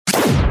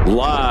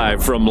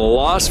Live from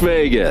Las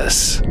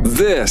Vegas,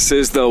 this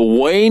is the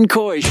Wayne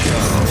Coy Show.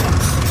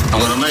 I'm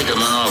going to make him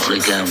an offer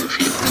he can't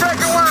refuse.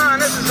 Second one,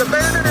 this is the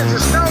bandit,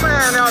 it's a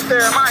snowman out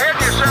there. My head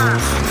is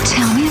shot.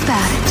 Tell me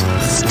about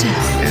it, Stu.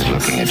 He's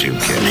looking at you,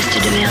 kid.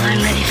 Mr. DeMille,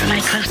 I'm ready for my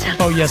close-up.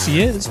 Oh, yes,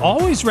 he is.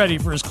 Always ready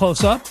for his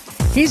close-up.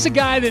 He's a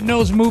guy that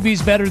knows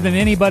movies better than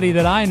anybody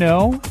that I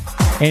know,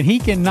 and he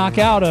can knock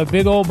out a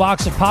big old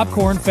box of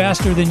popcorn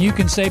faster than you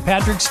can say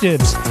Patrick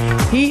Stibbs.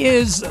 He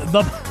is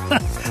the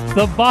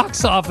the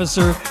box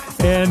officer,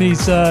 and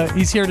he's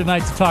here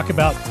tonight to talk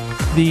about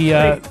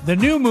the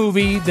new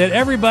movie that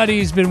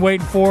everybody's been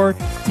waiting for.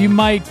 You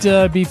might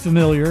be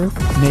familiar,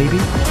 maybe.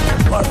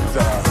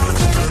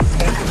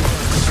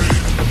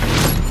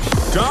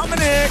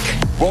 Dominic!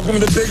 Welcome to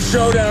the big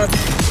showdown.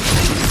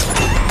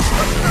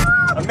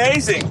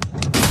 Amazing.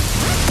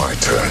 My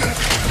turn.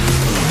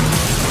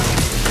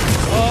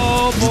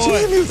 Oh, boy. Did you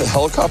hear me with the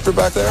helicopter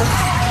back there?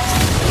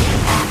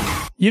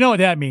 You know what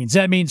that means.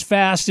 That means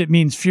fast. It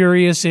means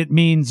furious. It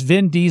means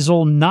Vin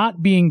Diesel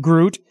not being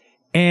Groot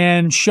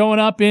and showing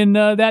up in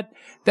that.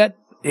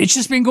 It's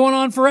just been going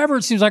on forever.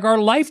 It seems like our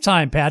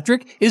lifetime,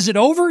 Patrick. Is it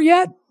over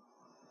yet?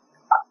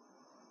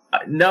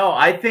 No,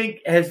 I think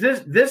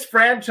this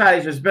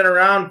franchise has been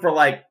around for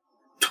like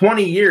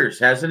 20 years,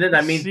 hasn't it? I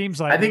mean, seems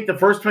like I think the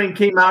first one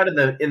came out in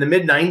the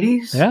mid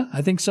 90s. Yeah,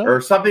 I think so. Or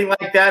something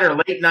like that, or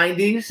late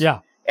 90s. Yeah.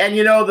 And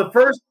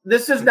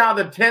this is now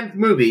the 10th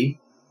movie.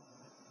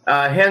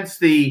 Hence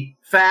the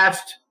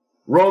Fast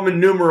Roman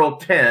numeral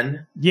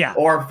 10. Yeah.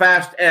 Or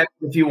Fast X,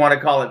 if you want to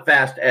call it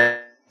Fast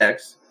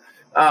X.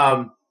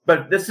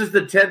 But this is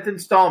the 10th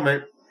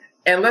installment.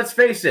 And let's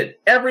face it,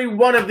 every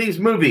one of these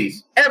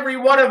movies, every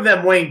one of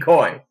them, Wayne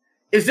Coy,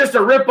 is just a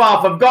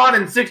ripoff of Gone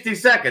in 60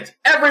 Seconds.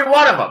 Every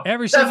one of them.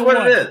 Every That's single what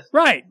one. it is.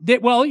 Right.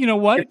 Well, you know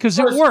what? Because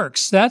it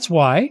works. That's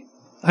why.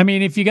 I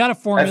mean, if you got a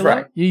formula,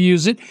 That's right. You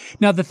use it.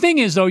 Now, the thing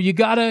is, though, you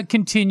got to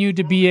continue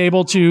to be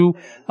able to,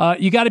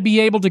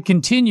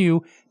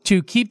 continue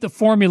to keep the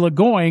formula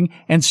going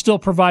and still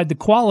provide the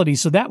quality.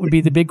 So that would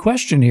be the big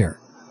question here.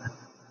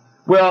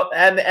 Well,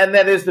 and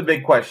that is the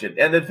big question.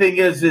 And the thing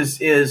is,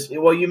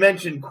 well, you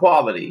mentioned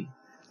quality.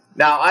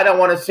 Now, I don't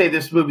want to say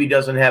this movie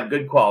doesn't have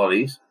good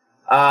qualities,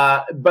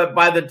 but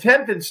by the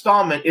 10th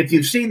installment, if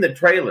you've seen the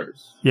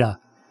trailers, yeah,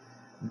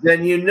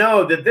 then you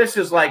know that this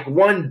is like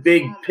one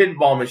big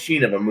pinball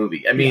machine of a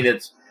movie. I mean,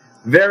 It's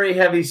very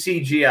heavy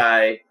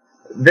CGI,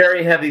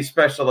 very heavy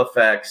special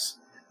effects.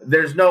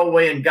 There's no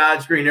way in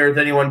God's green earth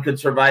anyone could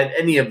survive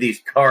any of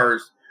these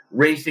cars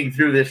racing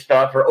through this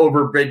stuff or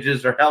over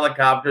bridges or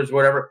helicopters,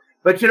 whatever.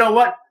 But you know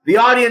what? The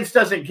audience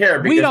doesn't care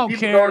because we don't people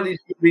care. go to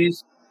these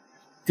movies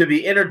to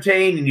be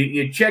entertained, and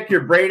you check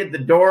your brain at the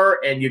door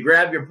and you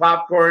grab your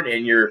popcorn,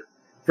 and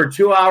for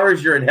 2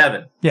 hours you're in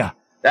heaven. Yeah.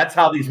 That's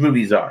how these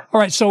movies are. All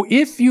right. So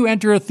if you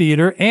enter a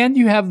theater and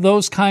you have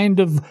those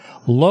kind of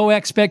low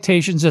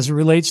expectations as it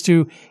relates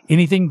to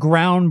anything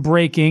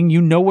groundbreaking,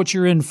 you know what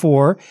you're in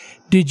for.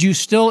 Did you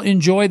still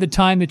enjoy the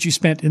time that you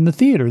spent in the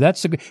theater?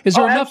 Is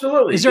there enough?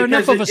 Absolutely. Is there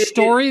enough of a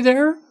story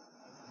there?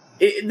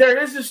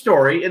 There is a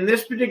story in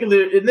this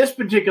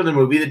particular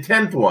movie, the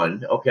 10th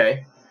one.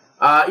 Okay,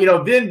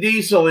 Vin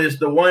Diesel is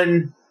the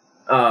one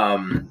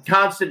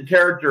constant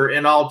character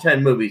in all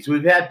 10 movies.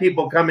 We've had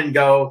people come and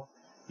go.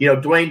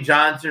 Dwayne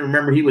Johnson.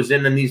 Remember, he was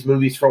in these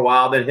movies for a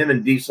while. Then him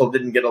and Diesel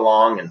didn't get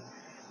along,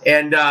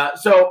 and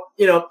so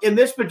in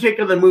this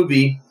particular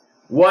movie,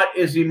 what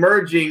is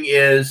emerging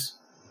is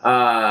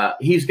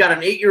he's got an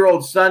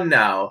 8-year-old son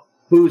now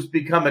who's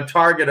become a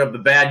target of the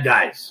bad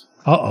guys.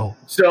 Uh-oh.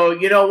 So,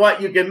 you know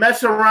what? You can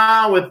mess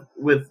around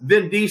with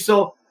Vin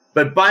Diesel,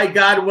 but by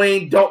God,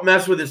 Wayne, don't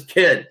mess with his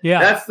kid.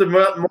 Yeah. That's the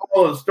moral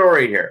of the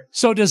story here.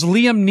 So does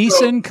Liam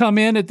Neeson come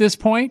in at this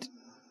point?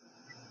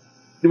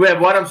 Do we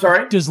have what? I'm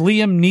sorry? Does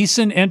Liam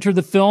Neeson enter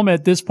the film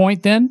at this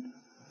point then?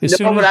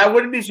 But I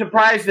wouldn't be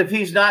surprised if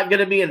he's not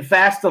going to be in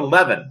Fast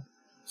 11.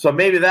 So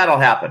maybe that'll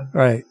happen.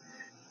 Right.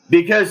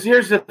 Because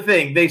here's the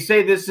thing. They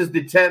say this is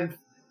the 10th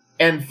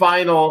and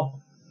final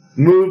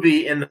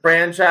movie in the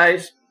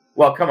franchise.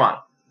 Well, come on.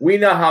 We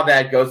know how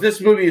that goes.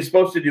 This movie is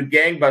supposed to do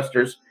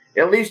gangbusters,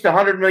 at least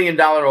 $100 million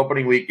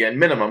opening weekend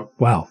minimum.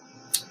 Wow.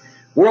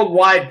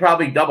 Worldwide,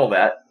 probably double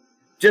that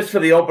just for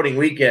the opening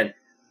weekend.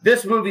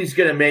 This movie's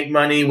going to make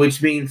money,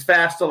 which means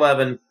Fast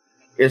 11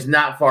 is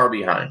not far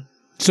behind.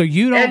 So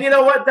you don't. And you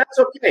know what? That's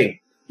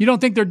okay. You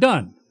don't think they're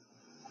done?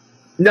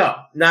 No,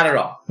 not at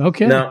all.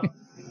 Okay. No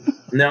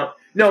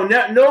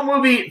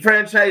movie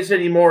franchise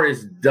anymore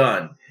is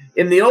done.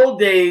 In the old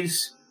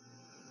days,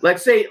 like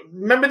say,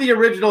 remember the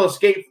original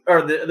Escape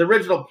or the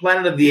original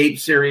Planet of the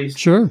Apes series?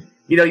 Sure.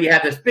 You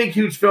had this big,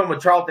 huge film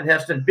with Charlton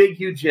Heston, big,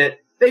 huge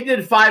hit. They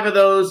did 5 of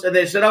those, and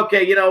they said,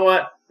 okay, you know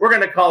what? We're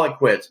going to call it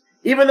quits.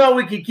 Even though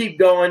we could keep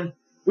going,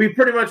 we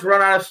pretty much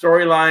run out of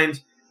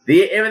storylines.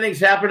 Everything's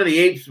happened to the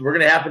apes. We're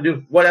going to have to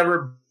do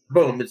whatever.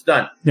 Boom, it's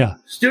done. Yeah.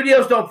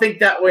 Studios don't think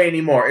that way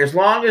anymore. As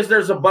long as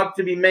there's a buck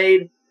to be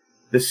made,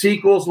 the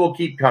sequels will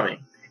keep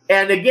coming.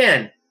 And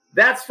again,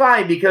 that's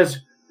fine because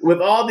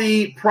with all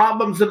the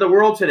problems in the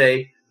world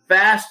today,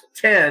 Fast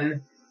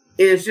 10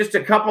 is just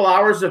a couple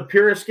hours of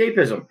pure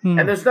escapism,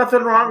 and there's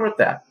nothing wrong with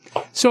that.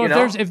 So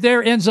if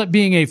there ends up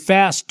being a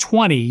Fast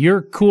 20,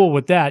 you're cool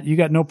with that. You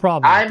got no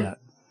problem with that.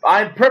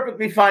 I'm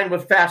perfectly fine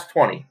with Fast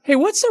 20. Hey,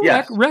 what's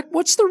the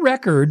what's the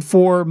record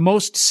for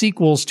most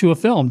sequels to a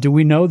film? Do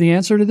we know the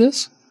answer to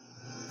this?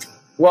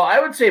 Well, I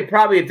would say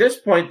probably at this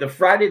point, the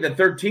Friday the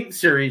 13th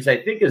series, I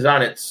think, is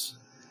on its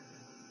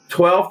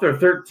 12th or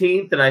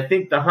 13th, and I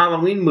think the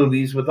Halloween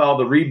movies with all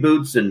the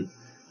reboots and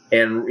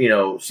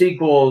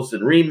sequels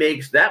and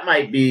remakes, that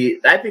might be,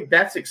 I think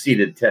that's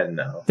exceeded 10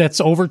 now.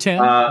 That's over 10?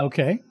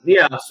 Okay.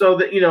 Yeah, so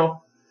that,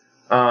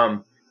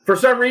 for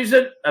some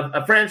reason,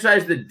 a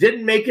franchise that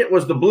didn't make it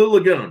was the Blue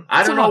Lagoon.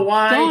 I don't know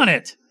why. Darn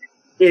it.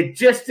 It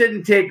just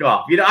didn't take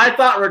off. I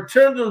thought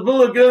Return to the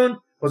Blue Lagoon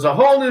was a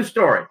whole new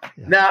story.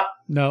 Yeah.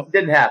 No,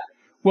 didn't happen.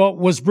 Well,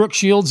 was Brooke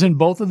Shields in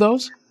both of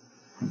those?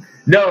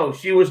 No,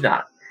 she was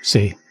not.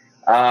 See.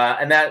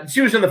 And that she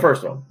was in the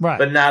first one, right?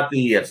 But not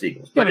the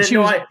sequels. Yeah, but she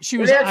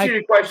was. To answer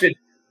your question,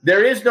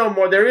 there's no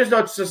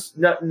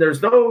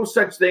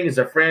such thing as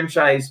a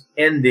franchise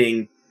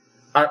ending,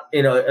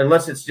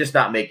 unless it's just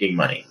not making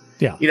money.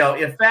 Yeah.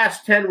 If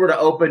Fast 10 were to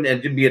open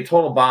and to be a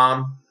total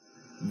bomb,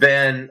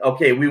 then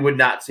okay, we would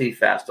not see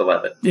Fast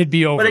 11. It'd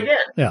be over. But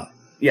again,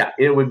 yeah,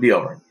 it would be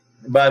over.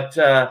 But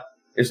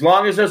as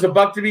long as there's a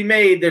buck to be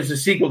made, there's a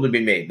sequel to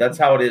be made. That's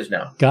how it is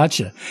now.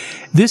 Gotcha.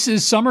 This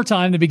is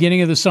summertime, the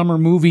beginning of the summer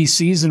movie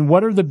season.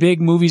 What are the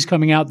big movies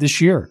coming out this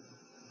year?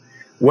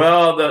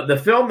 Well, the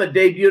film that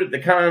debuted at the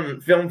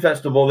Cannes Film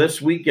Festival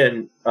this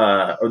weekend,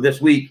 or this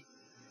week,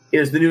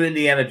 is the new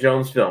Indiana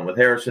Jones film with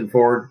Harrison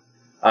Ford,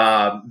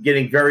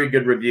 getting very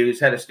good reviews,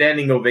 had a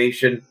standing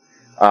ovation.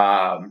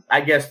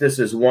 I guess this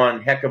is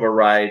one heck of a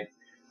ride.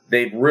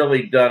 They've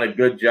really done a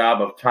good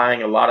job of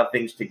tying a lot of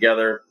things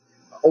together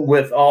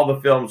with all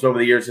the films over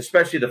the years,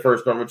 especially the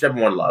first one, which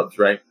everyone loves,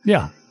 right?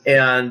 Yeah.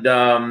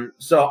 And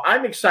so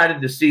I'm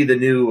excited to see the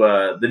new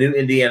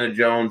Indiana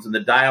Jones and the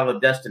Dial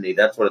of Destiny.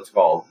 That's what it's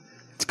called.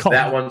 It's called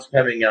that one's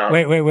coming out.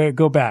 Wait,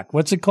 go back.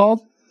 What's it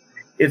called?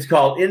 It's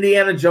called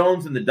Indiana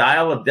Jones and the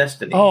Dial of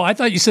Destiny. Oh, I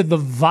thought you said the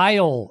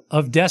Vial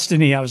of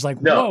Destiny. I was like,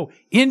 whoa,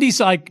 Indy's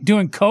like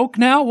doing coke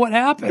now? What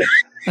happened?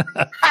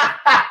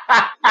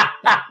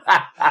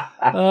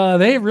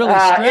 They really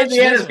stretched.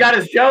 Indiana's got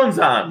his Jones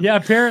on. Yeah,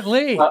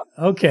 apparently.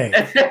 Okay.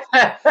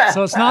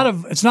 So it's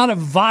not a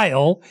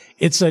vial,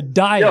 it's a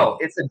dial. No,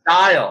 it's a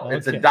dial. Okay.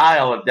 It's a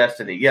dial of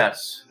destiny,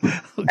 yes.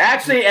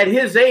 Actually, at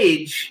his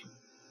age,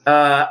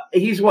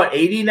 he's what,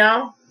 80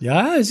 now?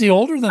 Yeah, is he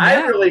older than that?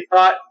 I really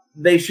thought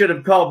they should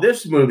have called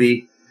this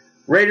movie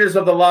Raiders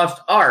of the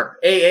Lost Ark,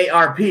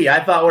 AARP.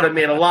 I thought would have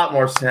made a lot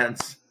more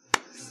sense.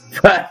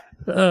 But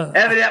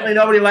evidently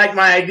nobody liked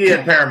my idea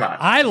at Paramount.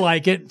 I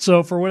like it,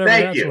 so for whatever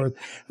that's worth.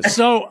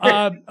 So,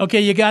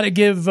 okay, you got to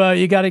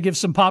give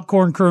some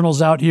popcorn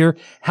kernels out here.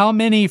 How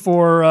many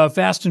for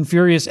Fast and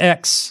Furious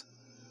X?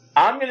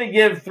 I'm going to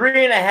give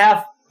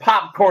 3.5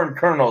 popcorn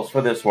kernels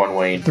for this one,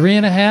 Wayne.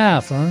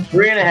 3.5, huh?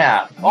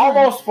 3.5,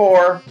 almost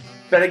 4.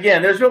 But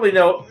again, there's really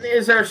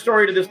is there a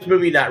story to this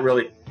movie? Not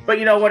really. But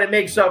you know what? It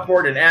makes up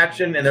for it in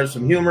action, and there's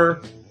some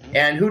humor.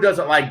 And who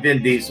doesn't like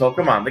Vin Diesel?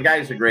 Come on, the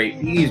guy's great.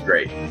 He's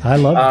great. I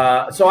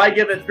love it. So I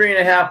give it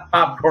 3.5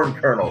 popcorn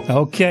kernels.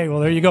 Okay,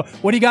 well, there you go.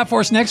 What do you got for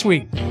us next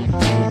week?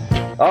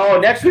 Oh,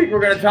 next week we're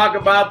going to talk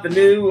about the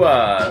new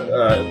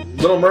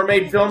Little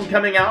Mermaid film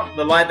coming out,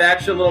 the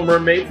live-action Little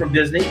Mermaid from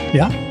Disney.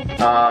 Yeah.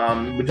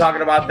 We're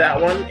talking about that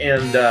one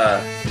and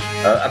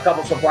a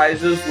couple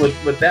surprises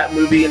with that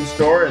movie in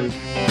store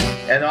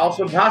and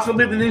also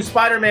possibly the new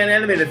Spider-Man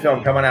animated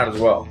film coming out as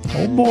well.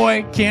 Oh,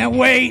 boy. Can't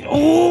wait.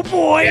 Oh,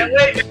 boy.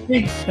 Can't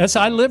wait. That's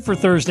I live for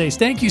Thursdays.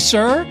 Thank you,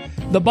 sir.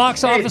 The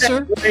box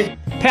officer,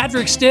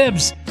 Patrick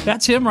Stibbs.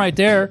 That's him right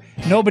there.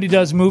 Nobody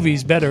does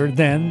movies better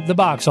than the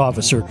box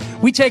officer.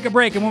 We take a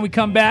break, and when we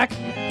come back,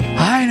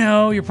 I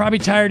know you're probably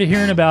tired of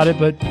hearing about it,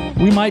 but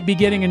we might be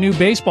getting a new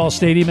baseball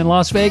stadium in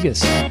Las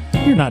Vegas.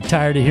 You're not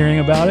tired of hearing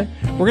about it.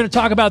 We're going to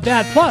talk about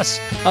that, plus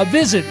a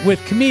visit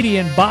with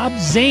comedian Bob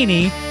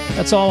Zaney.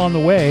 That's all on the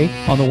way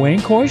on The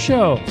Wayne Coy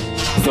Show.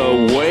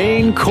 The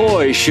Wayne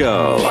Coy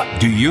Show.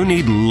 Do you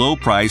need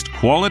low-priced,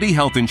 quality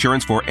health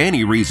insurance for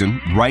any reason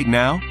right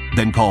now?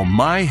 Then call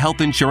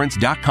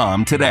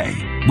myhealthinsurance.com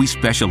today. We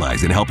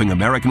specialize in helping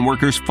American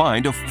workers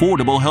find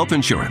affordable health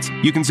insurance.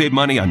 You can save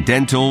money on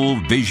dental,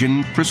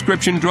 vision,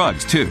 prescription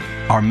drugs, too.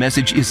 Our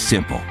message is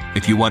simple.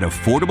 If you want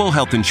affordable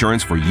health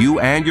insurance for you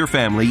and your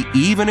family,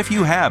 even if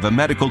you have a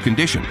medical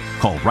condition,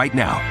 call right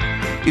now.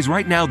 Is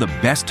right now the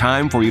best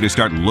time for you to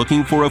start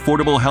looking for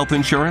affordable health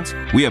insurance?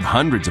 We have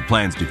hundreds of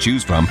plans to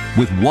choose from.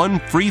 With one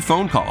free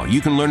phone call,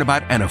 you can learn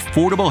about an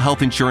affordable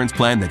health insurance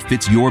plan that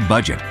fits your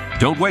budget.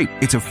 Don't wait.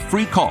 It's a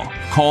free call.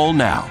 Call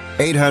now.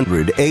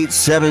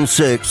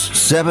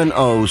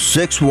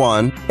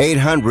 800-876-7061.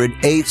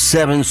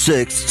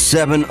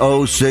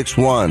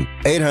 800-876-7061.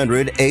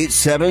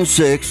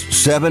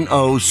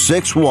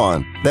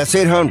 800-876-7061. That's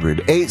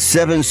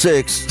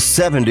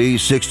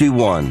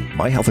 800-876-7061.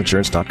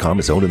 MyHealthInsurance.com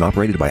is owned and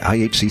operated by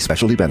IHC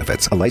Specialty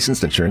Benefits, a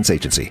licensed insurance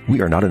agency.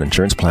 We are not an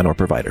insurance plan or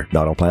provider.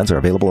 Not all plans are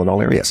available in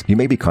all areas. You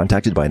may be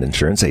contacted by an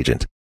insurance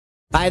agent.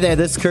 Hi there,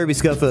 this is Kirby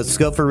Schofield,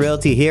 Schofield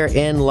Realty here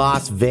in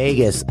Las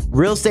Vegas.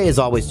 Real estate is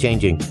always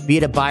changing, be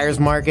it a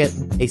buyer's market,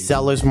 a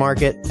seller's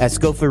market. At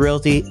Schofield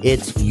Realty,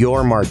 it's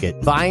your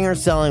market. Buying or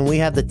selling, we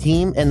have the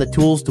team and the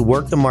tools to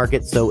work the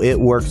market so it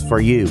works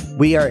for you.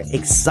 We are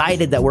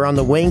excited that we're on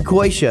the Wayne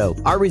Coy Show.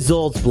 Our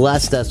results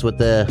blessed us with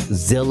the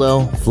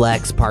Zillow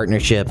Flex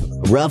partnership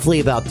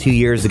roughly about 2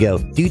 years ago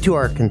due to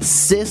our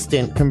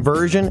consistent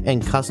conversion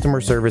and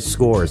customer service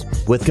scores.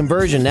 With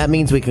conversion, that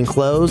means we can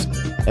close,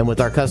 and with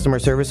our customer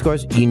service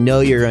scores, you know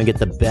you're going to get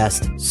the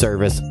best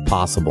service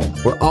possible.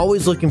 We're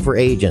always looking for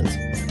agents,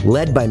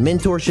 led by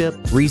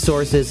mentorship,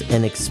 resources,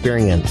 and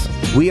experience.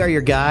 We are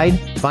your guide.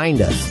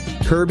 Find us,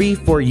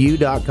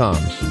 KirbyForYou.com.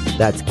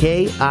 That's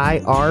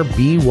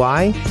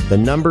KIRBY, the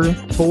number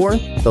 4,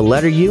 the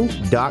letter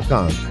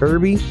U.com.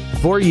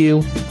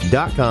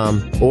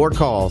 KirbyForYou.com, or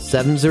call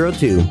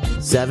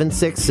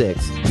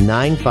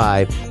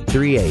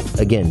 702-766-9538.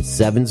 Again,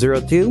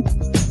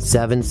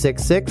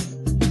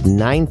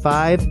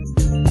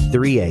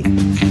 702-766-9538.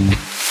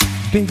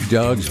 Big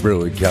Dogs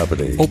Brewing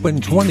Company,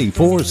 open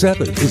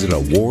 24/7, is an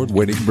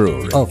award-winning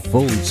brewery, a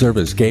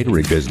full-service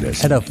catering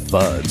business, and a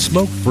fun,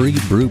 smoke-free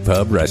brew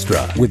pub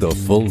restaurant with a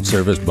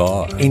full-service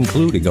bar,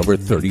 including over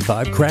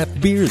 35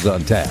 craft beers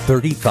on tap,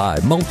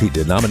 35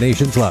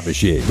 multi-denomination slot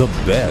machines, the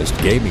best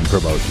gaming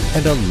promotion,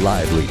 and a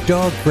lively,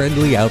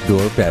 dog-friendly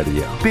outdoor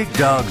patio. Big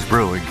Dogs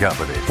Brewing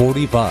Company,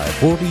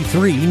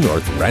 4543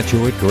 North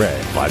Rancho at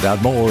Gray. Find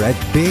out more at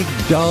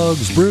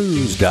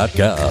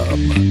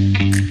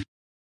BigDogsBrews.com.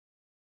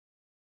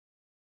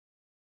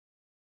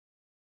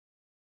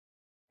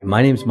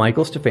 My name is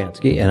Michael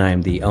Stefanski, and I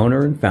am the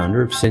owner and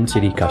founder of Sin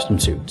City Custom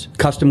Suits,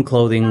 custom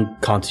clothing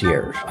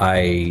concierge.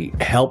 I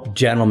help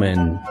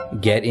gentlemen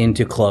get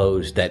into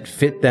clothes that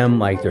fit them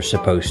like they're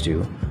supposed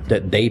to,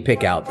 that they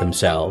pick out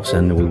themselves,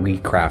 and we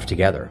craft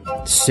together.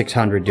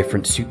 600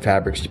 different suit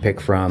fabrics to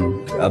pick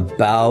from,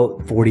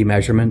 about 40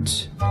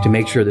 measurements to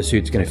make sure the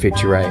suit's going to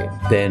fit you right.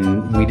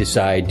 Then we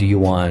decide, do you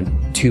want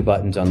 2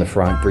 buttons on the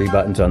front, 3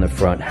 buttons on the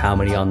front, how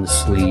many on the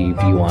sleeve?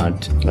 Do you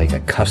want like a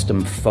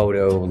custom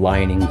photo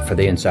lining for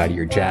the inside of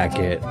your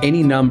jacket?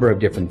 Any number of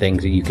different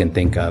things that you can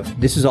think of.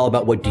 This is all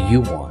about what do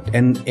you want.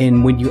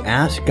 And when you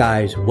ask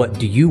guys, what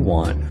do you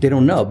want? They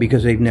don't know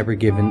because they've never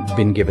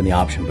been given the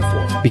option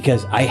before.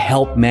 Because I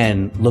help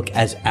men look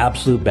as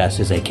absolute best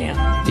as they can.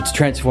 It's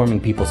transforming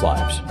people's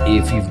lives.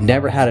 If you've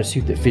never had a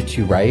suit that fits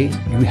you right,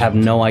 you have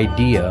no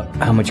idea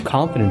how much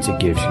confidence it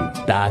gives you.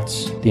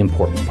 That's the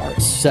important part.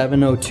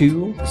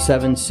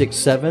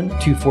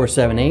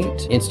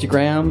 702-767-2478.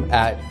 Instagram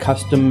at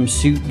Custom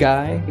Suit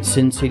Guy,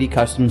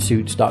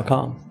 SinCityCustomSuits.com.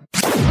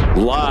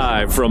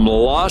 Live from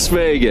Las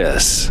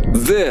Vegas,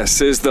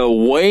 this is the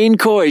Wayne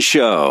Coy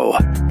Show.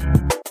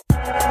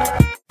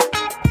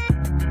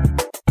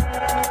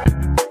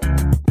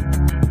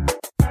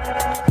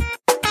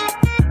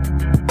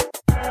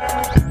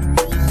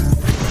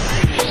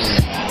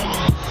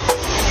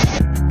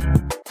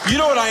 You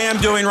know what I am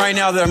doing right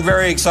now that I'm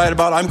very excited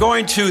about? I'm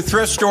going to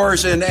thrift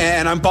stores and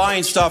I'm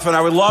buying stuff, and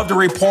I would love to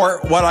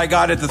report what I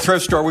got at the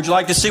thrift store. Would you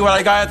like to see what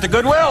I got at the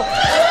Goodwill?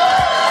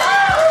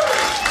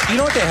 You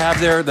know what they have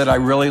there that I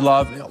really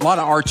love? A lot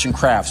of arts and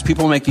crafts.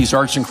 People make these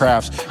arts and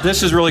crafts.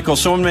 This is really cool.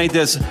 Someone made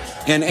this.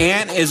 An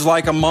aunt is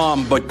like a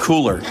mom, but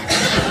cooler. Isn't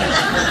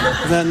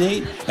that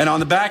neat? And on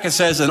the back it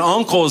says, an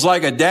uncle is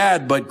like a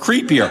dad, but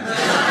creepier.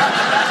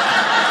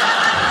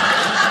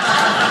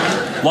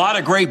 A lot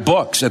of great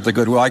books at the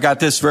Goodwill. I got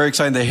this very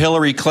exciting, the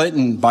Hillary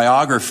Clinton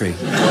biography.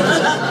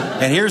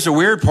 And here's the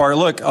weird part.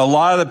 Look, a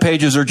lot of the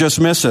pages are just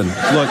missing.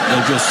 Look,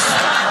 they're just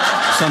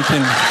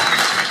something...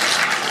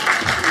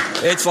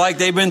 It's like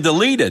they've been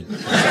deleted.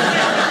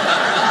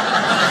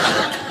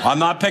 I'm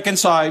not picking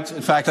sides.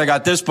 In fact, I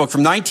got this book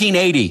from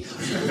 1980.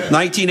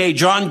 1980.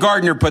 John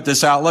Gardner put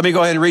this out. Let me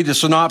go ahead and read the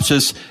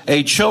synopsis.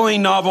 A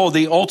chilling novel,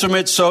 The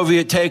Ultimate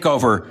Soviet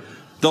Takeover.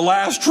 The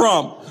Last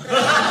Trump.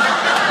 There.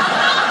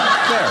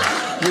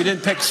 We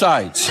didn't pick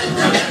sides.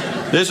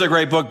 This is a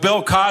great book.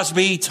 Bill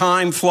Cosby,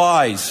 Time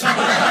Flies.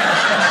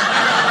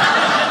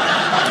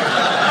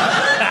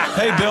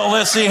 Hey, Bill,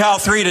 let's see how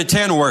 3 to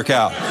 10 work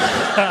out.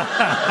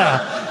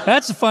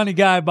 That's a funny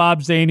guy,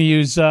 Bob Zaney,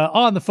 who's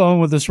on the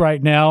phone with us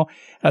right now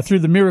through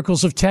the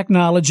miracles of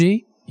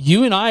technology.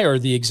 You and I are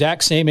the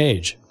exact same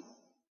age.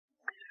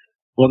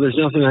 Well, there's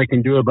nothing I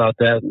can do about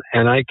that,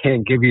 and I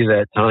can't give you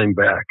that time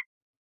back.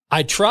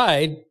 I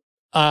tried.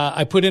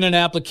 I put in an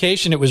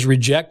application. It was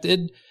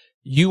rejected.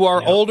 You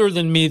are older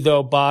than me,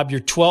 though, Bob. You're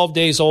 12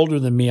 days older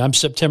than me. I'm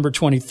September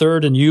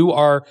 23rd, and you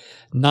are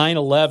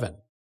 9/11.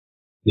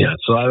 Yeah,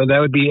 so that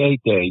would be 8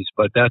 days,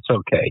 but that's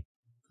okay.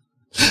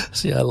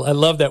 See, I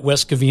love that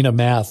West Covina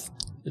math.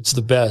 It's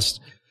the best.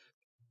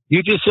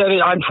 You just said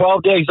it. I'm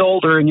 12 days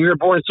older, and you're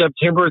born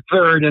September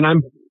 3rd, and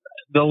I'm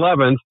the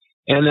 11th,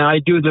 and I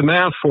do the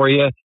math for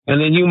you,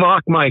 and then you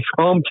mock my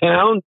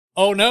hometown?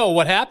 Oh, no.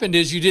 What happened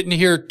is you didn't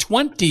hear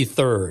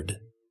 23rd.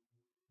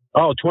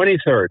 Oh,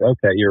 23rd.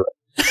 Okay, you're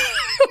right.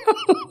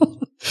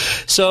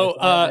 So,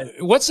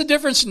 what's the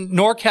difference in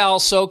NorCal,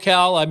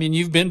 SoCal? I mean,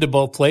 you've been to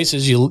both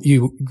places.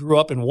 You grew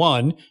up in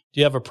one. Do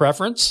you have a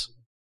preference?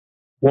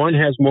 One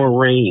has more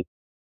rain.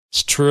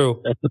 It's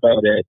true. That's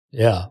about it.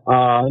 Yeah. No,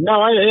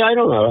 I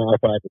don't know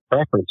if I have a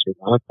preference or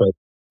not, but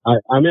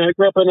I mean, I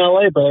grew up in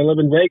LA, but I live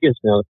in Vegas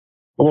now,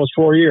 almost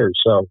 4 years.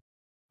 So,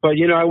 but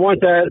I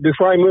want that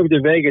before I moved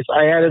to Vegas,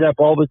 I added up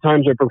all the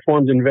times I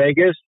performed in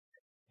Vegas,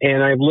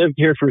 and I've lived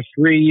here for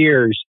 3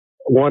 years,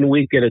 1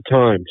 week at a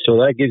time. So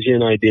that gives you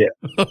an idea.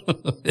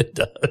 It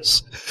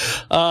does.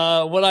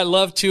 What I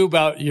love too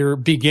about your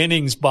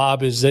beginnings,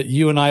 Bob, is that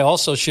you and I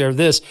also share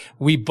this.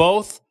 We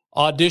both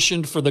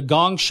auditioned for the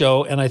Gong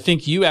Show, and I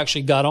think you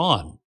actually got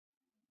on.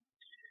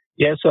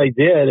 Yes, I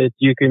did.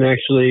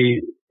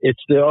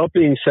 It's the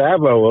opening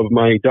salvo of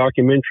my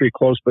documentary,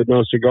 Close But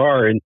No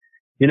Cigar. And,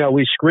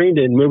 we screened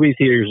it in movie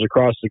theaters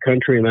across the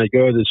country, and I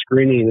go to the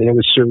screening, and it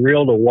was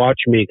surreal to watch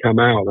me come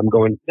out. I'm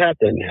going, that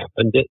didn't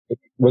happen.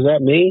 Was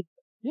that me?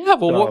 Yeah,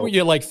 well, what were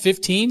you, like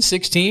 15,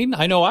 16?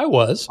 I know I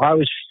was.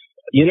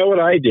 You know what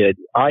I did?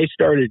 I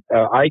started,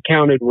 I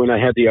counted when I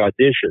had the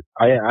audition.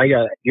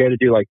 You had to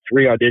do like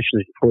 3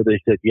 auditions before they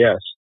said yes.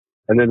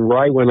 And then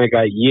right when I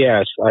got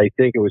yes, I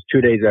think it was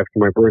 2 days after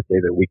my birthday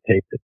that we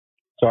taped it.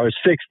 So I was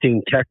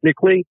 16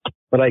 technically,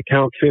 but I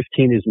count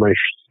 15 as my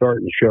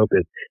start in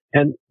showbiz.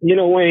 And,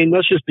 Wayne,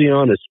 let's just be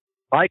honest.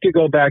 I could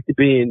go back to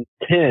being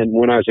 10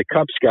 when I was a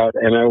Cub Scout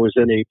and I was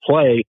in a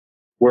play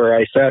where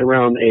I sat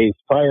around a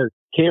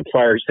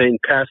campfire saying,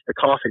 pass the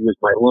coffee was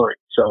my line.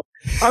 So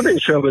I've been in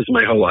showbiz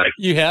my whole life.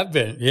 You have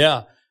been,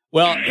 yeah.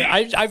 Well,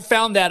 I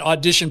found that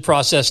audition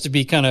process to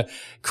be kind of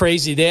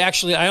crazy.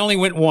 I only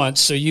went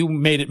once, so you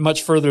made it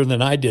much further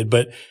than I did,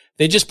 but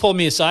they just pulled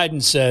me aside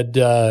and said,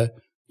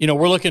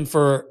 we're looking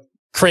for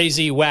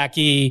crazy,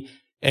 wacky,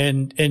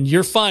 and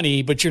you're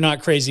funny, but you're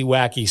not crazy,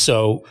 wacky,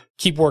 so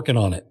keep working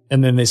on it.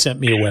 And then they sent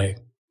me away.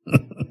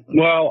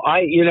 Well,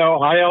 I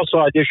also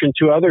auditioned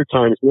 2 other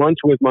times. Once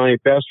with my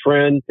best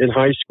friend in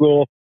high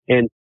school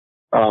and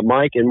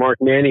Mike and Mark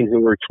Manning, who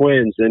were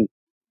twins, and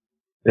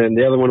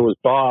the other one was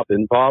Bob,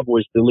 and Bob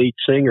was the lead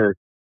singer,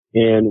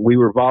 and we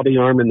were Bobby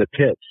Arm in the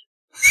Pits.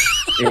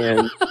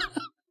 And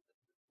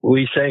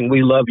we sang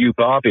 "We Love You,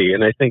 Bobby,"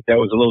 and I think that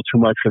was a little too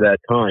much for that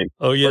time.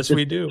 Oh, yes,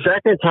 we do. The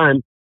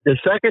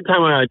second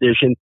time I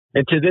auditioned,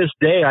 and to this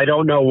day, I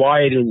don't know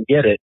why I didn't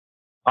get it.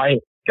 I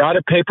got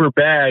a paper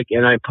bag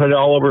and I put it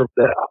all over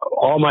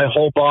all my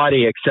whole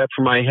body except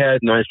for my head,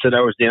 and I said I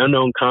was the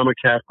unknown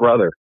comic's half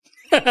brother.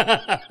 and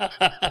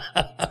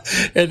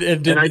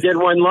I did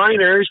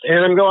one-liners,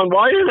 and I'm going,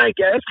 why didn't I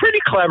get it? It's pretty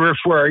clever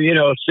for,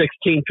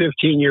 16,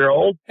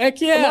 15-year-old.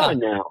 Heck yeah. Come on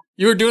now.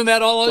 You were doing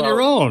that all on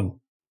your own.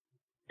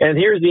 And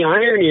here's the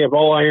irony of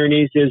all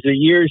ironies is that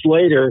years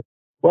later,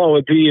 well, it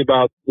would be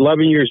about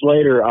 11 years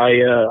later,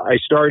 I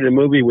started a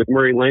movie with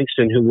Murray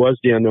Langston, who was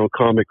the unknown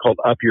comic, called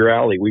Up Your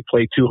Alley. We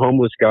played 2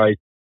 homeless guys.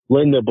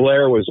 Linda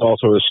Blair was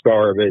also a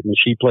star of it, and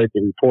she played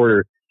the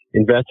reporter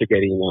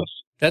investigating us.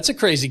 That's a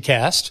crazy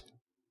cast.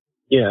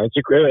 Yeah, it's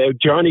a great.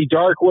 Johnny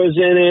Dark was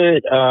in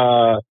it.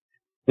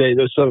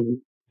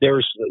 There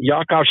was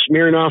Yakov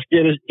Smirnoff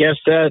did a guest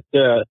set.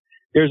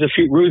 There's a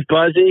few. Ruth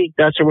Buzzy.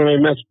 That's when I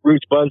met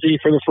Ruth Buzzy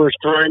for the first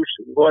time.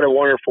 What a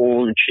wonderful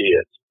woman she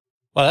is.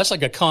 Well, that's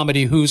like a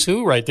comedy who's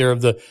who right there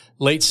of the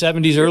late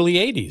 70s, early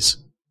 80s.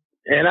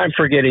 And I'm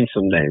forgetting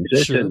some names.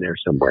 It's in there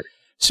somewhere.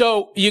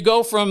 So you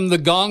go from the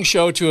Gong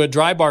Show to a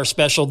dry bar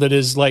special that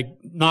is like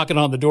knocking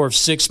on the door of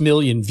 6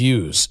 million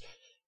views.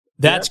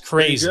 That's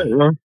crazy. Good,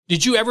 huh?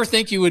 Did you ever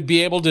think you would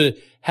be able to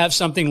have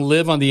something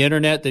live on the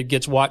internet that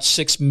gets watched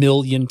 6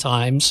 million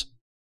times?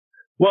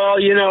 Well,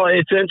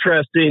 it's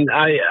interesting.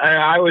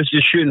 I was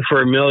just shooting for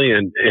 1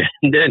 million,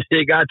 and then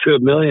it got to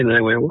 1 million, and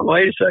I went, well,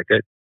 wait a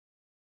second.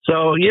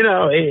 So,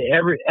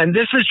 and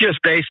this is just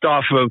based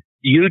off of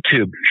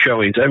YouTube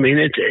showings. I mean,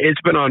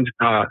 it's been on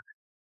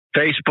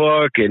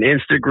Facebook and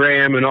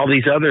Instagram and all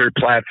these other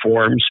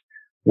platforms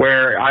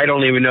where I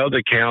don't even know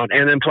the count.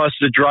 And then plus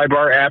the Dry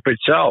Bar app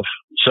itself.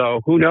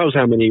 So who knows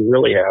how many he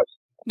really has.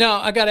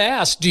 Now, I got to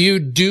ask, do you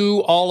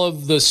do all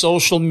of the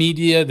social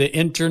media, the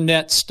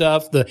internet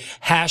stuff, the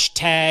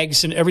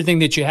hashtags and everything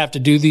that you have to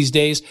do these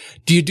days?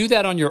 Do you do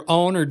that on your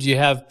own, or do you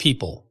have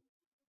people?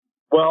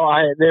 Well,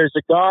 there's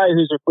a guy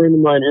who's a friend of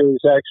mine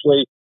who's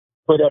actually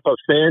put up a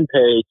fan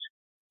page.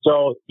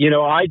 So,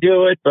 I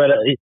do it, but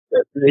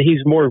he's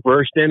more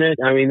versed in it.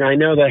 I mean, I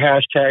know the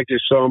hashtags are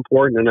so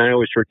important, and I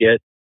always forget.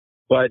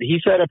 But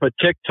he set up a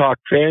TikTok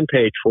fan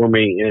page for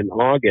me in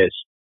August,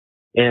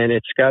 and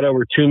it's got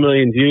over 2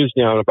 million views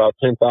now and about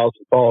 10,000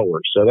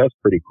 followers. So that's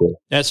pretty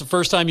cool. That's the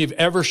first time you've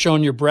ever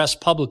shown your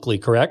breast publicly,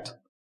 correct?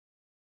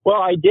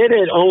 Well, I did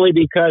it only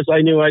because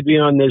I knew I'd be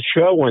on this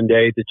show one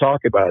day to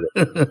talk about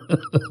it.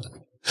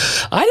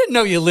 I didn't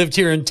know you lived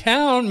here in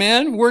town,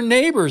 man. We're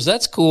neighbors.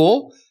 That's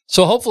cool.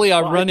 So hopefully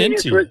I'll run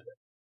into you.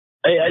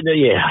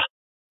 Yeah.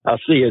 I'll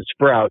see you at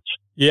Sprouts.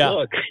 Yeah.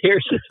 Look,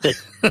 here's the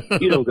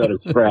thing. You don't go to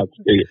Sprouts,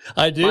 do you?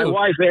 I do. My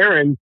wife,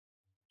 Erin,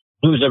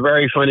 who's a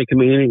very funny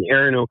comedian,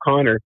 Erin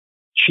O'Connor,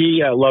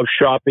 she loves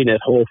shopping at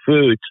Whole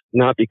Foods,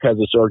 not because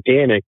it's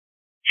organic.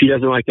 She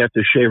doesn't like to have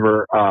to shave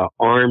her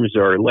arms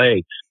or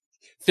legs.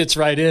 Fits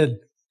right in.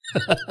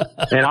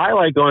 And I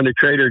like going to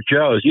Trader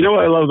Joe's. You know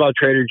what I love about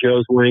Trader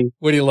Joe's, Wayne?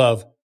 What do you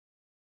love?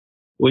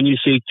 When you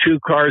see two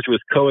cars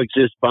with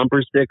coexist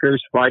bumper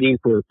stickers fighting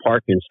for a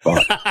parking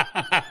spot.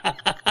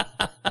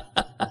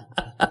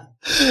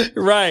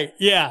 Right.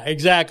 Yeah,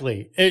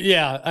 exactly.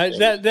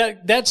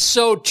 That's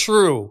so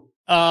true.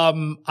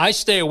 I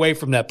stay away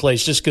from that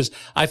place just because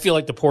I feel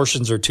like the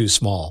portions are too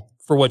small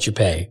for what you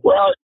pay.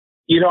 Well,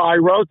 I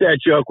wrote that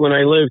joke when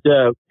I lived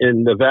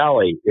in the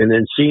Valley in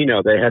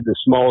Encino. They had the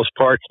smallest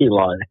parking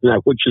lot, and I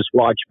would just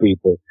watch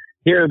people.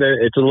 Here,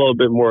 it's a little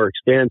bit more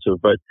expansive,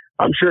 but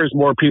I'm sure as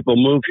more people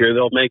move here,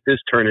 they'll make this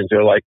turn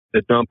into like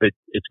the dump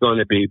it's going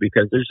to be,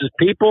 because there's just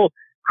people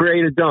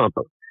create a dump.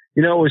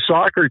 It was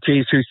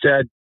Socrates who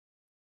said,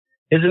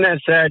 "Isn't that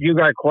sad? You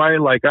got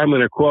quiet." Like, I'm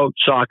going to quote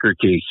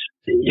Socrates.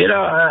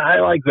 I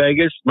like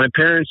Vegas. My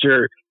parents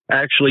are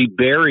actually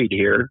buried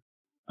here,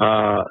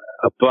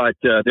 but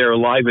they're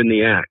alive in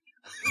the act.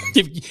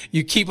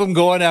 You keep them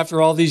going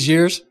after all these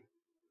years?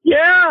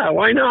 Yeah,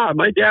 why not?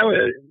 My dad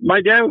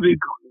would be,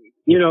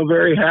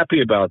 very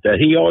happy about that.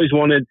 He always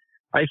wanted.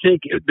 I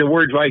think the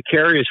word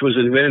vicarious was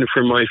invented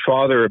from my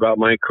father about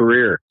my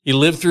career. He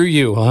lived through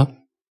you, huh?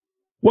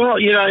 Well,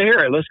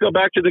 here, let's go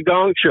back to the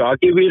Gong Show. I'll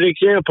give you an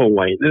example,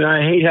 Wayne. And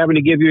I hate having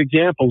to give you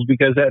examples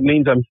because that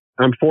means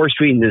I'm force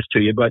feeding this to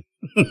you. But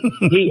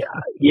he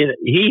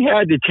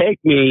had to take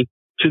me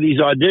to these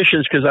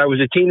auditions because I was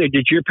a teenager.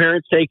 Did your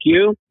parents take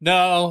you?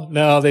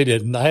 No, they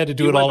didn't. I had to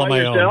do it all on my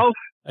yourself?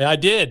 Own. I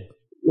did.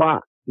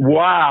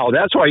 Wow,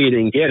 that's why you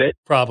didn't get it.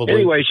 Probably.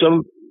 Anyway,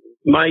 so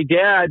my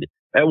dad,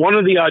 at one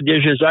of the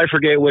auditions, I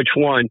forget which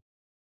one,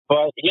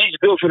 but he's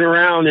goofing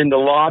around in the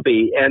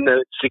lobby, and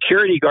the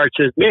security guard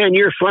says, "Man,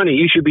 you're funny.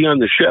 You should be on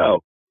the show."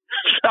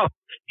 So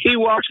he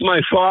walks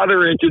my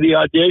father into the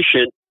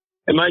audition,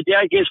 and my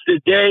dad gets the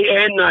day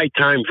and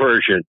nighttime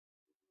version.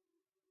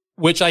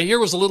 Which I hear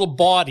was a little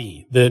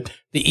bawdy, the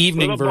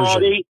evening version.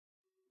 Bawdy.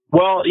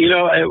 Well,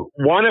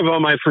 one of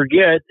them, I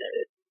forget,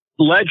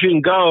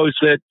 legend goes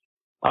that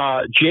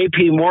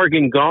J.P.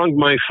 Morgan gonged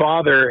my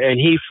father, and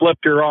he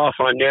flipped her off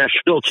on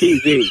national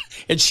TV.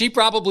 And she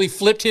probably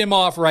flipped him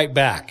off right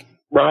back.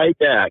 Right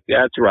back.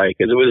 That's right,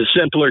 because it was a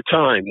simpler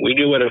time. We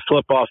knew what a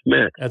flip-off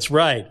meant. That's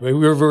right. We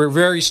were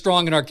very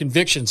strong in our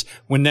convictions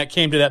when that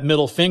came to that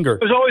middle finger.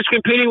 I was always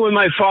competing with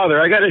my father.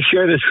 I got to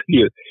share this with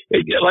you.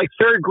 Like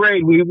third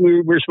grade, we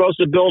were supposed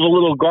to build a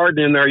little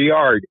garden in our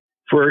yard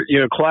for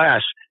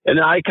class. And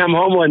I come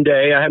home one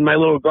day, I had my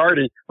little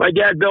garden. My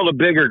dad built a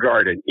bigger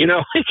garden.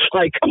 It's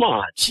like, come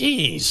on.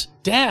 Jeez,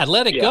 Dad,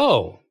 let it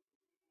go.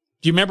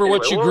 Do you remember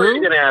what you what grew? Were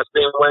you going to ask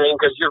me, Wayne?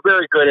 Because you're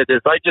very good at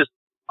this. I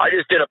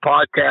just did a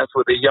podcast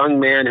with a young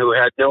man who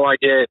had no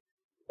idea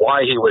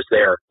why he was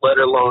there, let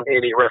alone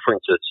any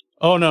references.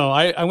 Oh no,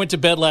 I went to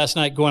bed last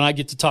night going, I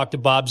get to talk to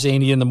Bob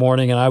Zaney in the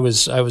morning, and I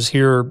was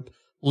here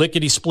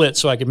lickety split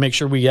so I could make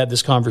sure we had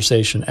this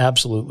conversation.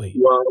 Absolutely.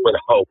 Well, I would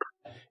hope.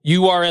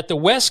 You are at the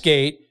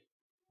Westgate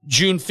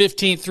June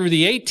 15th through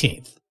the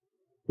 18th.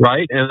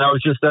 Right, and I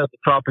was just at the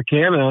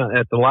Tropicana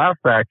at the Laugh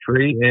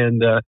Factory,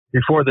 and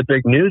before the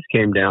big news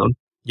came down.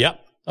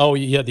 Yep. Oh,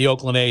 yeah, the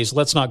Oakland A's.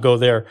 Let's not go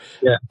there.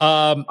 Yeah.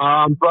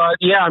 But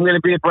yeah, I'm going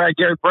to be at Brad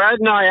Garrett. Brad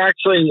and I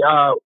actually,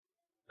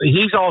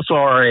 he's also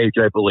our age,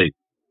 I believe.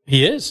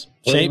 He is.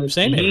 Same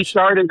age.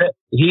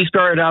 He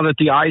started out at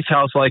the Ice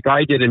House like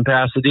I did in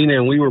Pasadena,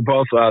 and we were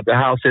both the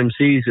house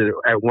MCs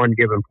at one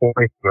given point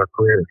in our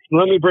career.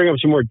 Let me bring up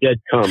some more dead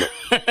comments.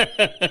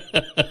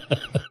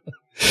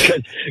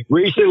 Because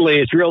recently,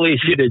 it's real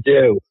easy to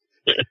do.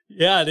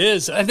 Yeah, it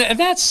is. And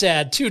that's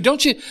sad, too.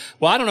 Don't you?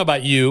 Well, I don't know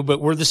about you,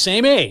 but we're the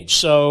same age.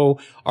 So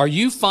are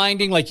you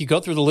finding, like, you go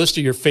through the list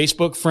of your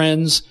Facebook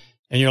friends,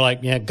 and you're like,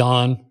 yeah,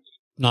 gone,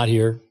 not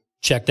here,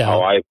 checked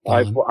out? Oh,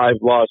 I've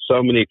lost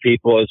so many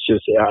people. It's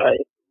just,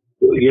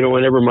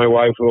 whenever my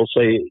wife will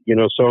say,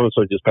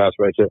 so-and-so just passed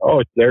away, I say,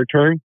 oh, it's their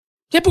turn?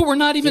 Yeah, but we're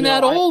not even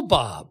that old,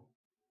 Bob.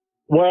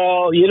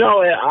 Well,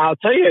 I'll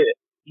tell you,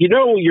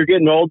 you're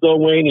getting old, though,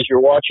 Wayne, as you're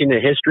watching the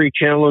History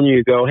Channel, and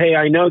you go, hey,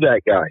 I know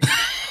that guy.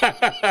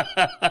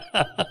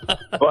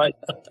 But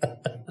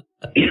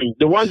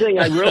the one thing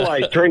I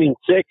realized turning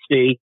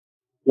 60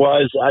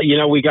 was,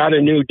 we got a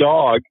new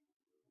dog.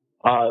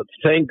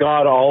 Thank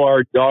God all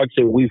our dogs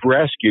that we've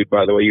rescued,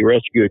 by the way, you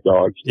rescue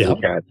dogs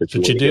and cats. That's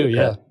what you do,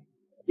 yeah.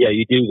 Yeah,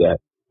 you do that.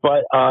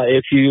 But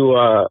if you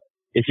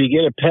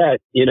get a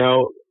pet, you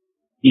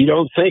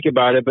don't think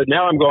about it. But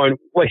now I'm going,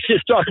 wait,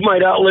 this dog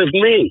might outlive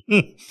me.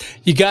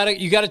 You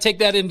gotta take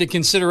that into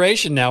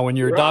consideration now when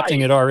you're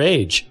adopting at our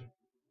age.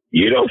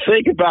 You don't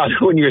think about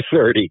it when you're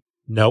 30.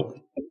 Nope.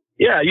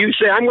 Yeah, you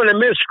say, I'm going to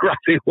miss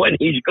Scruffy when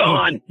he's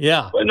gone.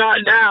 Yeah. But not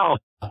now.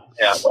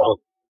 Yeah, well.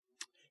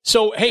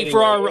 So, hey,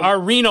 for our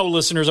Reno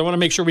listeners, I want to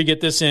make sure we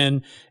get this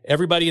in.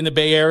 Everybody in the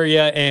Bay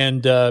Area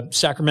and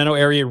Sacramento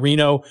area,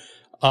 Reno,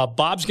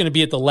 Bob's going to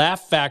be at the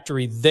Laugh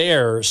Factory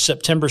there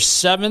September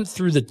 7th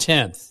through the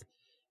 10th.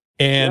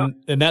 And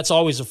that's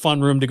always a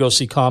fun room to go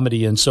see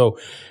comedy in. So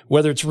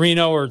whether it's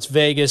Reno or it's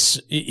Vegas,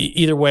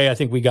 either way, I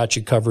think we got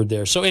you covered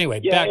there. So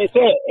anyway, yeah,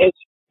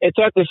 it's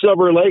at the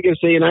Silver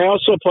Legacy, and I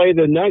also play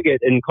the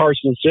Nugget in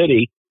Carson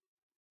City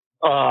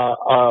a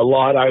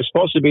lot. I was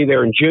supposed to be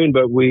there in June,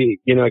 but we,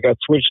 got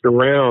switched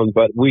around.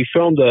 But we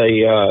filmed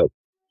a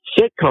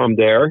sitcom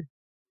there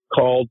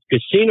called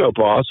Casino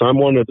Boss. I'm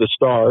one of the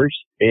stars,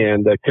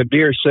 and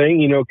Kabir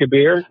Singh,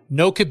 Kabir?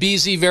 Know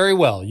Kabizi very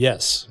well,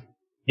 yes.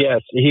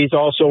 Yes, he's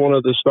also one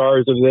of the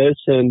stars of this,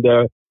 and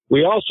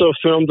we also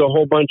filmed a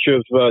whole bunch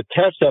of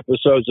test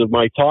episodes of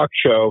my talk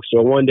show,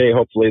 so one day,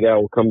 hopefully, that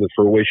will come to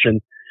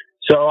fruition.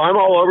 So I'm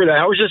all over that.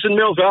 I was just in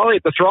Mill Valley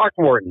at the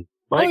Throckmorton.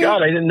 My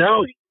God, I didn't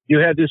know you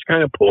had this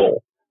kind of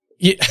pool.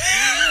 Yeah.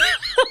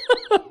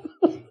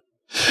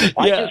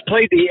 I just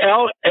played the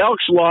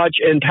Elks Lodge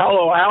in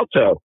Palo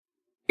Alto.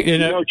 You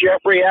know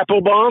Jeffrey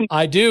Applebaum?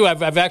 I do.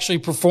 I've actually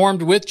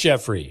performed with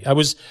Jeffrey. I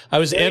was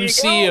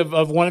MC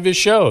of one of his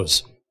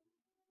shows.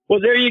 Well,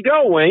 there you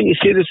go, Wayne. You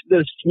see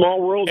this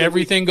small world.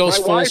 Everything goes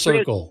full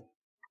circle.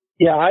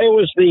 Yeah, I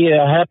was the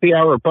happy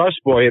hour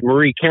busboy at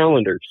Marie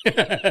Callender's.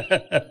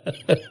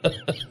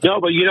 No,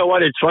 but you know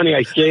what? It's funny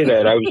I say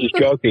that. I was just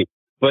joking.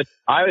 But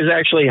I was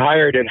actually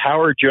hired at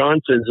Howard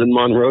Johnson's in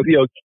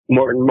Monrovia,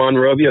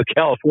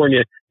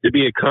 California, to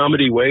be a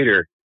comedy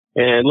waiter.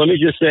 And let me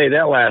just say,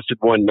 that lasted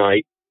one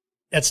night.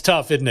 That's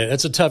tough, isn't it?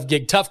 That's a tough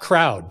gig. Tough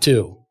crowd,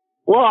 too.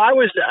 Well, I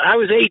was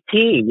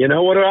 18.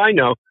 What do I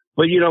know?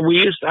 But,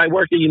 I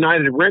worked at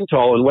United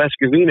Rental in West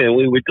Covina, and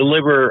we would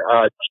deliver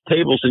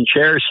tables and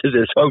chairs to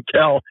this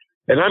hotel.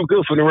 And I'm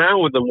goofing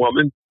around with the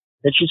woman.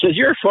 And she says,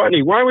 "You're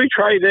funny. Why don't we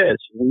try this?"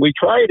 And we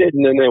tried it,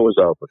 and then it was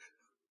over.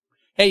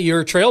 Hey,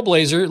 you're a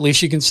trailblazer. At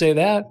least you can say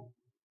that.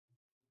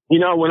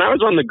 When I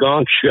was on the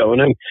Gong Show,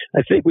 and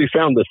I think we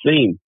found the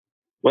theme.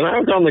 When I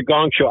was on the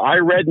Gong Show, I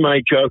read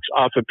my jokes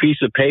off a piece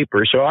of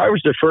paper. So I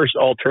was the first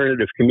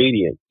alternative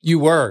comedian. You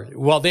were.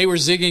 While they were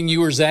zigging,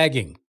 you were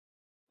zagging.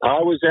 I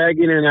was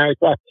zagging, and I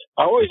thought,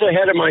 always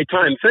ahead of my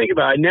time. Think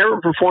about it. I never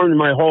performed in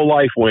my whole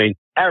life, Wayne,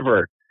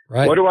 ever.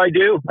 Right. What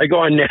do? I go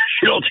on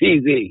national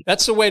TV.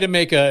 That's the way to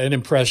make an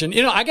impression.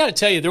 I got to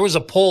tell you, there was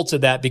a pull to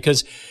that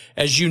because,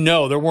 as you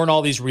know, there weren't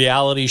all these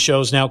reality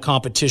shows, now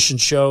competition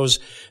shows.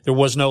 There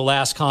was no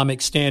Last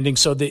Comic Standing.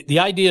 So the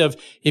idea of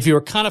if you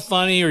were kind of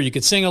funny or you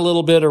could sing a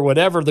little bit or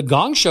whatever, the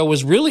Gong Show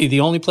was really the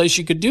only place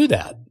you could do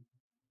that.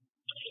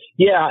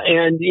 Yeah,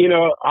 and,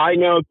 I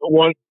know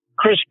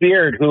Chris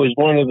Beard, who is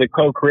one of the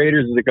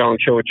co-creators of the Gong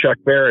Show with Chuck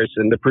Barris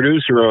and the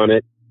producer on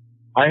it.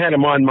 I had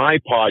him on my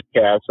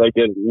podcast I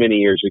did many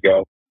years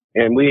ago,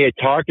 and we had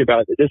talked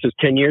about it. This is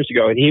 10 years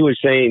ago, and he was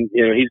saying,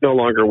 he's no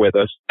longer with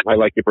us. I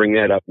like to bring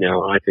that up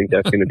now. I think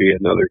that's going to be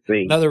another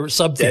thing. Another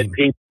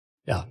sub-theme.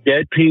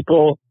 Dead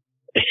people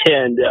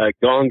and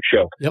Gong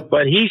Show. Yep.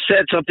 But he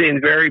said something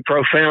very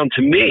profound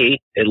to me,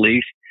 at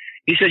least.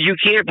 He said, you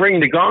can't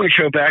bring the Gong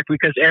Show back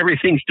because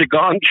everything's the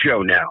Gong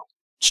Show now.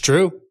 It's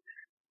true.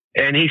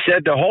 And he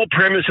said the whole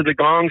premise of the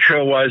Gong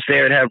Show was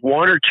they would have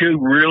one or two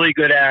really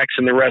good acts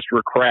and the rest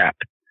were crap.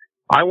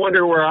 I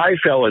wonder where I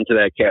fell into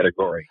that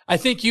category. I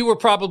think you were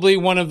probably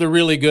one of the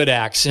really good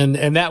acts, and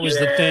that was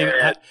the thing.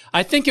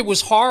 I think it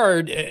was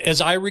hard, as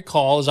I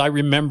recall, as I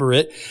remember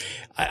it.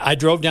 I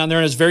drove down there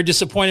and I was very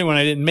disappointed when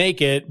I didn't make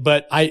it,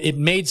 but it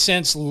made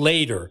sense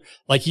later,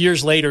 like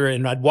years later,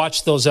 and I'd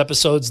watched those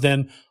episodes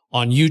then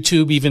on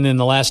YouTube, even in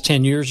the last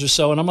 10 years or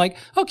so, and I'm like,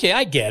 okay,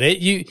 I get it.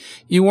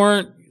 You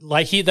weren't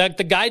like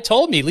the guy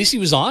told me, at least he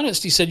was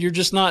honest. He said, you're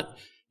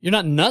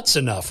not nuts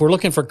enough. We're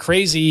looking for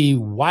crazy,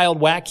 wild,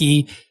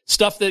 wacky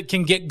stuff that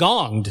can get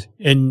gonged.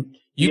 And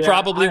you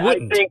probably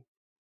wouldn't. I think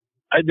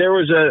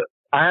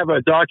I have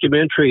a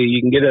documentary.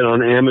 You can get it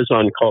on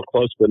Amazon called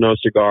Close But No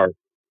Cigar.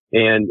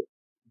 And,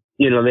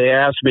 they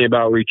asked me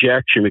about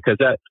rejection because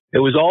it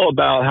was all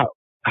about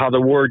how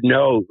the word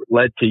no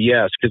led to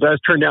yes. Cause I was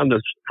turned down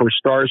for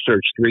Star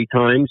Search 3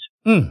 times.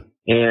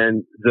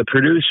 And the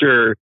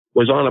producer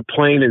was on a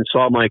plane and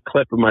saw my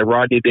clip of my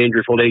Rodney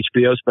Dangerfield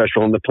HBO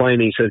special on the plane.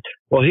 And he said,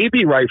 well, he'd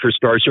be right for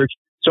Star Search.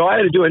 So I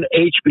had to do an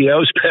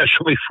HBO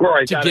special before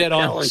I got get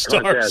on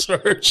Star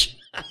Search.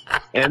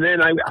 And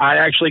then I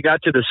actually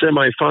got to the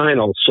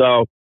semifinals.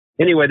 So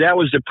anyway, that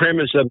was the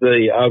premise of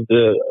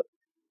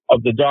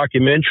the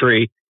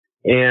documentary.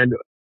 And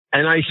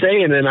I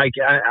say, and then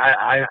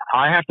I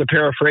have to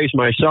paraphrase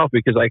myself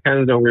because I kind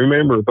of don't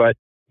remember, but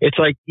it's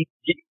like,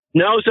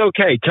 no's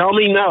okay. Tell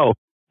me no.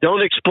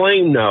 Don't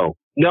explain no.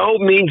 No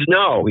means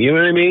no. You know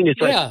what I mean?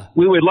 It's like,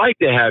 we would like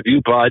to have you,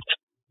 but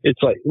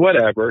it's like,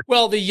 whatever.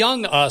 Well, the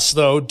young us,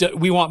 though,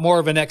 we want more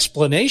of an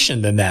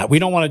explanation than that. We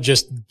don't want to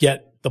just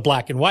get the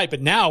black and white.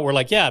 But now we're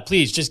like, yeah,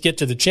 please just get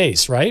to the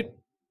chase, right?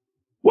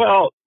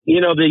 Well,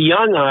 the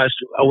young us,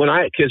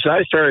 because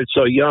I started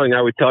so young,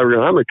 I would tell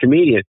everyone, I'm a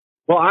comedian.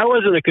 Well, I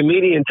wasn't a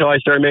comedian until I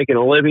started making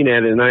a living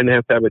at it, and I didn't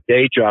have to have a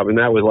day job, and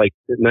that was like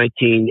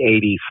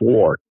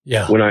 1984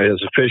 when I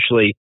was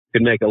officially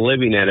could make a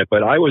living at it.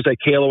 But I was at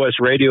KLOS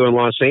Radio in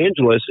Los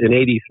Angeles in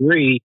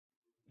 83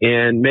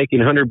 and making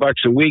 $100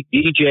 a week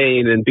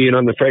DJing and being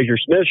on the Fraser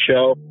Smith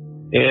show.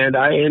 And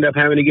I ended up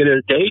having to get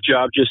a day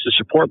job just to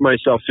support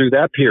myself through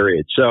that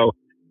period. So,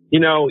 you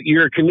know,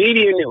 you're a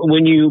comedian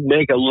when you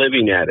make a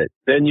living at it.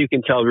 Then you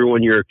can tell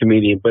everyone you're a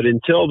comedian. But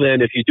until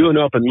then, if you do an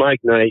open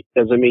mic night,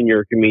 doesn't mean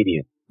you're a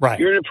comedian. Right.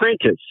 You're an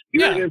apprentice.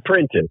 You're an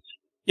apprentice.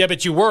 Yeah,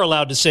 but you were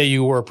allowed to say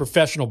you were a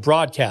professional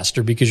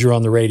broadcaster because you're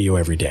on the radio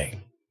every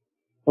day.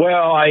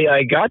 Well,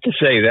 I got to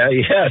say that,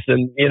 yes.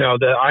 And, you know,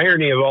 the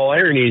irony of all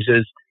ironies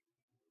is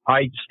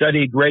I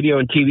studied radio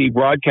and TV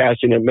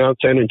broadcasting at Mount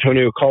San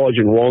Antonio College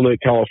in Walnut,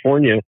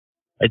 California.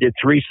 I did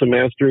 3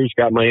 semesters,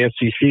 got my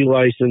FCC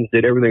license,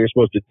 did everything I was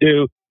supposed to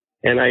do.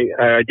 And I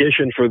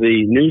auditioned for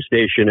the news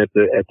station at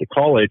the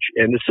college,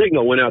 and the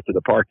signal went out to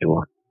the parking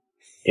lot.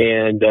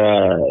 And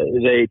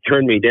they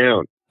turned me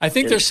down. I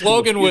think their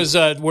slogan was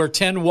where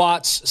 10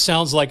 watts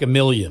sounds like a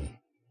million.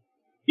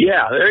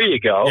 Yeah, there you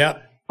go. Yeah.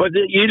 But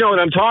you know what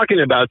I'm talking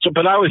about. So,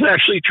 but I was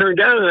actually turned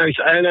down,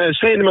 and I was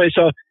saying to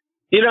myself,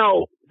 you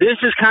know, this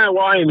is kind of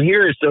why I'm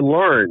here, is to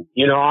learn.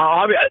 You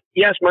know,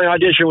 yes, my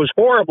audition was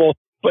horrible,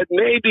 but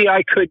maybe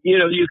I could, you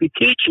know, you could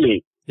teach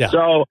me. Yeah.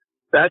 So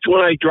that's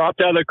when I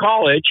dropped out of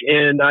college,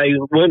 and I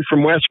went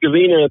from West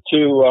Covina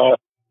to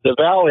the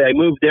Valley. I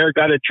moved there,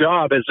 got a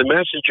job as a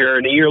messenger,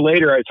 and a year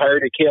later I was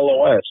hired at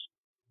KLOS.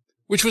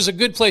 Which was a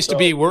good place to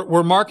be.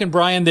 Were Mark and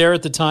Brian there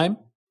at the time?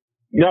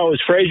 No, it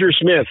was Fraser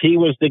Smith. He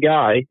was the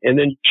guy. And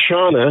then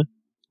Shauna.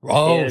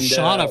 Oh,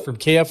 Shauna from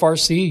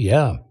KFRC,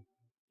 yeah.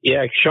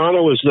 Yeah,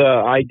 Shauna was,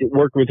 I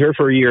worked with her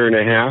for a year and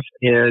a half.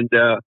 And,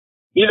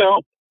 you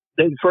know,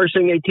 the first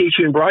thing they teach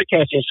you in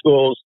broadcasting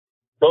schools,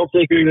 don't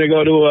think you're going to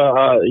go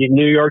to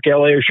New York,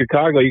 LA, or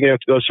Chicago. You're going to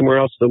have to go somewhere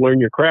else to learn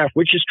your craft,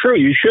 which is true.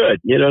 You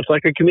should. You know, it's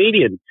like a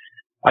comedian.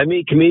 I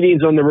meet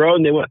comedians on the road,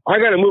 and they went, I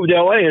got to move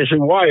to LA. And I said,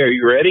 why? Are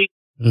you ready?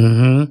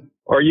 Mm-hmm.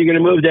 Or are you going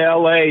to move to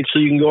LA so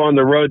you can go on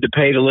the road to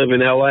pay to live in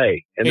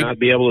LA and not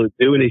be able to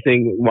do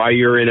anything while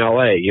you're in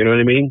LA? You know what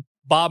I mean?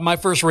 Bob, my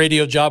first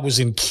radio job was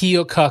in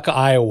Keokuk,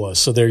 Iowa.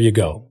 So there you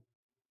go.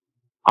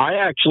 I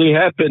actually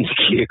have been to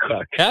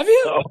Keokuk. Have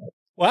you? So,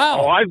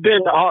 wow. Oh, I've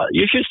been.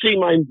 You should see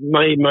my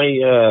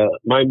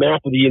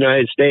map of the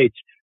United States.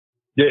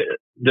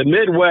 The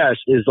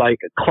Midwest is like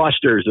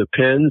clusters of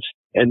pins,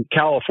 and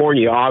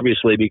California,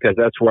 obviously, because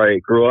that's where I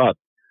grew up.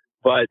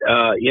 But,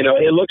 you know,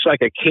 it looks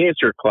like a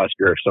cancer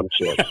cluster of some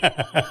sort.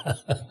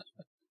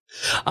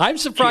 I'm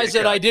surprised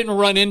that I didn't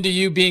run into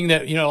you, being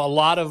that, you know, a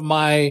lot of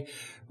my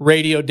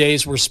radio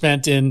days were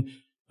spent in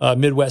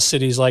Midwest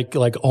cities like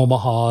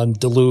Omaha and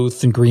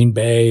Duluth and Green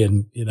Bay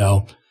and, you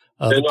know,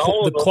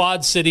 the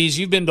Quad Cities.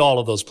 You've been to all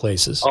of those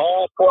places.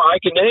 All four. I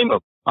can name them.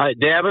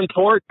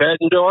 Davenport,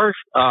 Bettendorf,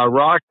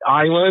 Rock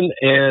Island,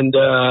 and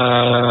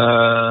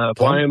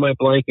why am I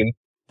blanking?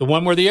 The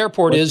one where the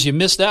airport is. You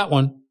missed that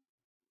one.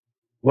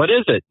 What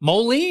is it?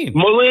 Moline.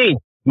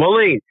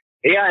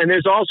 Yeah, and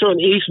there's also an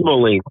East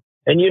Moline.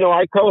 And, you know,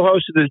 I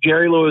co-hosted the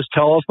Jerry Lewis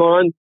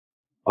Telethon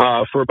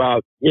for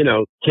about,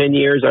 10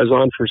 years. I was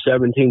on for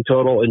 17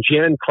 total. And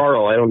Jan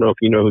Carl, I don't know if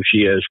you know who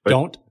she is.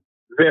 But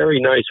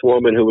very nice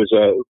woman who was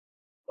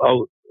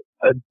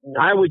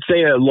I would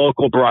say a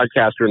local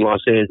broadcaster in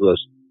Los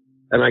Angeles.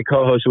 And I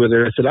co-hosted with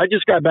her. I said, I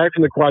just got back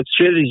from the Quad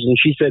Cities. And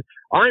she said,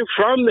 I'm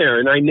from there.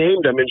 And I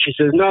named them. And she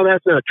says, no,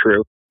 that's not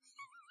true.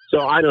 So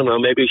I don't know.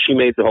 Maybe she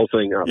made the whole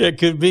thing up. It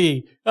could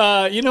be.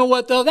 You know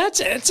what, though?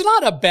 It's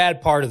not a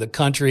bad part of the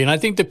country. And I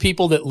think the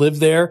people that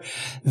live there,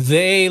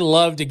 they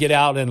love to get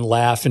out and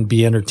laugh and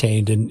be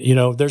entertained. And, you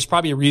know, there's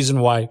probably a reason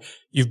why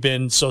you've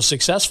been so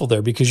successful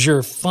there, because you're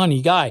a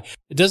funny guy.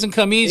 It doesn't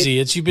come easy.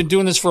 You've been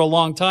doing this for a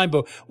long time.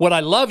 But what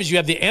I love is you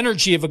have the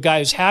energy of a guy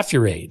who's half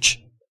your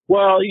age.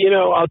 Well, you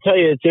know, I'll tell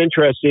you, it's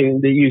interesting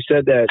that you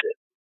said that.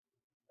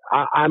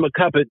 I'm a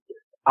cup of,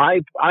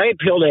 I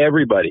appeal to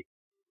everybody.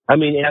 I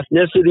mean,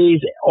 ethnicities,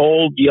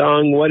 old,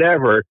 young,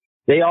 whatever,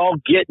 they all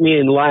get me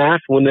and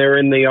laugh when they're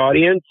in the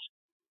audience.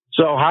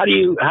 So how do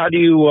you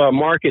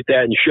market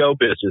that in show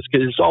business?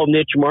 Because it's all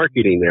niche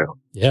marketing now.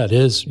 Yeah, it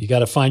is. You got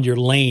to find your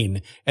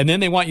lane, and then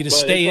they want you to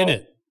stay in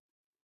it.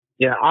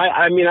 Yeah,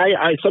 I mean,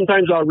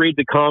 sometimes I'll read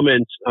the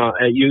comments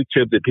at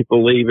YouTube that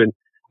people leave, and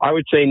I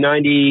would say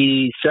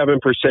 97%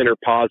 are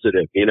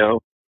positive, you know,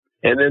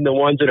 and then the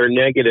ones that are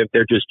negative,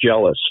 they're just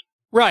jealous.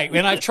 Right,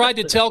 and I've tried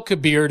to tell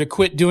Kabir to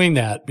quit doing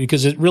that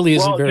because it really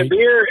isn't very.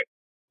 Kabir,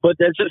 but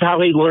this is how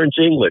he learns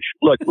English.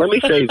 Look, let me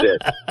say this.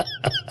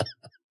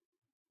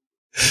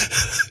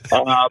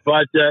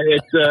 But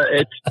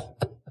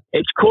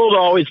it's cool to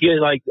always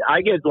get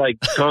I get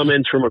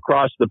comments from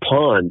across the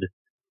pond.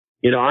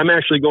 You know, I'm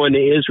actually going to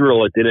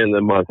Israel at the end of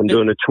the month. I'm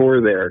doing a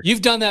tour there.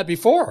 You've done that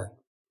before.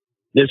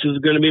 This is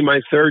going to be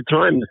my third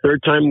time. The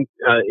third time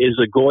is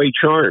a goy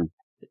charm.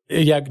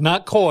 Yeah,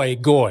 not koi,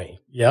 goy.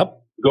 Yep.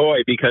 Goy,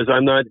 because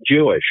I'm not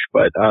Jewish,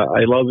 but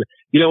I love it.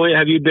 You know,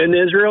 have you been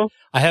to Israel?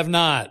 I have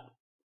not.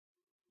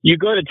 you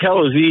go to Tel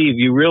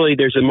Aviv,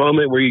 there's a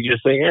moment where you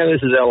just think,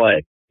 this is LA.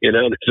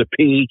 There's a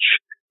beach,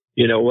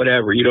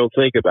 whatever. You don't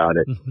think about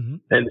it. Mm-hmm.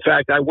 And in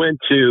fact, I went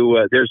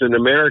to, there's an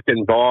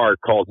American bar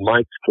called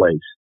Mike's Place.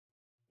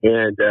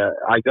 And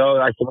I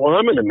said, well,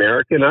 I'm an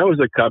American. I was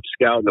a Cub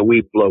Scout and a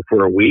weed blow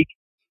for a week.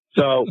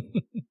 So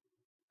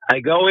I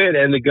go in,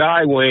 and the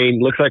guy, Wayne,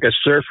 looks like a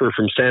surfer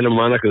from Santa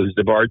Monica, who's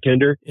the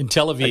bartender. In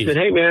Tel Aviv. I said,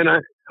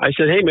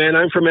 hey, man,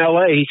 I'm from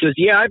L.A. He says,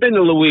 yeah, I've been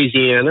to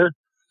Louisiana.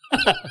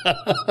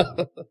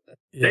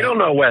 They don't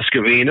know West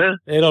Covina.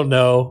 They don't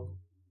know.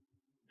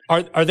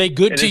 Are they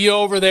good to you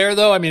over there,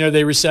 though? I mean, are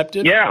they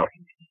receptive? Yeah.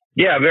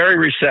 Yeah, very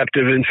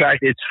receptive. In fact,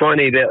 it's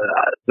funny that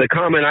the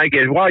comment I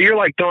get, wow, you're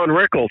like Don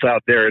Rickles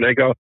out there. And I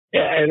go,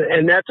 yeah,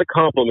 and that's a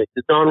compliment.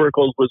 Don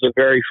Rickles was a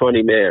very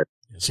funny man.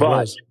 Yes, he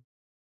was.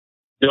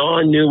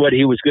 Don knew what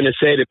he was going to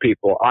say to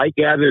people. I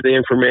gathered the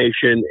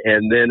information,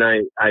 and then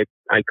I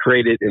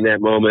create it in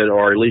that moment,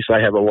 or at least I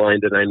have a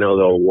line that I know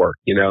that'll work,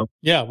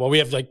 Yeah, well, we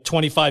have like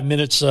 25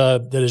 minutes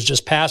that has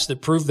just passed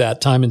that prove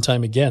that time and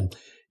time again.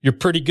 You're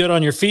pretty good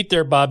on your feet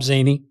there, Bob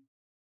Zaney.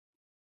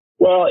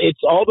 Well, it's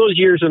all those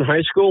years in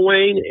high school,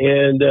 Wayne,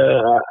 and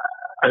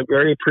I'm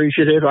very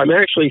appreciative. I'm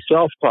actually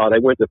self-taught. I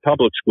went to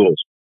public schools.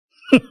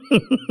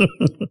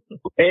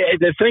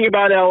 The thing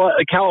about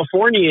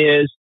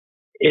California is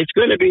it's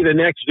going to be the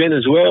next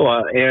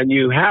Venezuela, and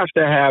you have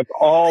to have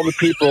all the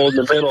people in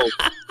the middle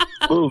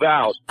move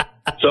out.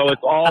 So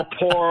it's all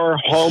poor,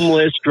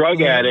 homeless,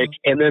 drug addicts,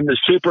 and then the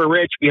super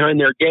rich behind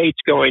their gates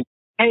going,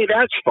 hey,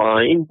 that's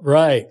fine.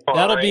 Right.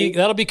 Fine.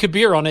 That'll be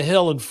Kabir on a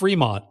hill in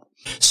Fremont.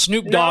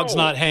 Snoop Dogg's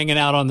not hanging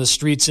out on the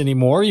streets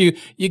anymore. You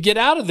get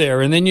out of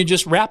there, and then you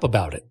just rap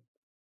about it.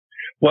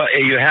 Well,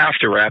 you have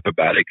to rap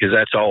about it because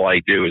that's all I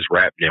do is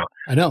rap now.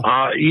 I know.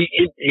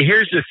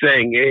 Here's the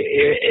thing.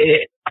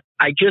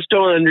 I just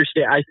don't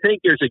understand. I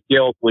think there's a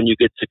guilt when you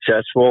get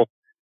successful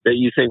that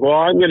you think, well,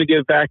 I'm going to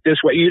give back this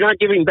way. You're not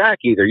giving back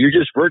either. You're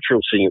just virtual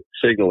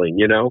signaling,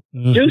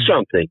 Mm-hmm. Do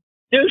something.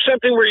 Do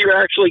something where you're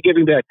actually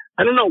giving back.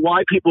 I don't know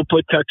why people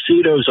put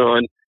tuxedos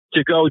on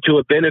to go to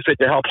a benefit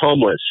to help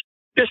homeless.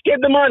 Just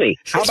give the money.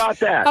 How about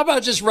that? How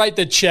about just write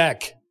the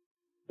check?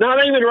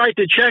 Not even write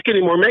the check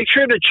anymore. Make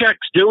sure the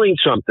check's doing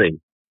something.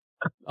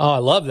 Oh, I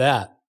love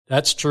that.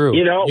 That's true.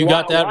 You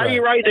got that why right. are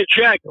you writing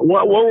a check?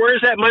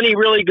 Where's that money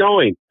really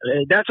going?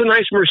 That's a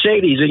nice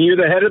Mercedes, and you're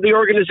the head of the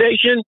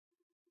organization?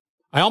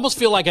 I almost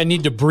feel like I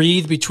need to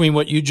breathe between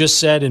what you just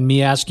said and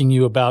me asking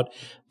you about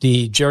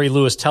the Jerry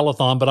Lewis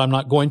telethon, but I'm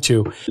not going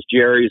to.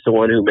 Jerry's the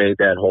one who made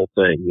that whole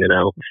thing,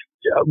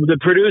 The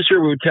producer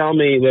would tell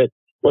me that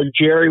what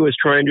Jerry was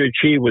trying to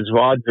achieve was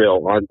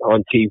vaudeville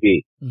on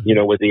TV,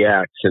 mm-hmm. With the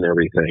acts and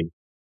everything.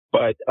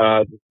 But,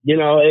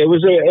 it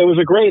was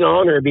a great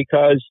honor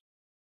because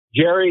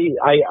Jerry,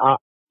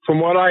 from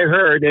what I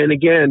heard, and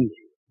again,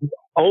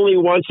 only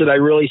once did I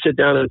really sit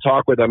down and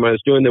talk with him. I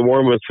was doing the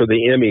warm-ups for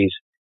the Emmys,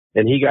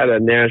 and he got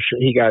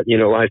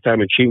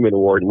Lifetime Achievement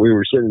Award, and we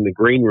were sitting in the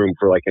green room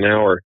for like an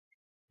hour.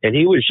 And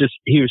he was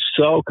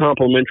so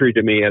complimentary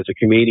to me as a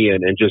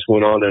comedian and just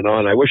went on and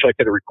on. I wish I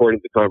could have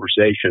recorded the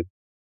conversation.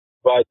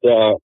 But,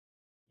 I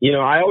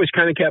always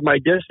kind of kept my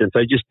distance.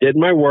 I just did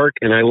my work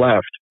and I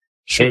left.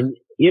 Sure. And,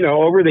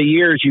 over the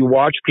years, you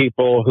watch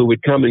people who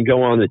would come and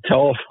go on the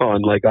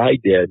telephone like I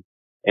did,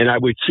 and I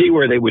would see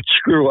where they would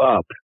screw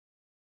up.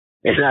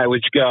 And I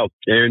would go,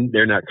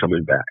 they're not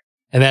coming back.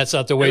 And that's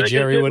not the way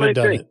Jerry would have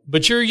done it.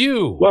 But you're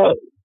you. Well,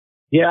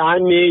 yeah,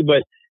 I'm me.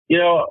 But,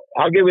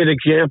 I'll give you an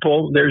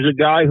example. There's a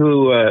guy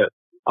who,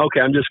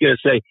 I'm just going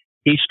to say,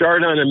 he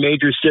starred on a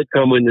major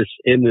sitcom in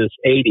this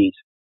 80s.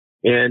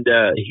 And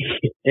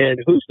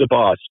who's the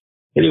boss?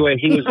 Anyway,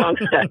 he was on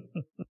that.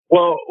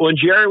 Well, when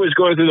Jerry was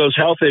going through those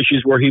health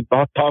issues where he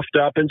puffed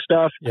up and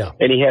stuff,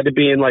 and he had to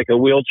be in like a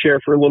wheelchair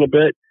for a little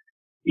bit,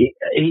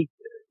 the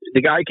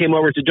guy came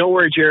over and said, "Don't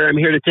worry, Jerry, I'm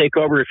here to take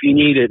over if you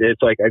need it." And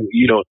it's like,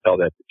 you don't tell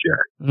that to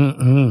Jerry.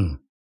 Mm-mm.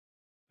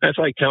 That's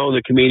like telling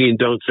the comedian,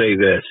 "Don't say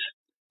this."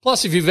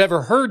 Plus, if you've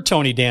ever heard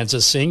Tony Danza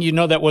sing, you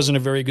know that wasn't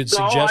a very good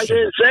suggestion. No, I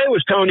didn't say it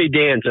was Tony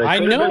Danza. I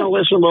know. It could have been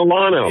Alyssa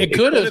Milano. It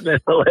could have been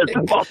Alyssa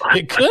Milano.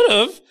 It could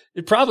have.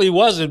 It probably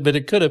wasn't, but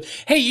it could have.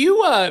 Hey,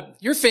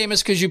 you're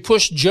famous because you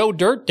pushed Joe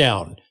Dirt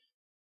down.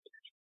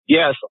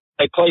 Yes,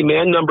 I play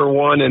man number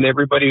one, and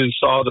everybody who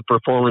saw the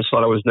performance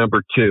thought I was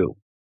number two.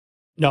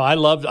 No, I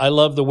love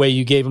the way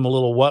you gave him a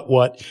little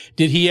what.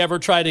 Did he ever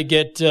try to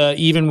get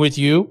even with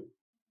you?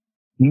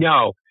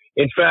 No.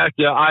 In fact,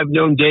 I've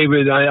known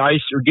David. I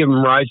used to give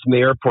him rides from the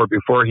airport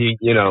before he,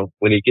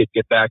 when he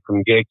get back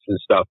from gigs and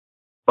stuff.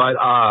 But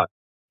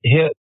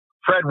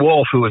Fred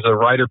Wolf, who was a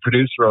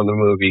writer-producer on the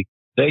movie,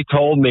 they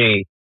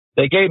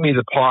gave me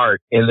the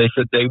part, and they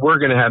said they were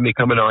going to have me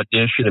come and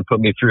audition and put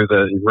me through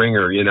the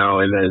ringer,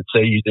 and then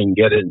say you didn't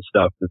get it and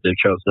stuff, but they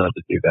chose not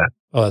to do that.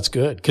 Oh, that's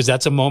good, because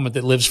that's a moment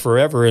that lives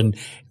forever, and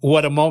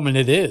what a moment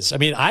it is. I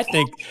mean, I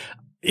think,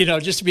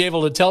 just to be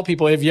able to tell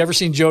people, have you ever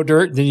seen Joe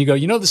Dirt? Then you go,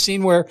 the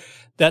scene where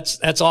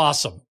that's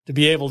awesome to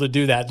be able to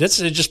do that.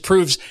 It just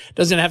proves,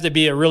 doesn't have to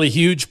be a really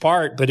huge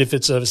part, but if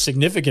it's a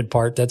significant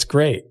part, that's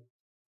great.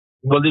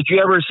 Well, did you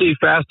ever see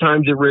Fast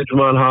Times at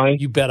Ridgemont High?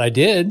 You bet I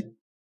did.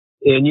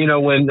 And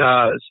when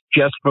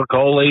Jess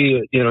Piccoli,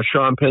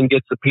 Sean Penn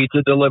gets the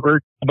pizza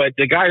delivered, but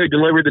the guy who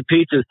delivered the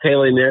pizza is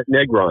Taylor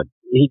Negron.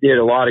 He did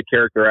a lot of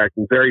character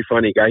acting. Very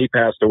funny guy. He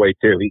passed away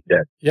too. He's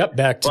dead. Yep,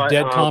 back to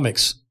Dead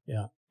Comics.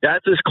 Yeah,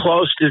 that's as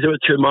close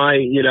to my.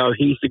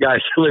 He's the guy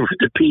who delivered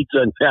the pizza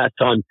and Fast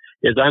Time.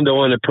 Is I'm the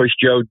one that pushed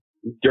Joe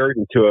Dirt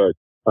into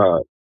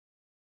a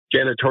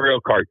janitorial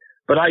cart.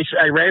 But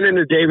I ran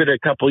into David a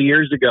couple of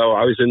years ago.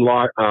 I was in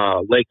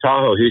Lake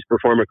Tahoe. He was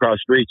performing across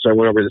the street, so I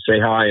went over to say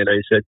hi, and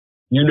I said,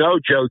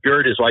 Joe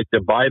Dirt is like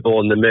the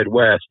Bible in the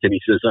Midwest. And he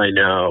says, I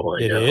know.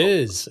 It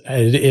is.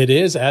 It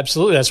is.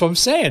 Absolutely. That's what I'm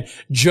saying.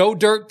 Joe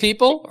Dirt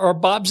people are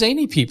Bob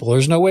Zaney people.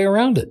 There's no way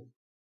around it.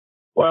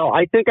 Well,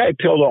 I think I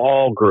appeal to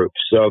all groups.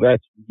 So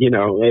that's,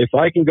 if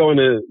I can go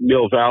into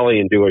Mill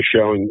Valley and do a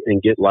show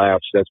and get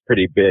laughs, that's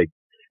pretty big.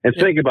 And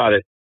think about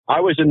it.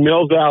 I was in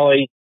Mill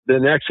Valley. The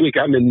next week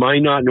I'm in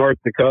Minot, North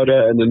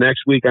Dakota. And the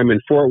next week I'm in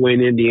Fort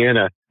Wayne,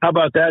 Indiana. How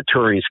about that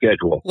touring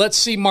schedule? Let's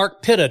see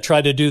Mark Pitta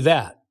try to do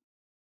that.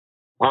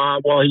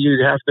 Well,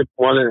 you'd have to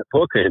want to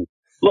book him.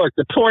 Look,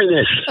 the point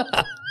is,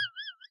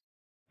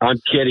 I'm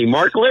kidding.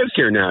 Mark lives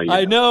here now.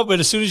 I know, but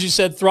as soon as you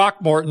said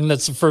Throckmorton,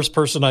 that's the first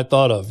person I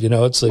thought of.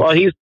 It's like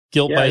he's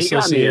guilt by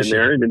association. He got me in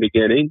there in the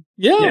beginning.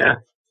 Yeah.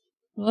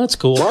 Well, that's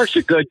cool. Mark's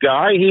a good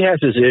guy. He has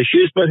his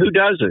issues, but who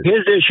doesn't?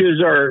 His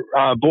issues are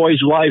Boy's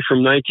Life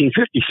from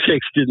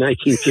 1956 to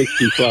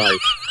 1965.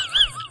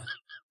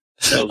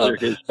 Those are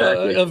his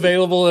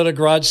available at a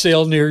garage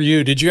sale near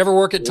you. Did you ever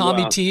work at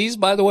Tommy T's,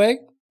 by the way?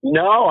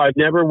 No, I've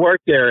never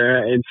worked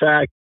there. In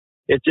fact,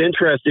 it's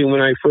interesting. When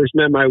I first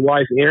met my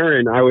wife,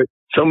 Erin,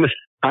 someone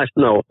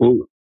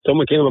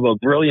came up with a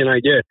brilliant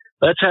idea.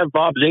 Let's have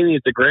Bob Zaney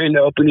at the grand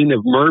opening of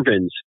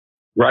Mervin's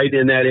right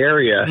in that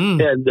area. And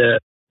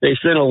they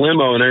sent a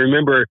limo. And I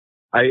remember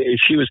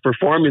she was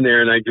performing there,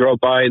 and I drove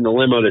by in the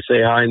limo to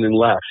say hi and then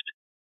left.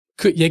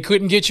 They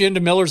couldn't get you into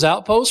Miller's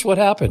Outpost? What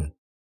happened?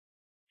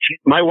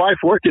 My wife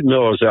worked at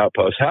Miller's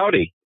Outpost.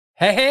 Howdy.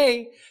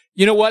 Hey.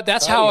 You know what?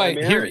 That's how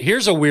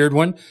here's a weird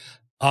one.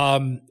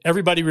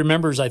 Everybody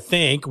remembers, I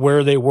think,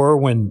 where they were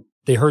when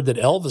they heard that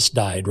Elvis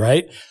died,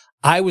 right?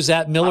 I was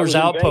at Miller's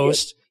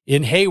Outpost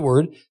in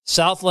Hayward,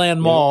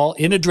 Southland Mall,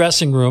 in a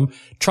dressing room,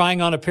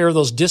 trying on a pair of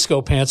those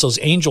disco pants, those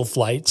Angel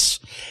Flights.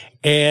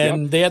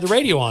 And they had the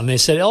radio on. And they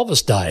said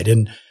Elvis died.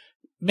 And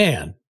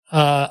man,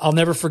 I'll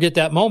never forget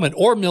that moment.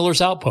 Or Miller's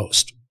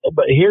Outpost.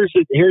 But here's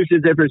the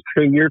difference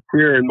between your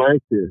career and my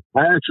career.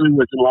 I actually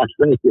was in Las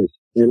Vegas,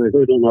 and I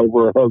heard it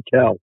over a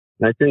hotel.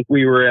 I think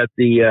we were at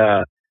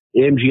the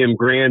MGM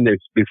Grand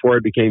before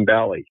it became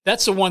Bally's.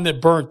 That's the one that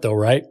burnt, though,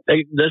 right?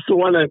 That's the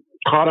one that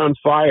caught on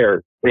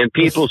fire, and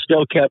people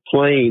still kept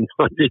playing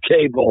on the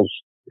tables.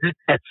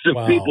 And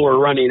so people were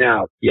running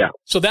out. Yeah.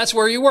 So that's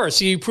where you were.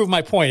 See, you proved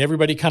my point.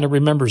 Everybody kind of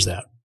remembers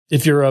that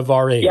if you're of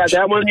our age. Yeah,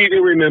 that one you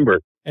do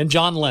remember. And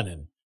John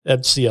Lennon.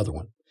 That's the other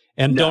one.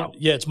 And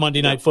it's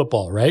Monday Night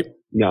Football, right?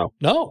 No.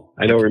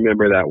 I don't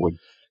remember that one.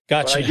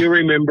 Gotcha. But I do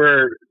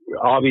remember,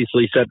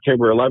 obviously,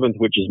 September 11th,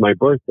 which is my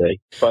birthday.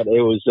 But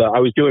it was, I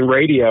was doing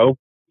radio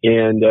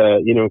and, I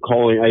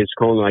was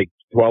calling like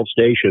 12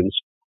 stations.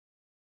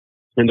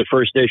 And the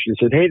first station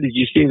said, hey, did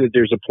you see that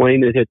there's a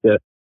plane that hit the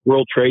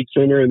World Trade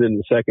Center? And then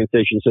the second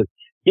station said,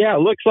 yeah,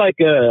 it looks like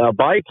a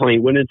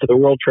biplane went into the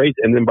World Trade.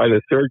 And then by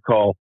the third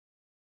call,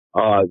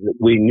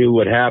 we knew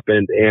what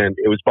happened. And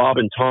it was Bob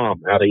and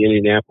Tom out of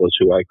Indianapolis,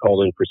 who I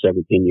called in for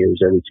 17 years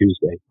every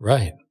Tuesday.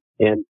 Right.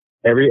 And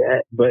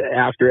but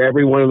after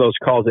every one of those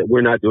calls, that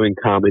we're not doing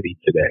comedy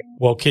today.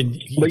 Well,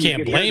 you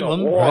can't blame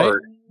them, right?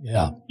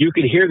 Yeah. You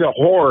could hear the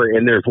horror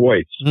in their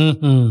voice.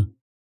 Mm-hmm.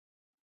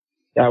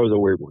 That was a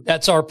weird one.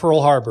 That's our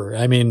Pearl Harbor.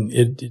 I mean,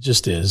 it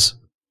just is.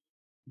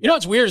 You know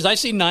what's weird is I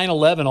see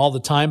 9/11 all the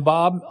time,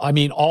 Bob. I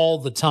mean, all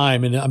the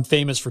time, and I'm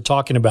famous for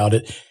talking about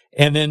it.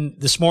 And then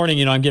this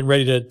morning, I'm getting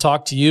ready to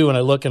talk to you, and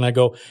I look and I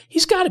go,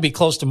 he's got to be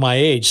close to my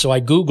age. So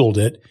I Googled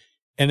it.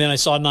 And then I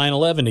saw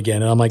 9/11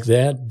 again, and I'm like,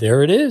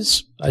 there it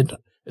is.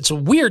 It's a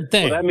weird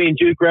thing. Well, that means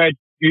you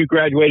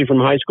graduated from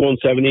high school in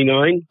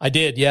 79? I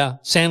did, yeah.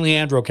 San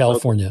Leandro,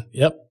 California. Okay.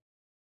 Yep.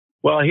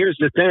 Well, here's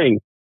the thing.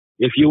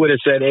 If you would have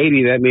said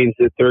 80, that means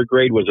that third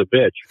grade was a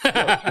bitch.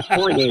 The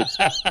point is,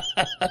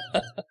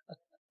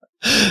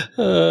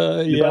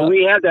 but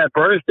we had that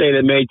birthday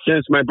that made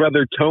sense. My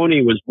brother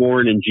Tony was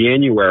born in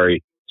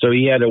January, so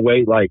he had to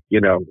wait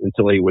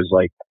until he was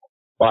like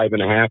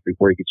 5.5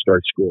 before he could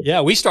start school. Yeah,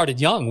 we started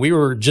young. We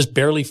were just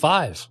barely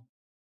 5.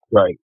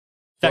 Right.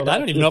 In fact, I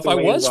don't even know if I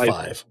was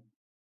 5.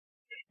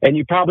 And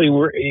you probably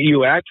were.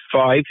 You act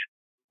 5.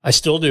 I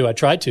still do. I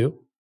try to.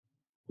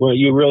 Well,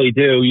 you really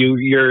do.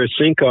 You're a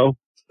cinco.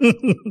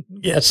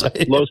 Yes.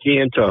 Los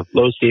Ciento.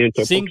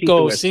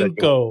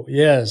 Cinco.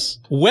 Yes.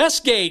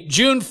 Westgate,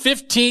 June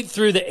 15th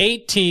through the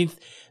 18th.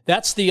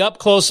 That's the up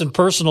close and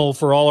personal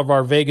for all of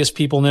our Vegas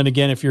people. And then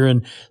again, if you're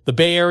in the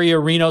Bay Area,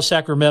 Reno,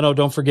 Sacramento,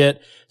 don't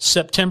forget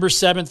September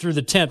 7th through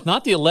the 10th,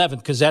 not the 11th,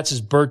 because that's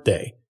his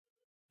birthday.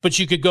 But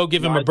you could go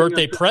give him a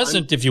birthday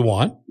present if you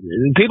want.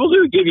 People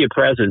do give you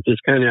presents. It's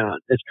kind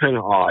of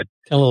odd.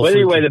 But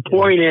anyway, the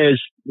point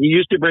is, he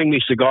used to bring me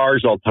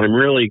cigars all the time,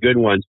 really good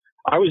ones.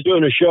 I was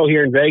doing a show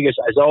here in Vegas.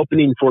 I was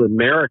opening for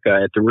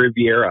America at the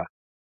Riviera.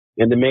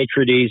 And the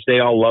maitre d's, they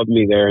all loved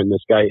me there. And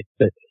this guy,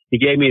 he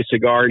gave me a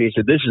cigar and he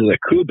said, "This is a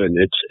Cuban.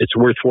 It's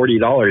worth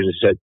 $40. He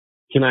said,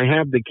 "Can I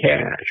have the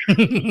cash?"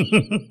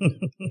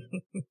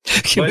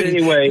 But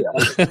anyway.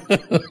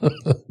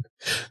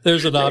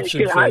 There's an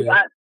option for you.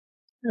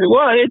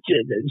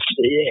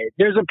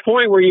 There's a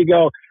point where you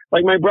go,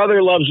 like my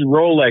brother loves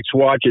Rolex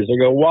watches. I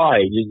go, why?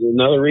 Is there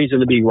another reason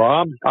to be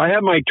robbed? I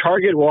have my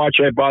Target watch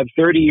I bought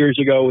 30 years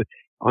ago,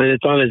 and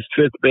it's on its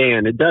 5th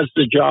band. It does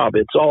the job.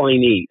 It's all I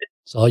need.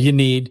 That's all you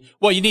need.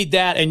 Well, you need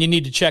that, and you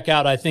need to check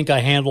out I Think I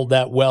Handled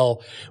That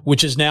Well,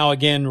 which is now,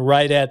 again,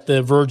 right at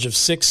the verge of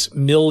 6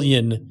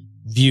 million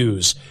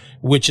views,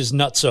 which is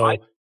nutso.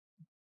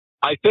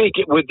 I think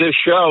with this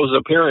show's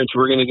appearance,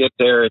 we're going to get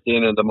there at the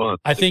end of the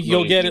month. I think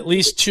you'll get at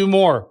least 2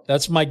 more.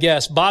 That's my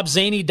guess.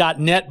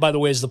 BobZaney.net, by the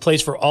way, is the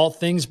place for all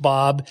things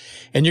Bob.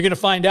 And you're going to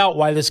find out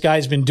why this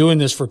guy's been doing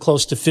this for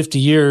close to 50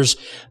 years,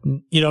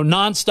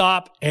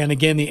 nonstop. And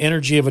again, the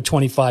energy of a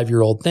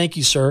 25-year-old. Thank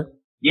you, sir.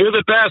 You're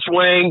the best,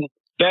 Wayne.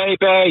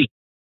 Baby.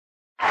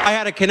 I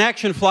had a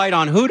connection flight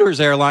on Hooters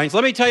Airlines.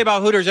 Let me tell you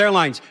about Hooters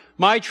Airlines.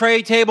 My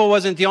tray table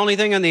wasn't the only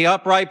thing in the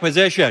upright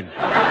position.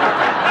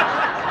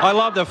 I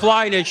love the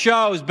flying. It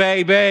shows,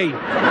 baby.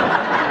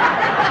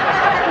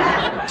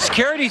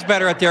 Security's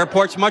better at the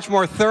airports, much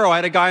more thorough. I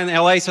had a guy in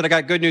L.A. said, "I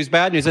got good news,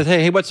 bad news." I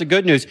said, hey, what's the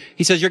good news?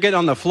 He says, "You're getting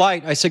on the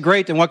flight." I said,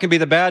 "Great, then what can be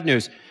the bad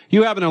news?"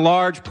 "You have an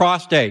enlarged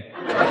prostate."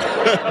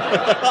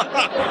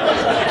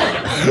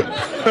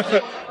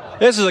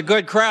 This is a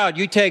good crowd.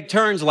 You take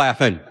turns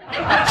laughing.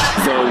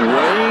 The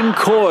Wayne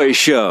Coy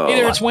Show. Hey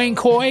there, it's Wayne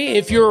Coy.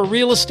 If you're a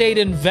real estate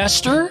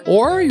investor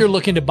or you're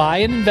looking to buy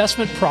an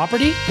investment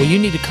property, well, you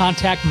need to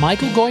contact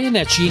Michael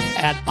Goyeneche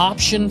at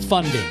Option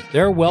Funding.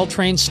 Their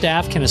well-trained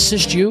staff can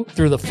assist you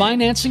through the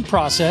financing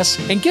process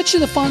and get you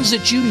the funds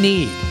that you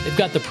need. They've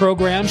got the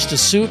programs to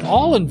suit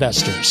all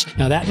investors.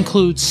 Now, that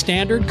includes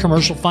standard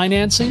commercial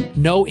financing,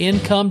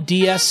 no-income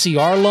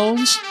DSCR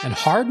loans, and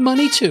hard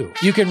money, too.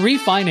 You can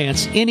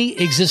refinance any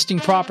existing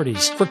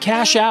properties for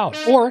cash out,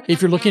 or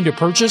if you're looking to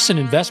purchase an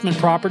investment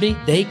property,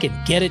 they can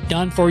get it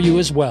done for you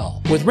as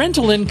well. With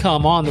rental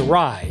income on the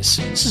rise,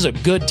 this is a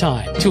good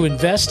time to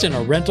invest in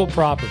a rental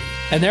property.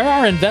 And there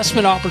are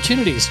investment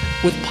opportunities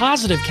with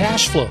positive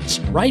cash flows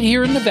right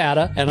here in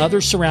Nevada and other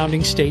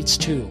surrounding states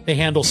too. They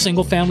handle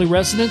single-family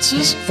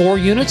residences, 4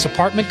 units,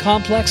 apartment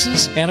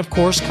complexes, and of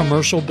course,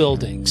 commercial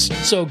buildings.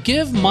 So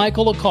give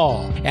Michael a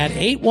call at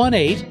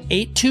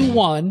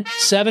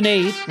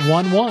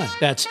 818-821-7811.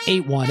 That's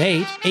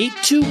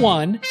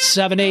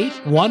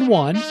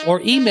 818-821-7811,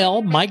 or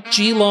email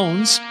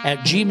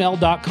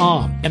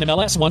MikeGLoans@gmail.com.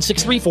 NMLS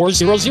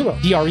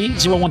 163400, DRE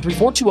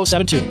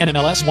 01342072,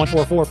 NMLS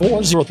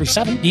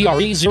 1444037,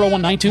 DRE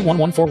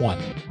 01921141.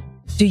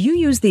 Do you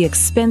use the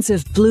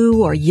expensive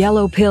blue or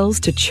yellow pills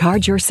to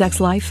charge your sex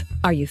life?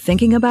 Are you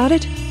thinking about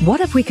it?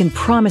 What if we can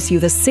promise you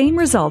the same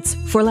results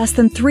for less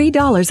than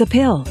 $3 a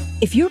pill?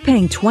 If you're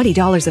paying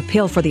 $20 a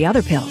pill for the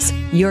other pills,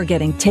 you're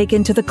getting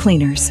taken to the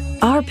cleaners.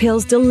 Our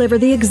pills deliver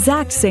the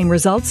exact same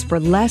results for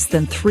less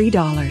than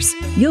 $3.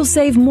 You'll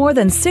save more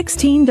than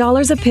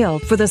 $16 a pill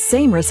for the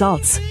same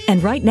results.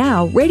 And right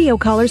now, radio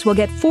callers will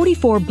get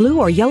 44 blue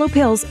or yellow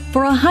pills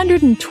for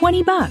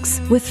 $120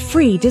 with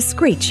free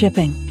discreet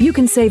shipping. You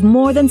can save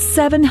more than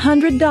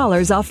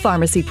 $700 off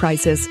pharmacy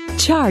prices.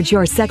 Charge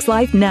your sex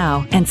life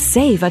now and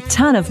save a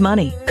ton of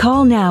money.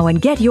 Call now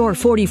and get your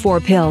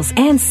 44 pills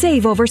and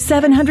save over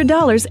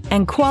 $700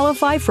 and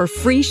qualify for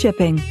free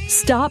shipping.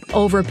 Stop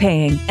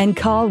overpaying and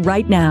call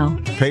right now.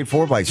 Paid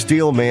for by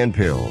Steel Man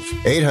Pills.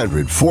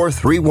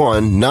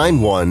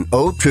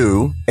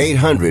 800-431-9102.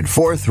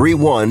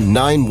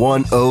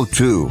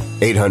 800-431-9102.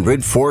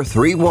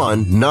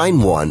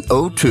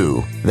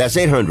 800-431-9102. That's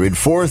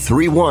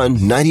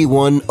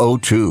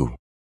 800-431-9102.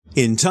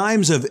 In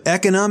times of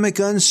economic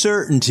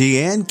uncertainty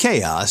and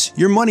chaos,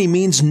 your money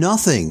means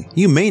nothing.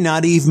 You may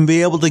not even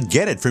be able to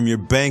get it from your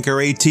bank or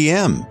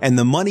ATM. And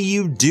the money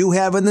you do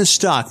have in the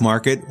stock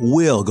market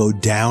will go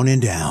down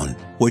and down.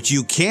 What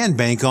you can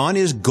bank on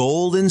is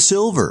gold and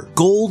silver.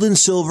 Gold and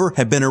silver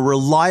have been a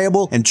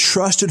reliable and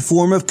trusted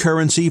form of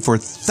currency for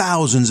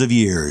thousands of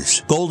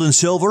years. Gold and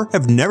silver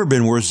have never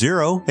been worth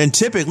zero, and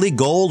typically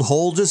gold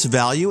holds its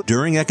value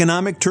during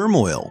economic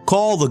turmoil.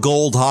 Call the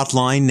Gold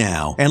Hotline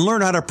now and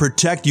learn how to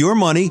protect your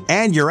money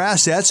and your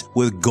assets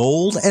with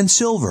gold and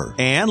silver.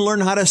 And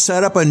learn how to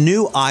set up a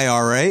new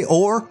IRA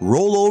or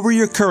roll over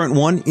your current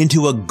one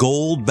into a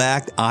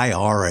gold-backed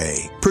IRA.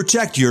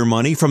 Protect your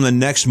money from the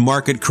next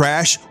market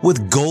crash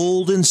with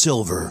gold and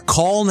silver.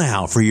 Call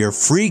now for your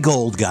free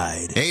gold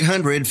guide.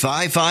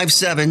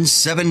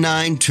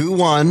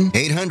 800-557-7921.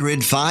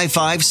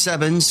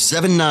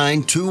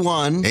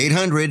 800-557-7921.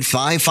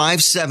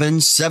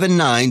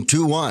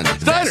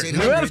 800-557-7921. Steiner,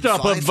 Nevada Style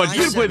Pub invites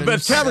you to play the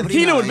best tavern,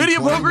 keno, and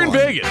video poker in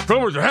Vegas.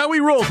 Promos are how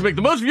we roll to make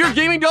the most of your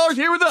gaming dollars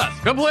here with us.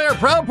 Come play our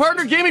proud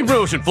partner gaming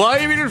promotion, Fly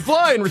Aviators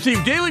Fly, and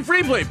receive daily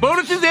free play,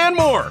 bonuses, and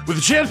more. With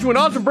a chance to win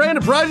awesome brand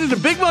of prizes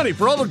and big money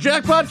for all the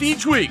jackpots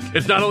each week.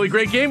 It's not only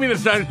great gaming that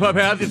Steiner's Pub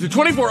has, it's the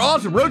 24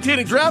 awesome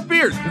rotating draft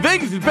beers and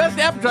Vegas' best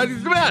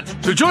appetizers to match.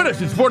 So join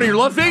us in supporting your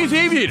Las Vegas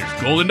Aviators,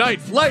 Golden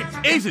Knights, Lights,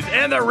 Aces,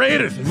 and the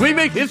Raiders as we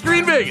make history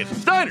in Vegas.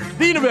 Steiner's,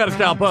 the Nevada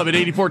Style Pub at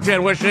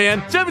 8410 West Cheyenne,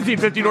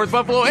 1750 North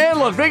Buffalo, and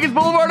Las Vegas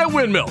Boulevard at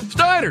Windmill.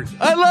 Steiner's,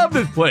 I love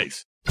this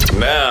place.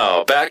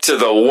 Now, back to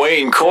the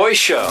Wayne Coy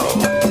Show.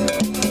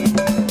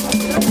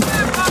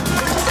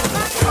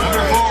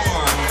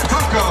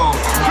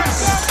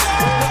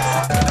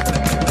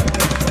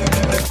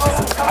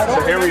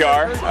 So here we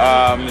are.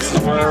 This is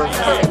where we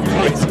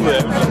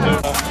live.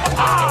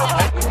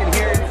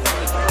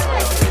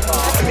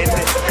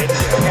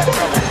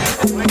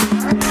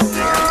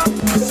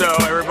 So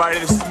everybody,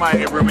 this is my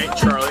roommate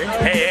Charlie.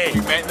 Hey,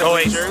 you met in the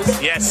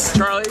bleachers. Yes,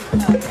 Charlie.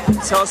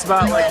 Tell us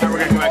about like how we're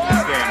gonna come back to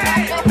this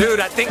game. Dude,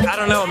 I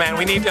don't know, man.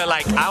 We need to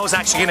I was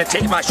actually gonna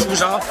take my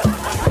shoes off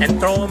and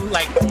throw them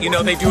like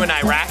they do in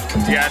Iraq.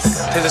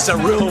 Yes. Because it's a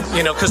real,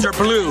 because they're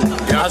blue.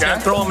 Yeah, I was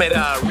gonna throw them at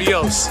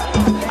Rios.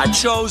 I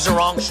chose the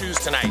wrong shoes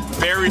tonight.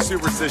 Very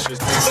superstitious.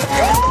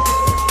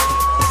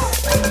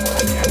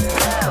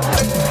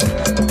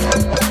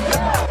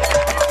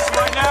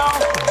 Right now,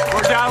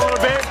 we're down a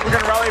little bit. We're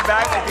gonna rally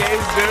back like the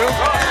A's do.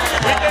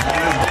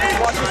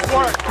 Watch the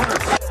sport.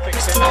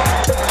 Fix it.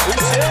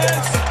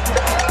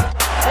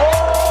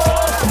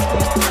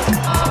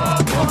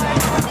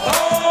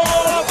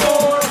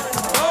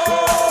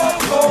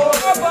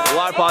 A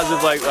lot of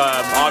positive,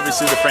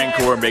 obviously the Frank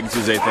Core and Bacon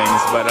Tuesday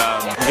things, but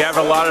we have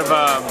a lot of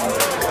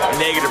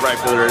negative right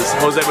fielders.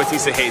 Jose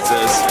Bautista hates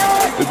us.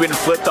 We've been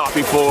flipped off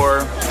before.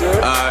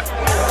 A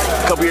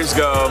couple years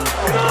ago,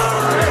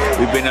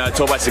 we've been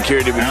told by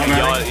security we can't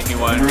yell at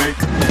anyone.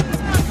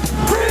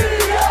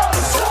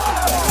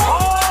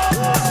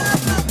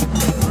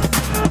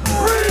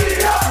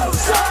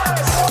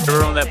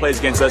 Everyone that plays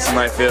against us in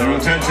right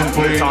field,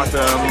 talk to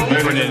them.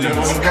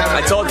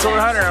 I told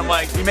Hunter, I'm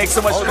like, you make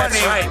so much money,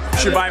 you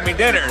should buy me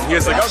dinner. He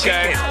was like,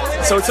 okay.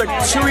 So it took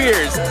 2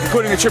 years,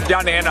 including a trip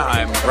down to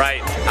Anaheim.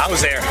 Right, I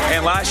was there.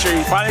 And last year,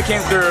 he finally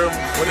came through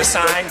with a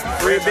sign,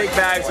 3 big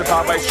bags of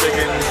Popeye's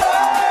chicken.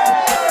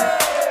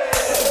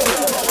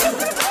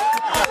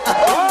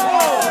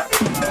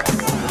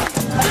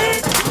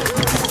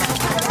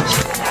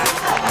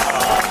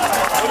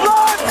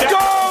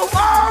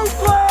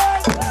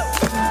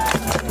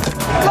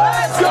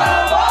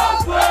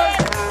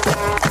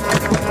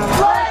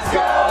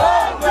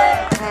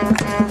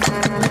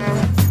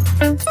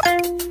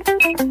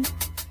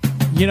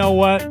 You know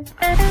what?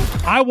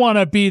 I want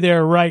to be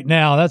there right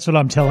now. That's what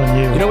I'm telling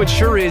you. You know, it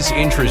sure is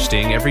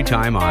interesting every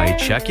time I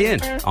check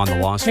in on the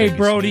Las Vegas. Hey,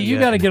 Brody, you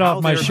got to get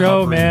off my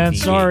show, man.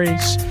 Sorry.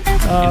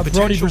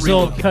 Brody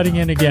Brazil cutting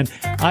in again.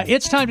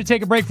 It's time to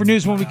take a break for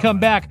news. When we come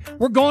back,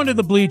 we're going to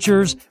the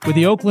bleachers with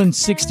the Oakland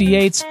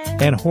 68s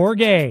and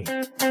Jorge.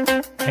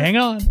 Hang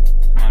on.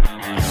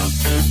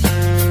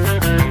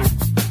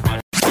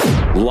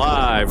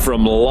 Live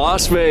from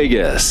Las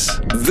Vegas,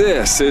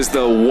 this is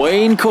the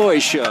Wayne Coy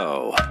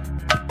Show.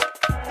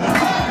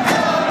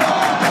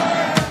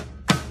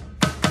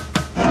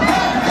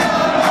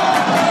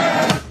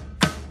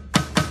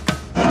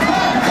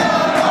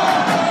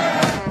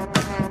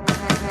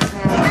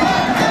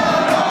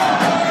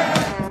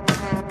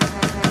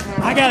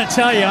 I got to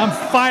tell you, I'm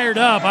fired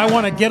up. I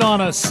want to get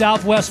on a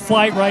Southwest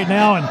flight right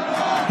now and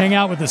hang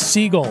out with the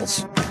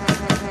Seagulls.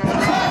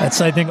 That's,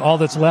 I think, all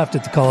that's left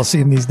at the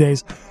Coliseum these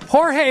days.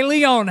 Jorge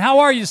Leon, how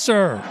are you,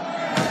 sir?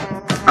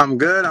 I'm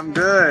good.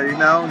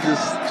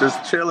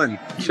 Just chilling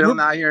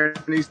out here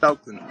in East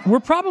Oakland. We're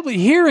probably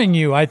hearing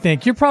you, I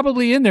think. You're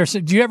probably in there. So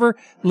do you ever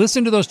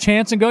listen to those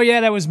chants and go,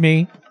 yeah, that was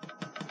me?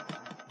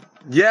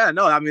 Yeah,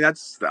 no, I mean,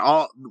 that's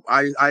all.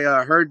 I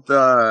heard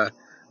the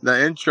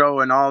intro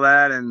and all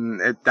that, and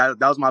that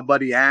was my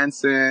buddy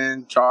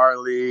Anson,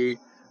 Charlie,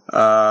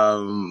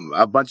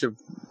 a bunch of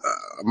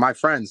my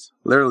friends,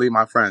 literally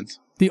my friends.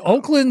 The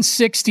Oakland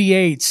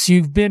 68s,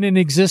 you've been in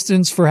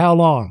existence for how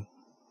long?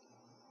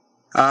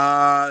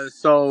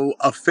 So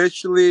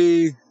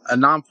officially a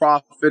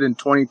nonprofit in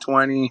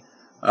 2020,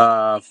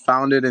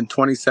 founded in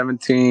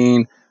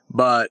 2017,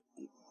 but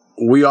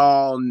we've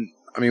all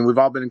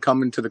been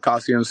coming to the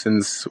Coliseum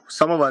since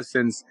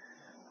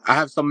I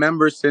have some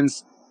members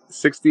since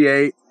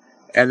 68,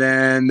 and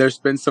then there's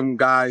been some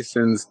guys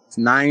since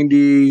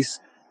 90s.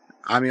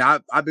 I mean,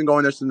 I've been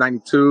going there since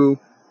 92.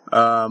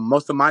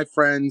 Most of my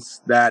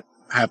friends that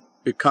have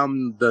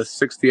become the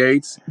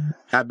 68s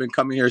have been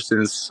coming here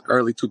since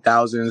early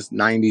 2000s,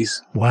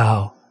 90s.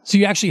 Wow. So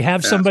you actually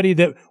have somebody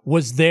that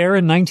was there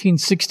in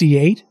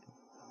 1968?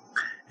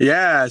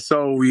 Yeah,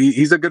 so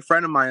he's a good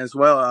friend of mine as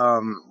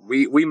well.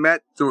 We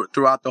met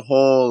throughout the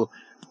whole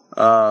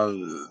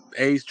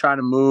A's trying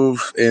to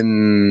move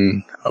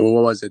in,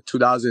 what was it,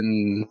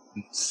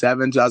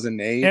 2007,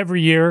 2008?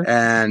 Every year.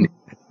 And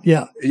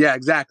yeah,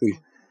 exactly.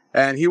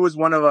 And he was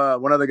one of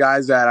the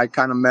guys that I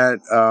kind of met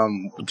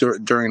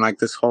during like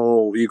this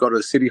whole, you go to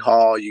the city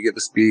hall, you give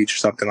a speech or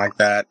something like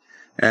that.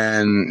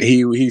 And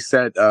he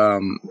said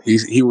he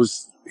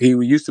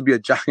used to be a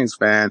Giants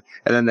fan,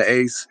 and then the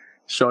A's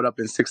showed up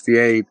in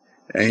 '68,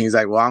 and he's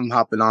like, well, I'm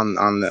hopping on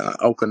the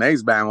Oakland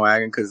A's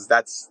bandwagon because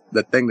that's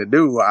the thing to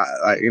do.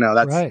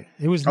 That's right.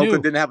 It was Oakland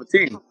new. didn't have a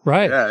team,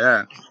 right?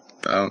 Yeah.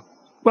 So,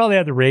 well, they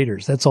had the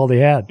Raiders. That's all they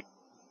had.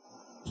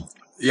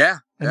 Yeah.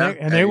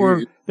 And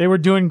they were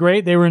doing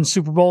great. They were in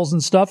Super Bowls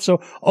and stuff. So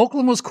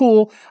Oakland was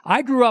cool.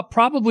 I grew up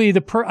probably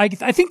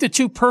I think the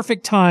two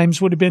perfect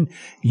times would have been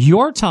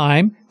your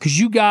time, because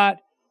you got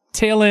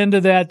tail end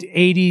of that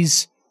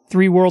 80s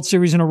 3 World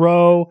Series in a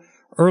row,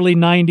 early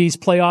 90s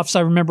playoffs.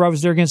 I remember I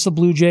was there against the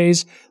Blue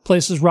Jays.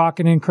 Place was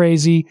rocking and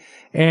crazy.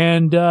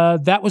 And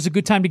that was a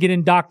good time to get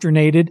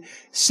indoctrinated.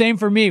 Same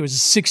for me. It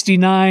was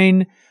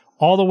 69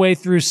 all the way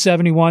through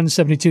 71,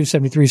 72,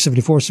 73,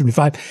 74,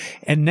 75.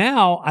 And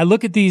now I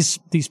look at these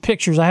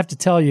pictures. I have to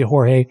tell you,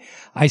 Jorge,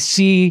 I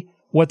see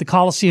what the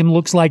Coliseum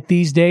looks like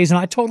these days, and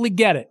I totally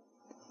get it.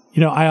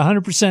 I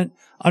 100%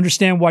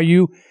 understand why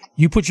you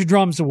put your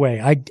drums away.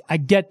 I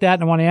get that,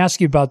 and I want to ask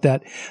you about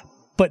that.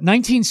 But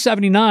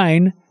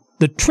 1979,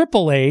 the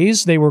Triple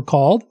A's, they were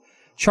called,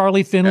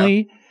 Charlie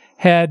Finley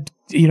had,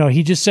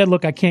 he just said,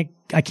 look, I can't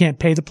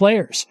pay the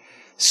players,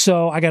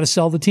 so I got to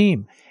sell the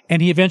team.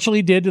 And he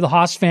eventually did to the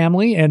Haas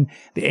family, and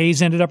the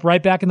A's ended up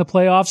right back in the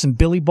playoffs, and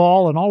Billy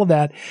Ball and all of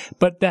that.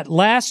 But that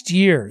last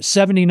year,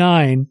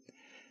 79,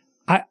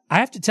 I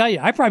have to tell you,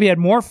 I probably had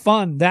more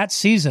fun that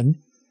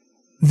season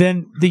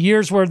than the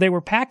years where they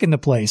were packing the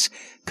place,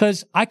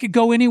 because I could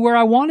go anywhere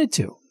I wanted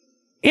to.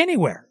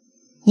 Anywhere.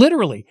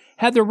 Literally.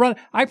 Had the run.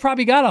 I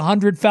probably got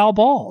 100 foul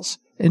balls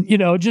and,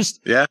 just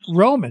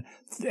roaming.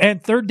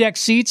 And third deck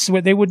seats,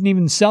 where they wouldn't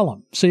even sell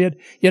them. So you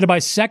had to buy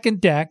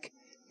second deck,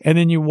 and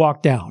then you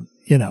walk down.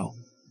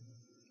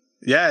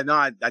 Yeah, no,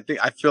 I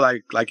feel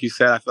like you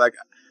said,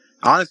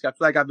 honestly, I feel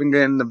like I've been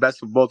getting the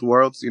best of both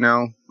worlds,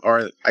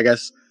 or I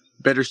guess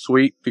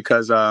bittersweet,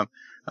 because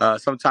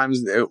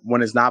sometimes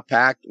when it's not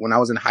packed, when I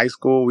was in high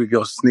school, we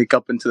go sneak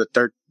up into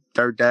the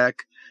third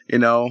deck,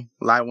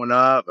 light one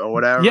up or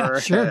whatever. Yeah,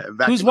 sure.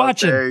 Who's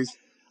watching? Days.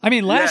 I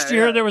mean, last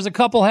year there was a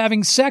couple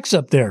having sex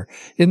up there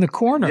in the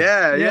corner.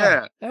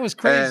 Yeah. That was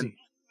crazy.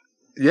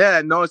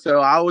 So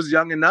I was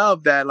young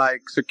enough that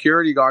like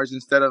security guards,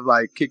 instead of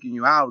like kicking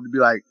you out, would be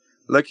like,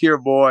 look here,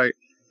 boy,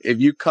 if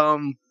you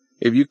come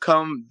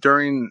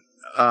during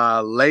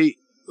late,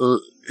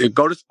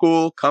 go to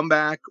school, come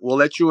back, we'll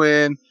let you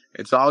in.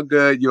 It's all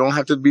good. You don't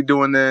have to be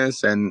doing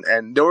this. And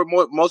they were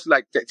mostly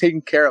like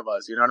taking care of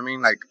us. You know what I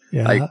mean?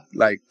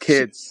 Like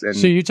kids.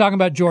 So you're talking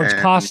about George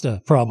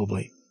Costa,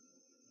 probably.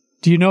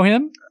 Do you know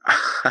him?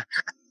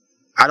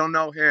 I don't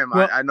know him.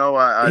 Well, I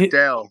know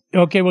Dale.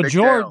 Okay, well,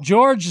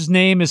 George's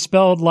name is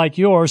spelled like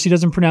yours. He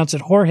doesn't pronounce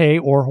it Jorge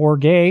or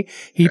Jorge.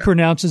 He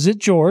pronounces it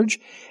George.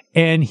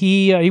 And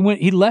he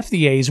left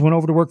the A's, went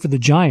over to work for the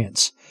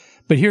Giants.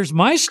 But here's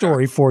my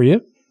story for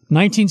you.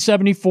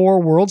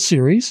 1974 World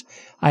Series.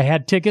 I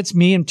had tickets,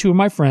 me and two of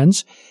my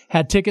friends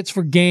had tickets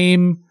for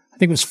game, I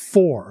think it was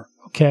 4.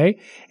 Okay.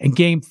 And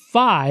game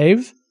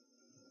 5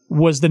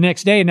 was the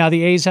next day. Now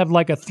the A's have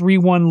like a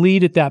 3-1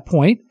 lead at that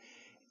point.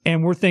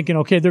 And we're thinking,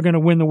 okay, they're going to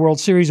win the World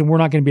Series and we're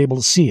not going to be able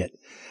to see it.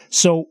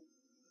 So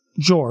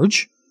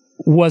George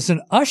was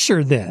an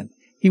usher then.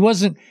 He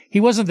wasn't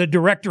the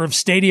director of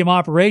stadium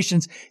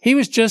operations. He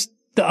was just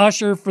the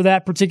usher for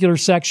that particular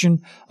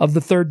section of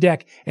the third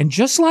deck. And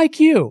just like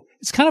you,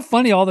 it's kind of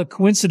funny, all the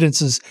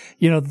coincidences,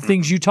 the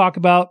things you talk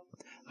about.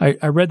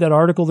 I read that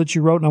article that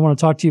you wrote, and I want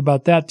to talk to you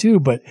about that too.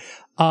 But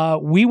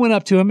we went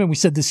up to him and we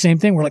said the same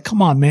thing. We're like,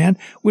 come on, man.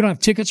 We don't have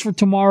tickets for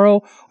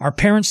tomorrow. Our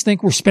parents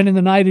think we're spending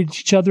the night at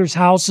each other's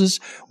houses.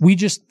 We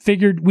just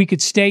figured we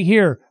could stay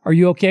here. Are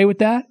you okay with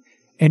that?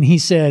 And he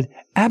said,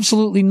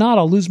 absolutely not.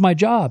 I'll lose my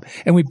job.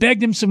 And we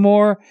begged him some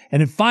more.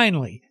 And then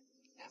finally,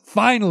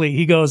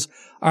 he goes,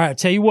 all right, I'll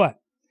tell you what.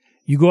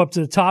 You go up to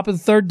the top of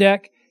the third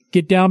deck,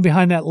 get down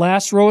behind that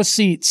last row of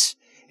seats.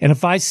 And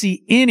if I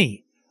see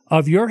any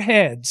of your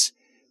heads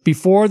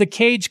before the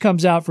cage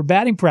comes out for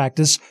batting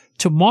practice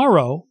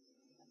tomorrow,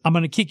 I'm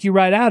going to kick you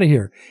right out of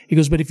here. He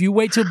goes, but if you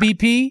wait till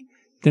BP,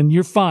 then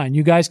you're fine.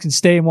 You guys can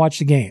stay and watch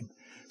the game.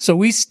 So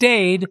we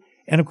stayed,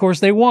 and of course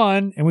they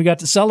won, and we got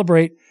to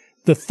celebrate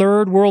the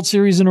 3rd World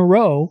Series in a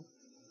row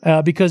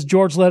because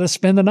George let us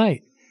spend the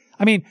night.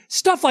 I mean,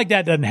 stuff like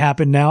that doesn't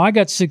happen now. I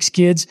got 6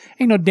 kids.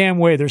 Ain't no damn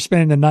way they're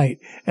spending the night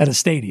at a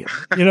stadium.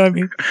 You know what I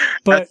mean?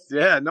 But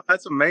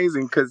that's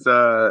amazing, because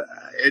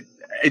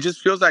it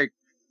just feels like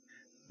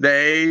the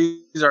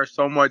A's are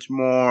so much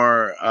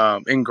more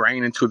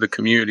ingrained into the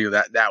community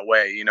that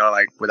way,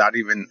 like without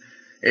even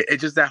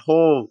it's just that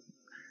whole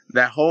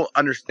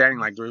understanding,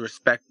 like the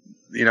respect,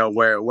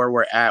 where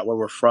we're at, where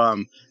we're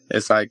from.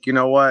 It's like, you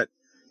know what,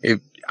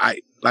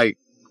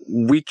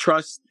 we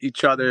trust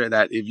each other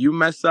that if you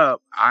mess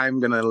up, I'm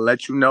going to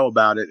let you know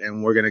about it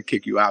and we're going to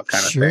kick you out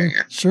kind of thing.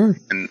 Sure.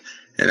 And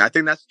I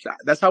think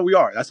that's how we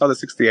are. That's how the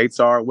 68s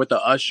are with the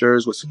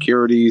ushers, with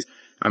securities.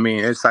 I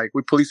mean, it's like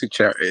we police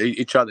each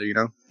other, you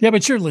know? Yeah,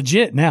 but you're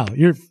legit now.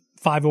 You're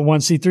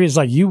 501c3. It's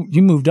like you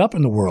moved up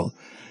in the world.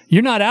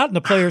 You're not out in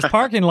the players'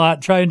 parking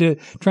lot trying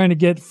to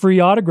get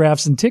free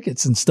autographs and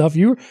tickets and stuff.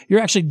 You're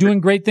actually doing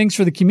great things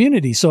for the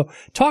community. So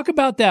talk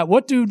about that.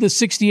 What do the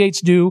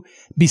 68s do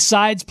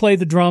besides play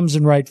the drums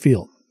in right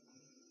field?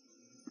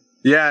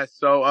 Yeah,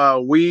 so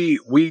we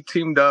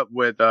teamed up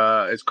with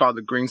it's called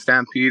the Green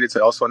Stampede. It's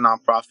also a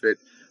nonprofit.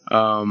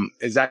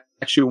 Is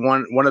actually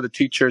one of the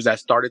teachers that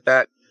started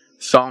that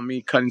saw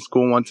me cutting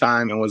school one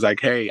time and was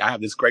like, "Hey, I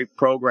have this great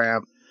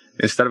program.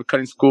 Instead of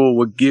cutting school,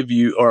 we'll give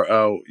you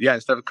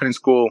instead of cutting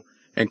school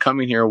and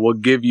coming here, we'll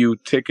give you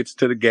tickets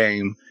to the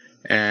game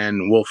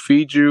and we'll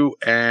feed you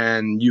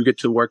and you get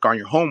to work on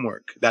your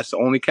homework. That's the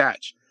only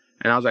catch."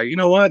 And I was like, you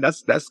know what?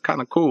 That's kind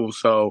of cool.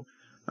 So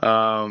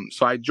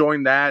I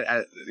joined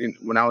that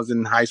when I was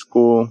in high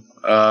school,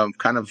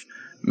 kind of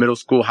middle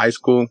school, high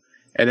school.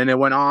 And then it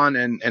went on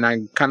and I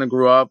kind of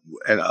grew up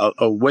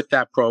with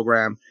that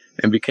program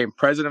and became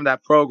president of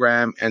that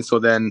program. And so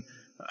then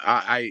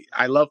I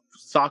love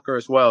soccer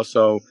as well.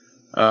 So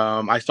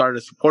I started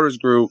a supporters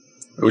group,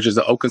 which is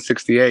the Oakland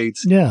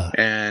 68s. Yeah.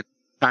 And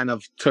kind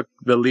of took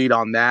the lead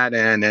on that.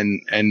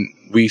 And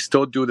we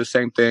still do the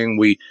same thing.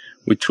 We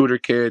tutor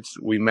kids.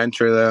 We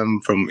mentor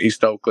them from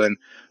East Oakland.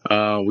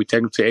 We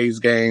take them to A's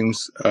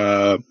games.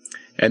 And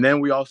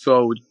then we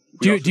also...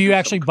 Do you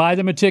actually buy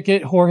them a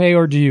ticket, Jorge,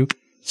 or do you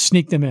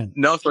sneak them in?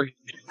 No,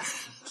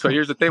 so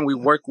here's the thing. We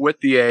work with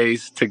the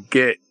A's to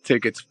get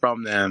tickets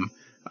from them.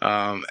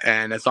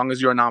 And as long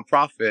as you're a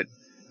nonprofit,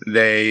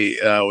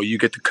 you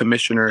get the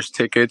commissioner's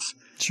tickets.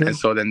 Sure. And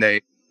so then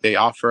they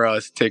offer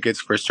us tickets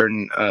for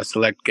certain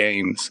select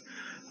games.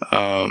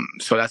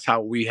 So that's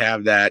how we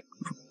have that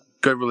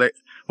good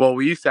Well,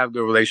 we used to have a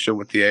good relationship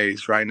with the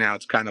A's. Right now,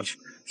 it's kind of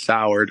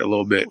soured a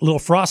little bit. A little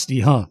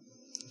frosty, huh?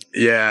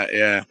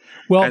 Yeah.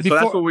 Well, so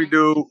that's what we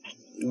do.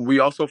 We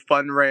also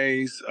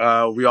fundraise.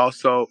 We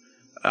also,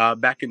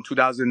 back in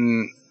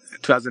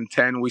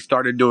 2010, we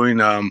started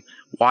doing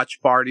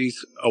watch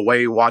parties,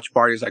 away watch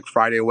parties, like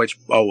Friday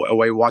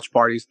away watch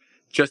parties,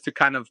 just to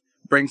kind of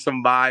bring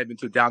some vibe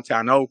into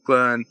downtown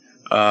Oakland,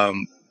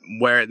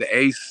 wear the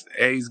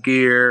A's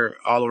gear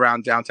all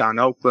around downtown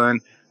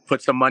Oakland,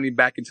 put some money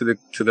back into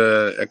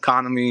the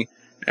economy,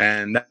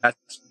 and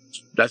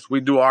that's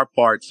we do our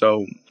part.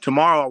 So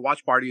tomorrow our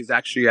watch party is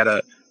actually at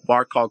a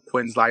bar called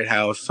Quinn's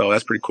Lighthouse, so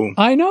that's pretty cool.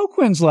 I know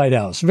Quinn's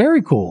Lighthouse.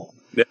 Very cool.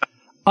 Yeah.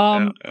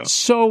 Yeah.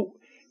 So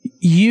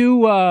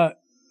you,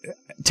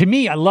 to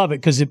me, I love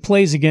it because it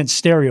plays against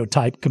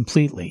stereotype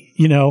completely.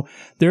 You know,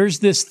 there's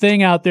this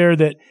thing out there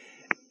that,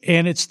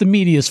 and it's the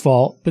media's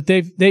fault, but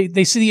they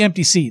see the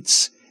empty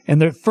seats, and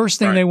the first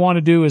thing they want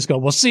to do is go,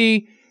 well,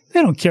 see,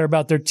 they don't care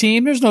about their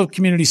team. There's no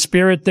community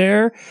spirit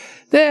there.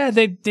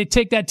 They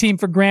take that team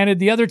for granted.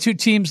 The other two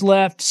teams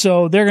left,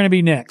 so they're going to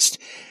be next.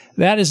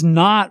 That is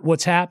not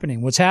what's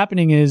happening. What's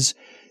happening is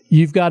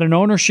you've got an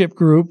ownership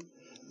group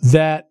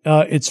that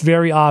it's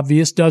very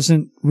obvious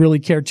doesn't really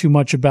care too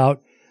much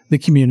about the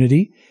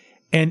community.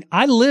 And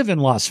I live in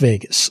Las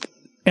Vegas,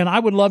 and I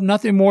would love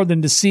nothing more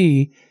than to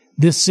see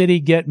this city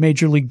get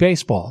Major League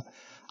Baseball.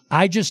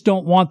 I just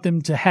don't want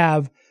them to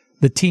have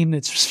the team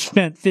that's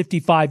spent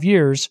 55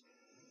 years,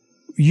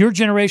 your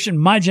generation,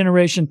 my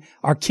generation,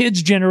 our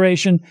kids'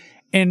 generation,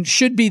 and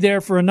should be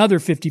there for another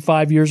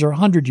 55 years or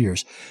 100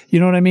 years. You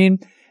know what I mean?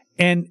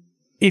 And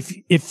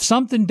if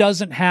something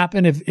doesn't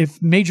happen,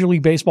 if Major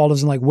League Baseball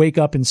doesn't like wake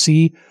up and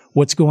see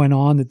what's going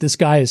on, that this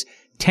guy is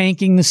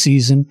tanking the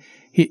season,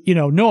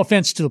 no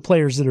offense to the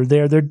players that are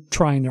there, they're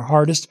trying their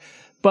hardest,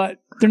 but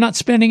they're not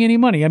spending any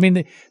money. I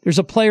mean, there's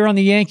a player on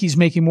the Yankees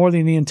making more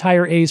than the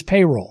entire A's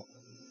payroll.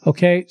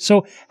 Okay.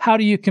 So how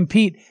do you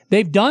compete?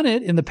 They've done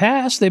it in the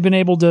past. They've been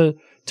able to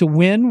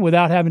win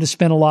without having to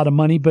spend a lot of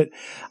money. But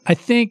I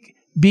think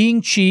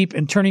being cheap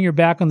and turning your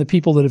back on the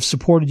people that have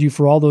supported you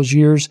for all those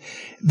years,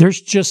 there's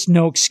just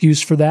no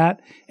excuse for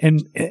that.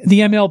 And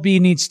the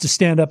MLB needs to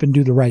stand up and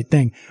do the right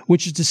thing,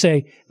 which is to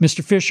say,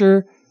 Mr.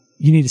 Fisher,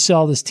 you need to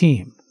sell this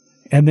team.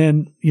 And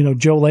then,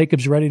 Joe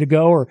Lacob's ready to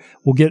go, or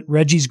we'll get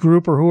Reggie's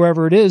group or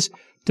whoever it is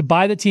to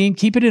buy the team,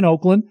 keep it in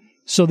Oakland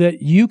so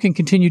that you can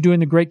continue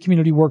doing the great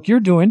community work you're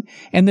doing,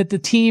 and that the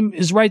team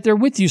is right there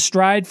with you,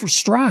 stride for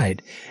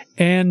stride.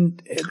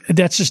 And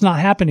that's just not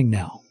happening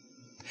now.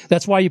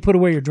 That's why you put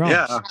away your drums.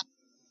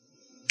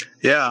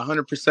 Yeah,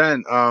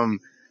 100%.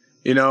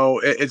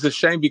 It's a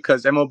shame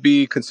because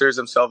MLB considers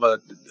themselves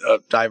a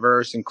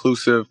diverse,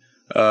 inclusive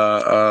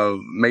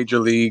Major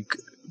League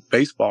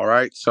Baseball,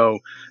 right? So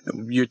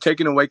you're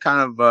taking away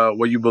kind of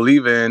what you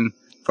believe in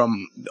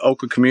from the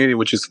Oakland community,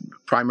 which is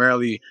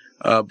primarily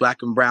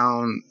black and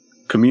brown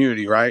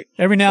community, right?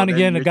 Every now and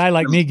again, a guy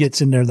like me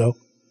gets in there, though.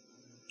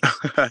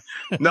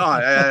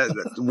 No,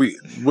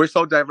 we're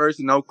so diverse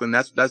in Oakland.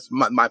 That's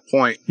my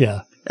point.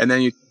 Yeah. And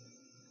then you're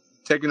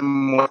taking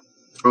them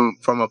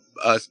from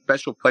a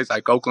special place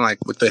like Oakland,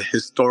 like with the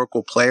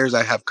historical players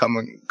that have come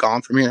and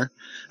gone from here.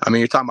 I mean,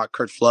 you're talking about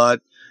Kurt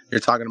Flood. You're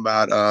talking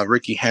about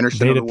Ricky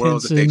Henderson of the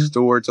world, the Dave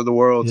Stewarts of the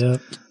world.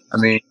 Yep. I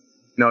mean,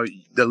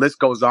 the list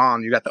goes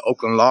on. You got the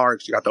Oakland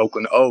Larks. You got the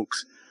Oakland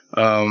Oaks.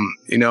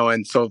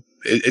 And so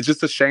it's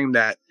just a shame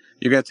that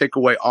you're going to take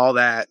away all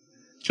that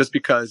just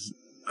because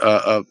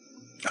a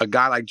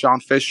guy like John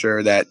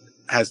Fisher that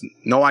has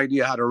no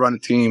idea how to run a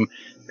team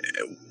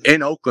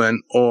in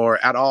Oakland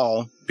or at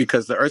all,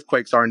 because the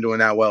Earthquakes aren't doing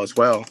that well as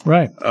well.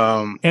 Right.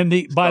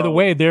 And by the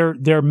way,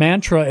 their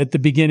mantra at the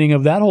beginning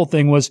of that whole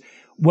thing was,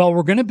 well,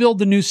 we're going to build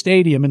the new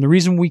stadium, and the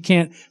reason we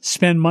can't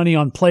spend money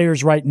on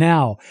players right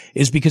now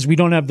is because we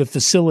don't have the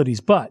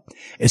facilities. But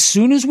as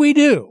soon as we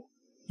do,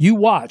 you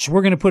watch,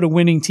 we're going to put a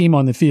winning team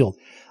on the field.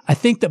 I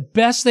think the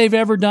best they've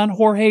ever done,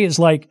 Jorge, is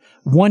like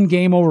one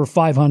game over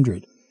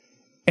 500.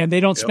 And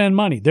they don't spend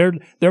money.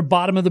 They're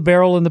bottom of the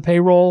barrel in the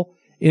payroll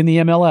in the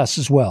MLS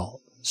as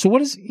well. So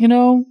what is, I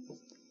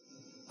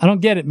don't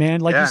get it,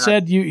 man. Like you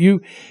said,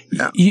 you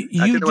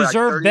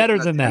deserve like better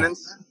than that.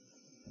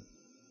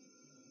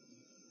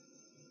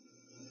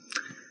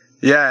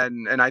 Yeah,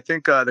 and I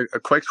think the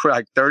Quakes were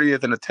like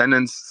 30th in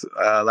attendance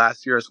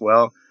last year as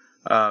well.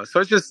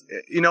 So it's just,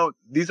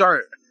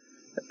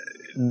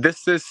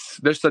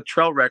 there's a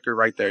trail record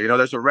right there.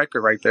 There's a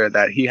record right there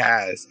that he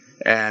has.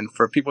 And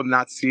for people to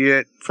not see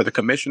it, for the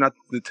commission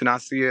to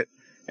not see it,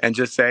 and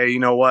just say, you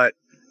know what,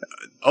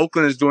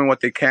 Oakland is doing what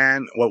they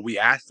can, what we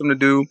asked them to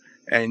do,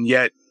 and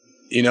yet,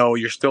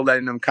 you're still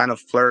letting them kind of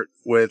flirt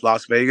with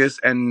Las Vegas.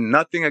 And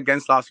nothing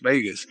against Las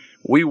Vegas.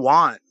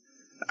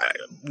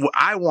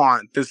 I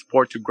want this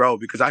sport to grow,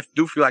 because I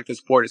do feel like this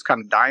sport is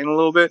kind of dying a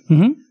little bit.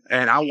 Mm-hmm.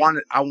 And I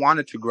want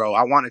it to grow.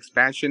 I want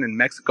expansion in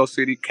Mexico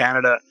City,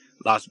 Canada,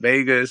 Las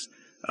Vegas,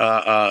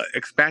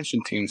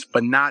 expansion teams,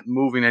 but not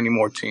moving any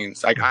more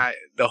teams. Like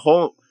the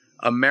whole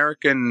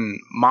American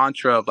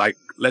mantra of like,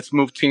 let's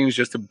move teams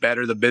just to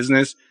better the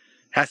business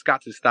has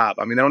got to stop.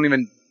 I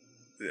mean,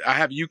 I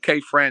have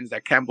UK friends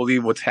that can't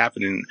believe what's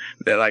happening.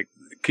 They're like,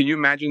 can you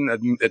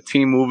imagine a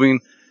team moving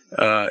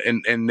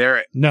in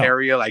their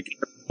area, like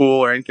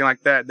pool or anything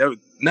like that?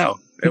 No,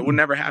 it would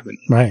never happen.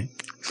 Right.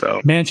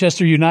 So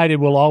Manchester United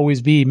will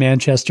always be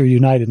Manchester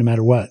United no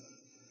matter what.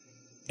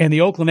 And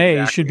the Oakland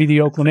A's should be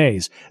the Oakland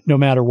A's no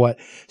matter what.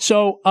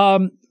 So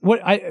the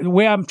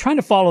way I'm trying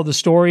to follow the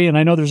story, and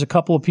I know there's a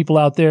couple of people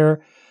out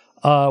there.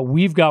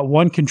 We've got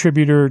one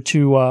contributor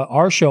to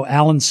our show,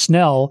 Alan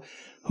Snell,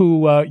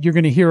 who you're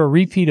going to hear a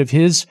repeat of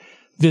his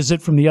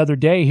visit from the other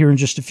day here in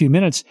just a few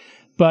minutes.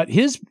 But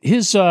his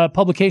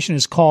publication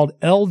is called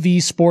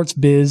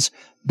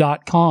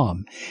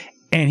lvsportsbiz.com.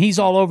 And he's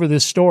all over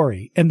this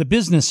story and the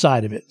business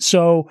side of it.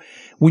 So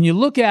when you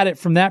look at it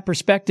from that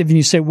perspective and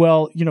you say,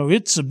 well,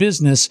 it's a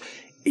business,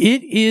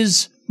 it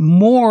is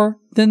more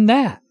than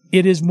that.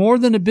 It is more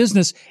than a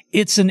business.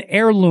 It's an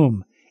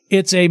heirloom.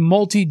 It's a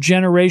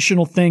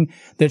multi-generational thing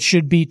that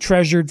should be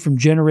treasured from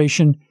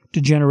generation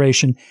to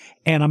generation.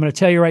 And I'm going to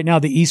tell you right now,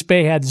 the East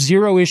Bay had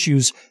zero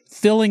issues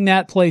filling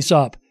that place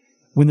up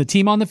when the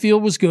team on the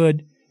field was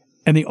good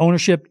and the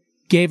ownership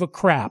gave a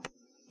crap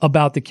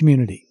about the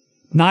community.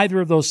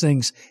 Neither of those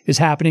things is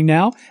happening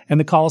now, and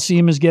the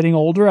Coliseum is getting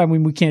older. I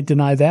mean, we can't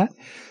deny that.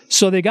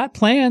 So they got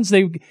plans.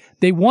 They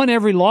won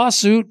every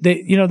lawsuit.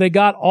 They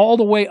got all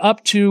the way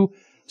up to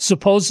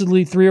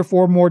supposedly 3 or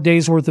 4 more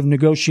days worth of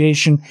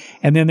negotiation,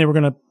 and then they were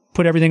going to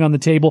put everything on the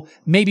table,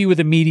 maybe with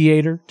a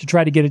mediator to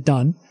try to get it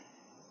done.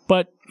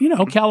 But,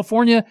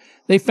 California,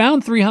 they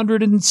found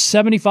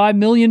 $375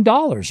 million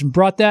and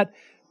brought that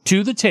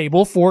to the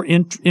table for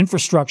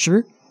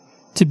infrastructure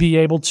to be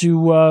able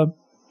to,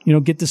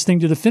 get this thing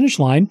to the finish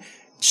line.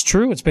 It's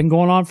true. It's been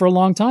going on for a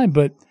long time.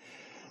 But,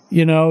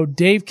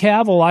 Dave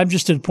Cavill, I'm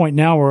just at a point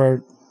now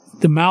where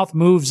the mouth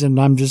moves and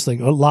I'm just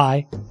like, oh,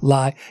 lie.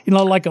 Like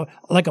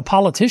a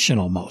politician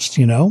almost,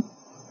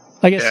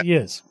 I guess he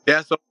is.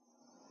 Yeah. So,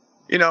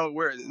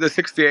 we're the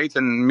 68th,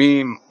 and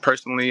me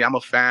personally, I'm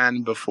a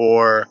fan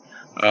before,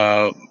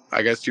 I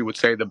guess you would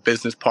say, the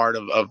business part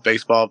of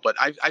baseball. But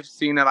I've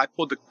seen it. I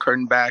pulled the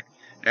curtain back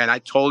and I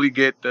totally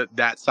get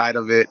that side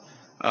of it.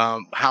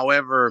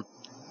 However,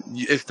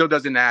 it still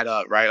doesn't add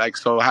up, right? Like,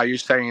 so how you're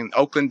saying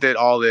Oakland did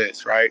all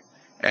this, right?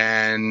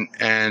 And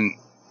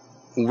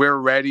we're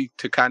ready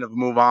to kind of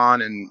move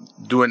on and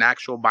do an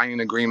actual binding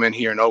agreement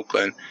here in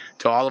Oakland,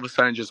 to all of a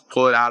sudden just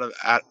pull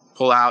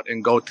out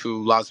and go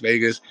to Las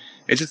Vegas.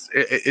 It just,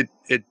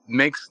 it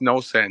makes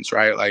no sense,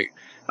 right? Like,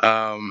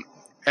 and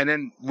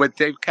then with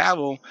Dave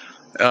Cavill,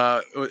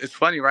 it's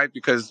funny, right?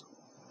 Because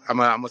I'm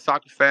a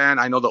soccer fan.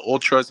 I know the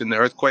Ultras and the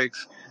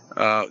Earthquakes.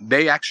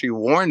 They actually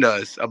warned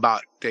us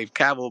about Dave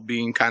Cavill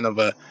being kind of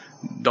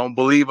don't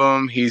believe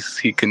him. He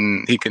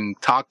can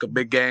talk a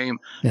big game,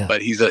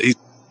 but he's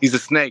a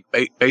snake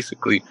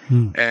basically.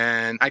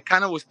 And I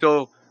kind of was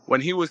still,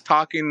 when he was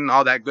talking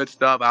all that good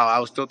stuff, I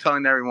was still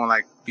telling everyone,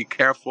 like, be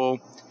careful.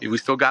 We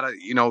still gotta,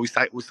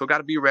 we still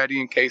gotta be ready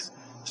in case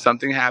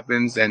something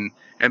happens. And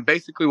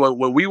basically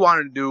what we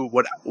wanted to do,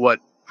 what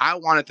I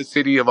wanted the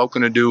city of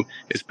Oakland to do,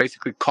 is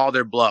basically call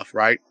their bluff,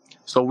 right?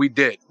 So we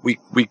did. We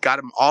got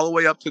him all the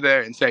way up to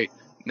there and say,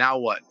 now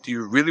what? Do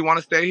you really want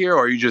to stay here,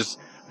 or are you just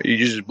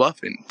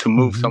bluffing to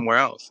move somewhere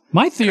else?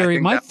 My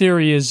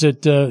theory is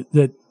that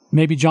that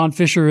maybe John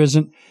Fisher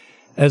isn't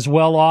as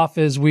well off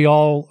as we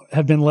all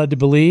have been led to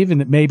believe, and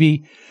that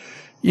maybe,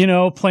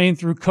 playing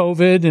through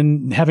COVID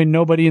and having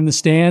nobody in the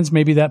stands,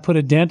 maybe that put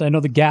a dent. I know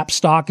the Gap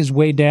stock is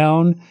way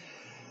down.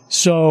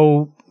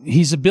 So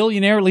he's a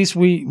billionaire, at least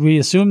we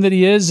assume that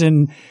he is,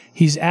 and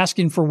he's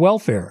asking for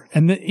welfare.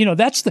 And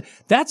that's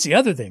the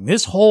other thing.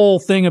 This whole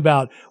thing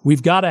about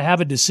we've got to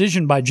have a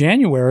decision by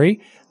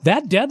January,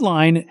 that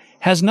deadline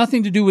has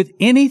nothing to do with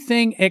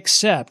anything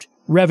except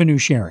revenue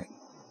sharing.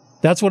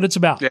 That's what it's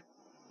about.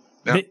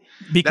 Yeah.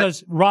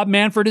 Because Rob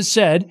Manfred has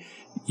said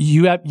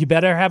you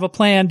better have a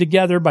plan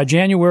together by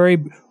January,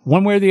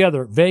 one way or the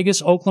other.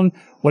 Vegas, Oakland,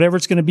 whatever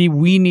it's going to be,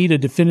 we need a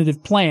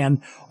definitive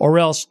plan, or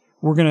else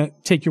we're going to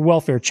take your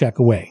welfare check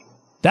away.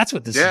 That's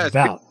what this is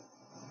about.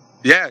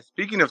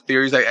 Speaking of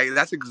theories,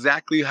 that's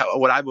exactly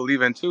what I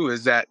believe in too,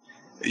 is that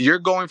you're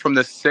going from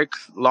the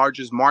 6th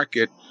largest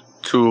market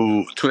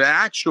to the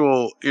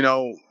actual,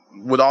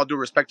 with all due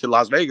respect to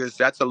Las Vegas,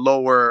 that's a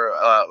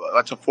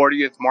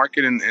 40th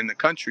market in the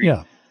country.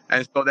 Yeah.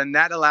 And so then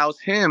that allows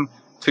him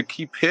to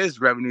keep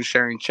his revenue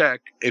sharing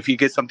check if he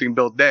gets something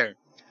built there.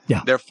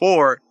 Yeah.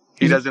 Therefore,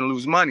 he doesn't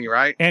lose money,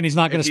 right? And he's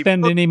not going to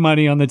spend any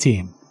money on the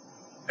team.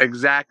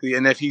 Exactly.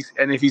 And if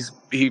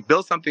he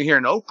builds something here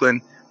in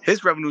Oakland,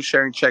 his revenue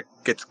sharing check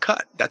gets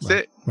cut. That's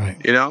it. Right.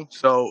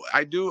 So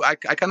I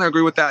kind of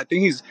agree with that. I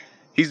think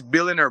he's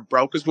billionaire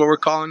broke is what we're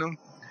calling him,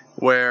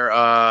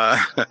 where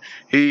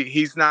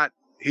he's not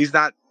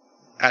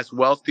as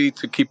wealthy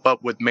to keep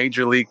up with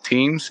major league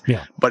teams.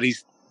 Yeah. But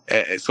he's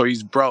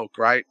broke,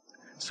 right?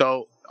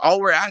 So all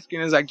we're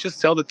asking is just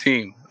sell the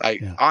team.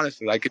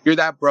 Honestly, if you're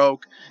that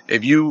broke,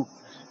 if your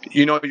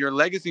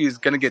legacy is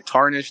going to get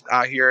tarnished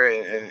out here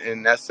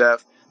in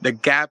SF. The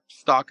Gap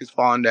stock is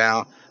falling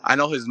down. I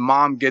know his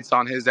mom gets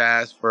on his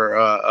ass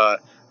for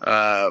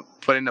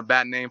putting a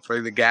bad name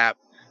for the Gap.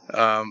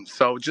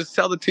 So just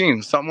sell the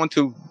team. Someone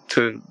to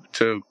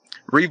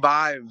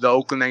revive the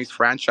Oakland A's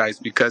franchise,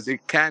 because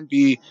it can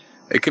be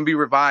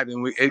revived,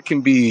 and it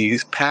can be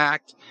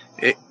packed.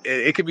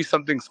 It could be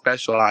something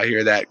special out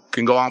here that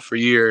can go on for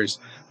years.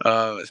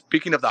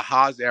 Speaking of the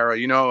Haas era,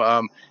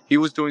 he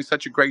was doing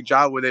such a great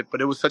job with it, but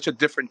it was such a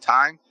different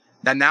time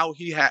that now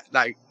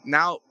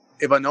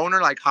if an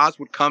owner like Haas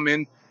would come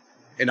in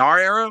our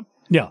era,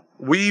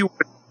 we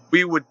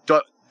would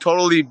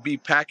totally be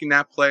packing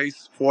that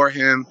place for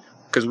him,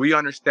 because we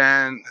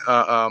understand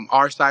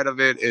our side of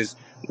it is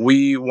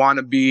we want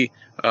to be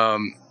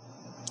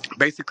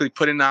basically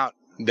putting out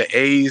the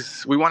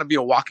A's. We want to be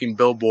a walking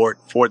billboard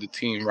for the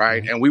team,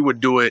 right? And we would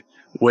do it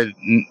with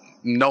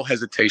no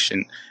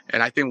hesitation.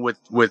 And I think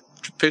with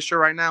Fisher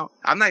right now,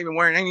 I'm not even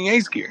wearing any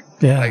A's gear.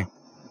 Yeah.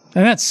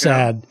 And that's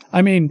sad.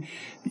 I mean,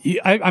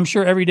 I'm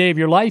sure every day of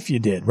your life you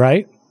did,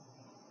 right?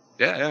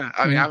 Yeah.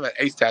 I mean, I have an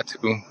Ace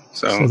tattoo.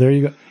 So there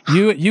you go.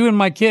 You and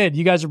my kid,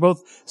 you guys are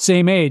both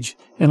same age.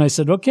 And I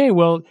said, okay,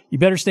 well, you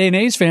better stay an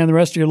A's fan the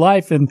rest of your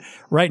life. And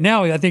right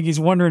now, I think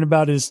he's wondering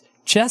about his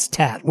chest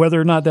tat, whether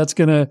or not that's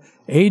going to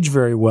age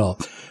very well.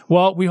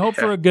 Well, we hope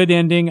for a good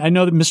ending. I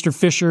know that Mr.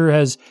 Fisher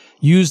has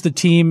used the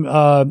team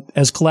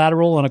as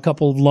collateral on a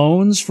couple of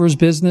loans for his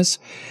business.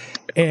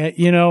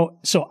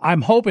 So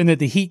I'm hoping that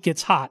the heat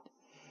gets hot.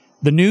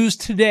 The news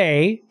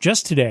today,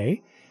 just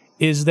today,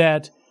 is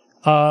that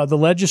the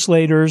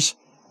legislators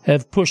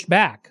have pushed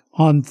back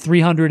on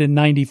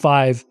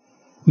 $395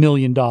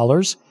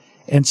 million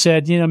and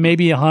said,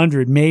 maybe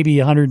 100, maybe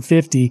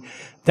 150.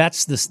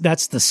 That's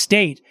the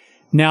state.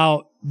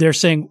 Now they're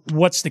saying,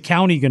 what's the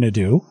county going to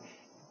do?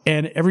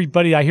 And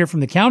everybody I hear from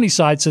the county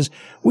side says,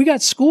 we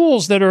got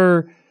schools that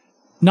are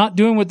not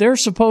doing what they're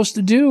supposed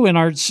to do. And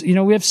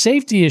we have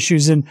safety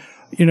issues in,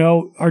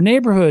 our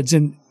neighborhoods,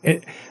 and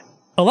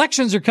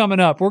elections are coming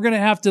up. We're going to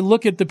have to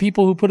look at the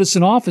people who put us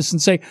in office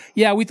and say,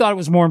 yeah, we thought it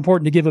was more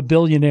important to give a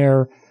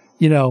billionaire,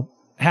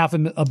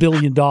 $500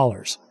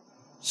 million.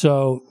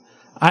 So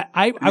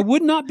I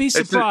would not be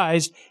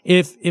surprised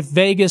if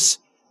Vegas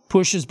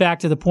pushes back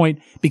to the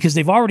point, because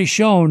they've already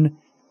shown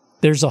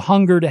there's a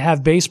hunger to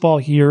have baseball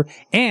here,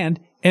 and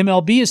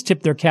MLB has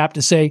tipped their cap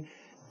to say,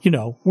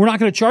 we're not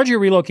going to charge you a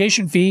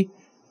relocation fee.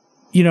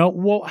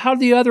 Well, how do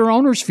the other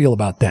owners feel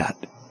about that?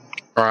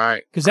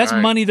 Right. Because that's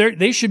money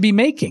they should be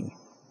making.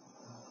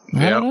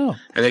 I don't know.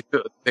 And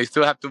they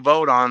still have to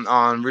vote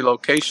on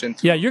relocation.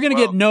 Yeah, you're going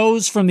to get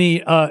no's from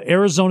the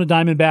Arizona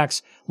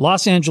Diamondbacks,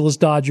 Los Angeles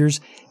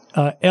Dodgers,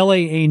 LA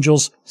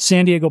Angels,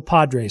 San Diego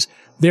Padres.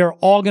 They're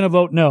all going to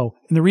vote no.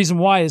 And the reason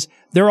why is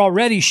they're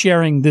already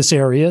sharing this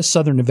area,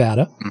 Southern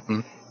Nevada. Mm-hmm.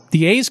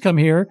 The A's come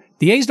here.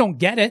 The A's don't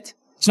get it.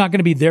 It's not going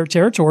to be their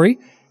territory.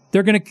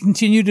 They're going to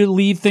continue to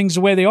leave things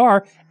the way they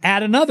are,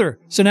 add another.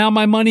 So now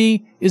my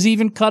money is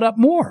even cut up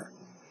more.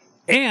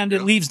 And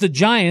it leaves the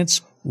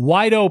Giants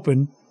wide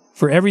open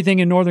for everything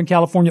in Northern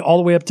California, all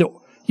the way up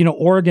to,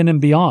 Oregon and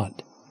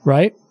beyond.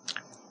 Right?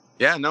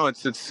 Yeah, no,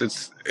 it's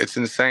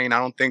insane. I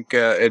don't think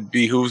it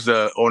behooves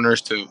the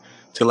owners to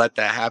let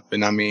that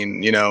happen. I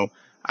mean,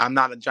 I'm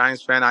not a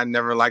Giants fan. I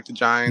never liked the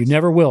Giants. You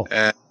never will.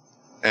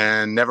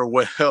 And never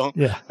will.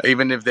 Yeah.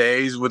 Even if the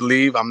A's would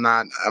leave, I'm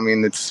not. I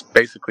mean, it's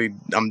basically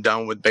I'm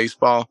done with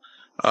baseball.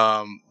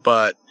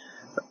 But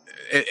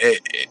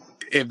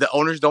if the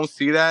owners don't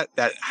see that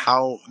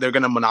how they're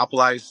going to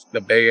monopolize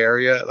the Bay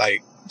Area,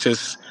 like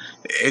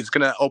it's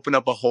going to open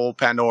up a whole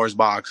Pandora's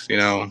box,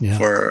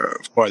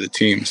 for the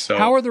team. So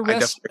how are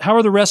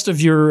the rest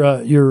of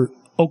your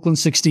Oakland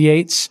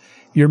 68s,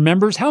 your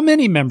members? How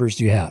many members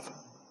do you have?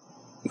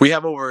 We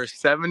have over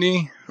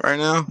 70 right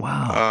now.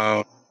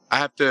 Wow. I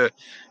have to.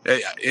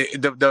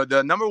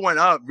 The number went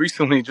up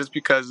recently just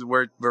because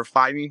we're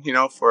fighting,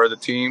 for the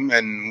team,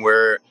 and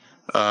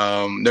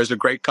there's a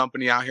great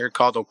company out here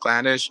called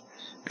Oaklandish,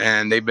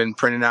 and they've been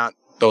printing out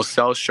those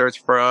sell shirts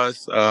for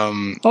us.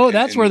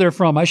 That's where they're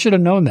from. I should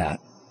have known that.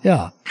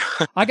 Yeah,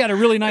 I got a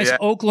really nice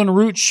Oakland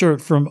Roots shirt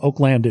from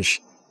Oaklandish.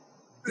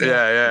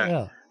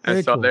 Yeah.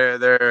 And so cool.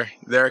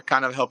 they're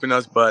kind of helping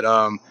us, but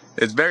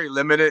it's very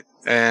limited,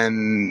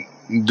 and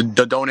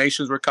the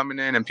donations were coming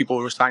in and people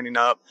were signing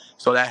up,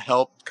 so that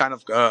helped kind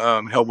of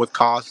help with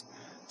cost.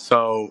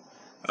 So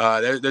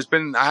there's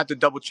been, I have to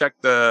double check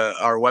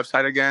our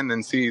website again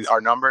and see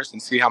our numbers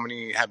and see how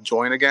many have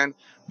joined again.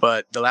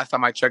 But the last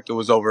time I checked, it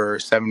was over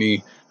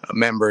 70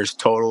 members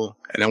total,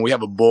 and then we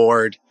have a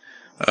board.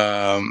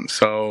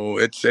 So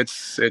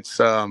it's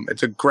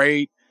a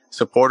great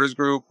supporters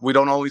group. We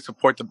don't only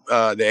support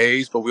the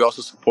A's, but we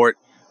also support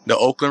the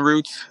Oakland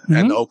Roots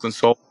and the Oakland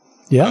Soul.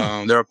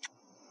 Yeah, they're a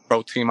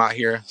pro team out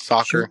here,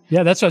 soccer. Sure.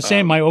 Yeah, that's what I was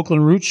saying. My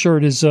Oakland Roots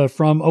shirt is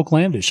from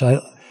Oaklandish.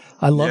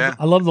 I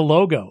love the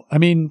logo. I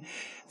mean,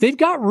 they've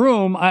got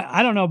room.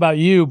 I don't know about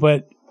you,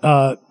 but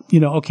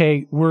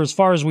okay, we're as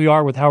far as we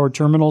are with Howard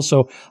Terminal,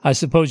 so I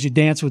suppose you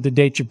dance with the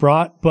date you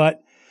brought.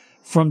 But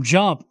from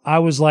jump, I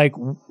was like,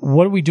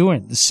 what are we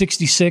doing? The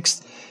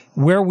 66th,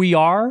 where we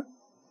are,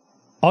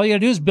 all you got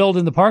to do is build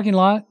in the parking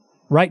lot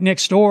right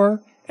next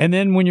door. And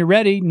then when you're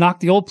ready, knock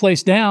the old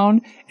place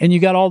down, and you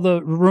got all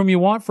the room you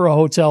want for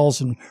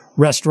hotels and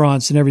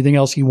restaurants and everything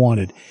else you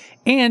wanted.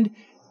 And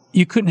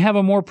you couldn't have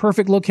a more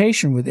perfect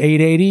location with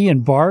 880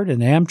 and BART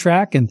and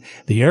Amtrak and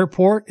the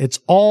airport. It's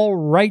all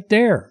right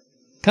there.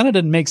 Kind of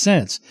doesn't make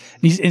sense.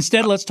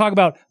 Instead, let's talk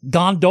about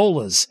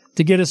gondolas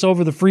to get us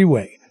over the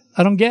freeway.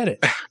 I don't get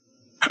it.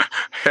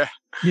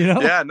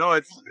 Yeah, no,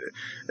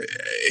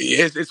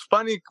 it's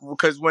funny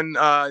because when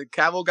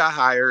Cavill got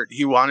hired,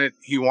 he wanted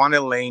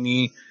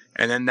Laney,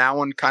 and then that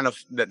one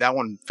that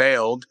one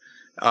failed.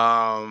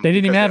 They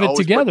didn't even have it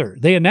together.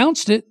 They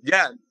announced it.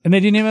 Yeah. And they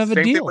didn't even have a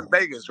deal. Same thing with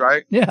Vegas,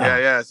 right?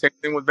 Yeah. Same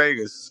thing with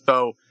Vegas.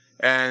 So,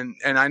 and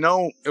I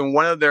know in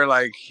one of their,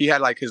 he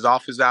had his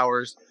office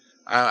hours.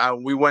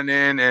 We went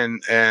in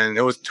and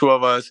it was two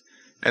of us,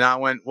 and I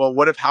went, well,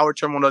 what if Howard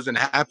Terminal doesn't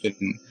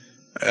happen?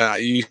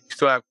 You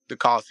still have the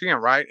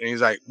Coliseum, right? And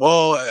he's like,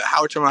 well,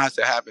 Howard Terminal has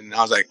to happen. And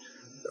I was like,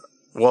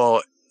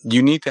 well,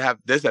 you need to have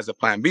this as a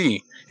plan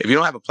B. If you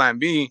don't have a plan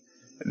B,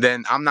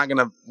 then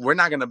we're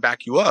not gonna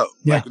back you up.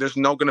 Yeah. There's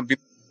no gonna be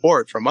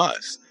support from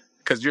us,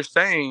 because you're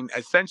saying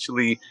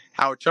essentially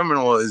Howard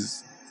Terminal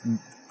is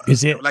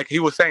it? Like he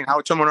was saying,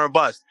 Howard Terminal or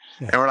bust.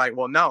 Yeah. And we're like,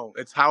 well, no,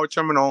 it's Howard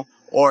Terminal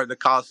or the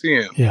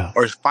Coliseum. Yeah.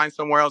 Or find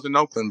somewhere else in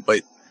Oakland.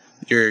 But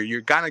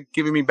you're kind of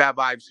giving me bad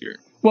vibes here.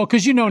 Well,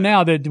 because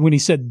now that when he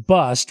said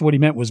bust, what he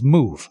meant was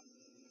move.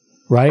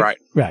 Right?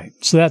 Right.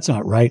 So that's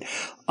not right.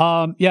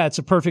 It's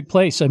a perfect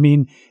place. I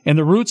mean, and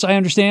the Roots, I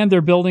understand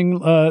they're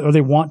building, or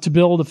they want to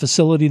build a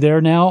facility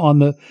there now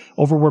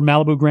over where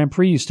Malibu Grand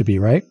Prix used to be,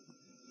 right?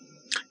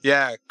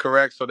 Yeah,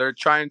 correct. So they're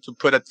trying to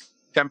put a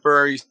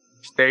temporary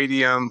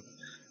stadium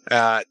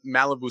at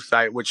Malibu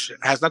site, which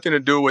has nothing to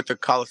do with the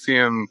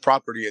Coliseum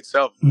property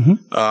itself. Mm-hmm.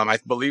 I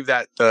believe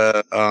that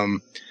the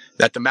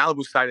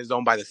Malibu site is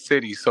owned by the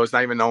city, so it's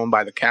not even owned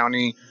by the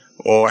county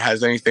or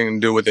has anything to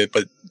do with it.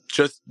 But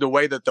just the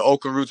way that the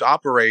Oakland Roots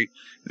operate,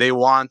 they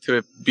want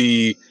to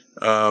be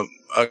a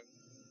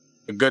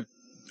good,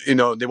 they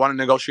want to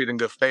negotiate in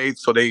good faith.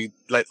 So they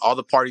let all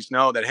the parties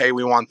know that, hey,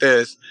 we want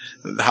this.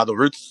 How the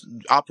Roots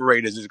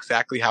operate is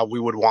exactly how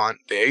we would want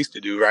the A's to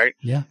do, right?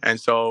 Yeah. And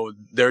so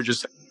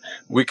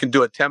we can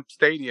do a temp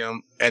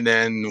stadium, and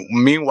then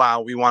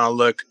meanwhile we want to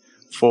look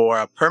for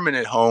a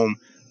permanent home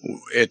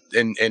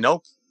in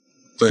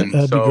Oakland.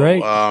 That'd be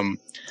great.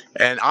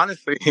 And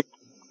honestly,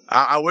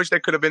 I wish they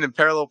could have been in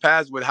parallel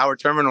paths with Howard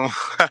Terminal.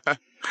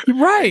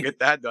 Right. Get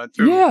that done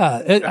too.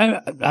 Yeah.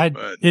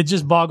 It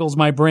just boggles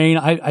my brain.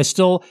 I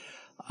still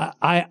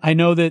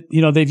know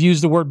that, they've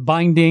used the word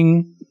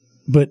binding,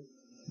 but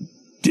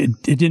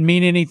it didn't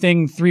mean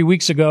anything 3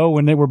 weeks ago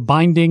when they were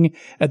binding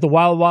at the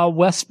Wild Wild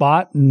West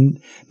spot, and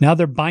now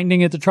they're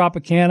binding at the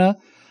Tropicana.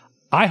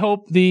 I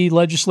hope the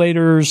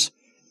legislators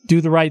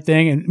do the right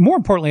thing. And more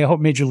importantly, I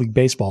hope Major League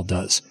Baseball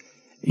does.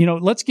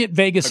 Let's get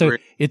Vegas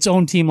its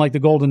own team like the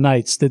Golden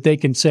Knights, that they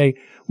can say,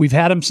 we've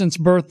had them since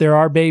birth. They're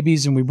our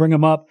babies, and we bring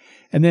them up.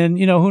 And then,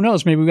 who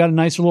knows? Maybe we got a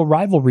nice little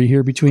rivalry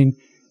here between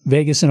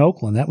Vegas and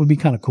Oakland. That would be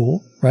kind of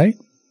cool, right?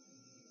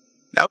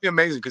 That would be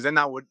amazing because then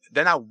I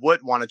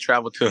would want to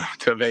travel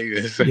to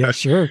Vegas. Yeah,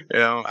 sure. You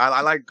know,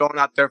 I like going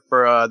out there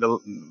for the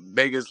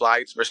Vegas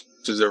lights versus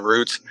the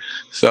Roots.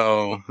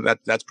 So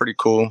that's pretty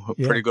cool.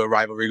 Yeah. Pretty good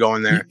rivalry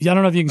going there. I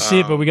don't know if you can see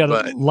it, but we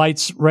got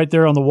lights right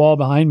there on the wall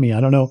behind me. I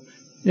don't know.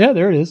 Yeah,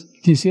 there it is.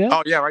 Can you see that?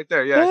 Oh yeah, right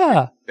there. Yeah.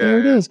 Yeah, there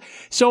it is.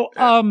 So,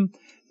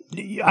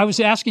 I was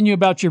asking you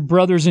about your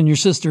brothers and your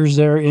sisters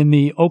there in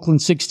the Oakland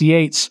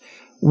 68s.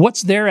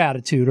 What's their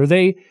attitude? Are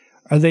they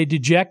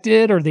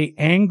dejected? Are they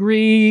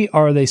angry?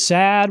 Are they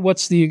sad?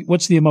 What's the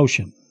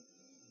emotion?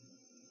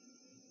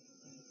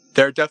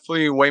 They're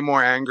definitely way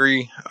more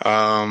angry.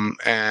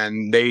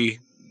 And the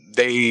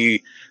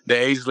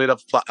A's lit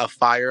up a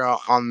fire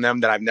on them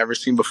that I've never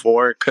seen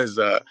before. Cause,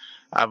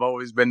 I've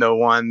always been the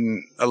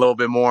one a little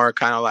bit more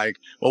kind of like,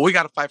 well, we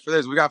got to fight for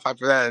this. We got to fight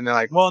for that. And they're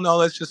like, well, no,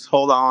 let's just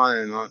hold on.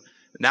 And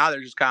now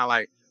they're just kind of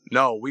like,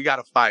 no, we got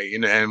to fight.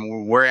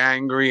 And we're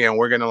angry and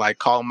we're going to like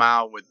call them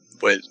out with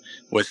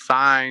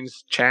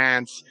signs,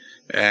 chants,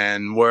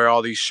 and wear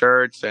all these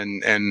shirts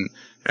and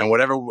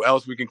whatever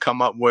else we can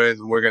come up with.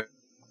 We're going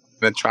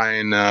to try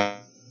and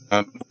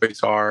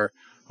voice our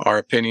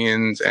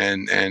opinions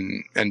and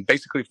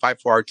basically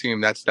fight for our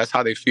team. That's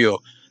how they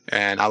feel.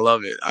 And I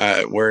love it.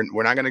 We're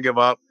not going to give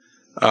up.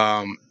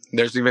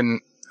 There's even,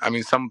 I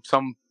mean, some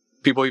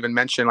people even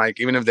mention, like,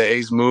 even if the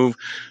A's move,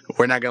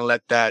 we're not going to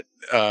let that,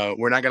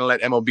 we're not going to let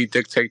MLB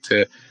dictate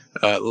to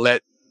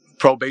let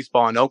pro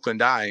baseball in Oakland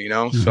die, you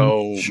know? Mm-hmm.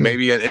 So Sure.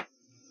 maybe an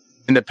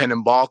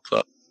independent ball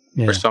club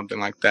or something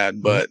like that.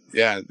 But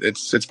yeah,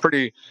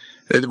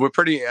 we're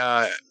pretty,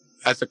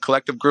 as a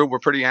collective group, we're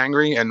pretty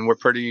angry and we're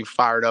pretty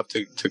fired up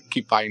to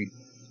keep fighting.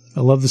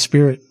 I love the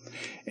spirit.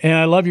 And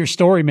I love your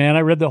story, man. I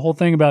read the whole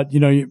thing about,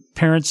 your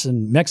parents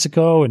in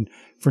Mexico and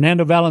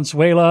Fernando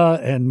Valenzuela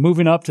and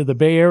moving up to the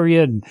Bay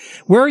Area. And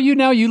where are you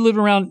now? You live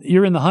around,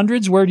 you're in the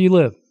hundreds. Where do you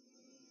live?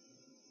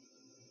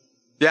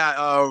 Yeah,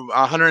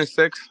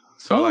 106.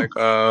 So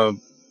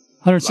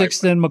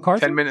 106th and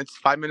MacArthur? 5 minutes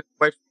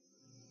away.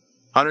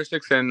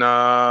 106 and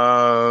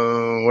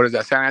what is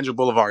that? San Angelo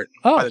Boulevard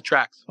by the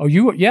tracks. Oh,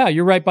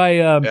 you're right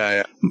by.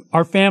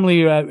 Our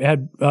family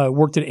had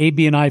worked at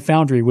AB&I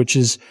Foundry, which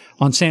is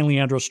on San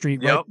Leandro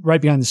Street, right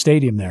behind the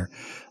stadium there.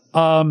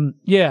 My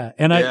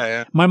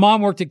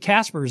mom worked at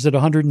Casper's at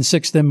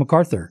 106th and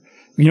MacArthur.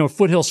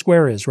 Foothill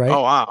Square is, right?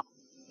 Oh wow.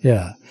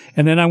 Yeah,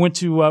 and then I went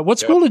to what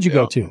school did you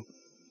go to?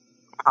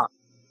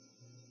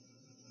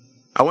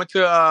 I went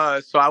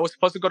to so I was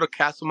supposed to go to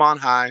Castlemont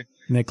High.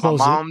 And they closed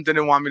My mom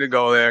didn't want me to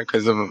go there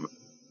because of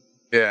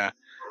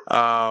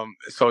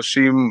so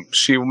she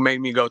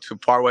made me go to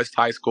Far West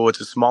High School.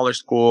 It's a smaller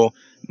school.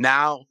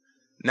 Now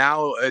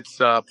it's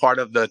part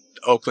of the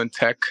Oakland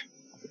Tech.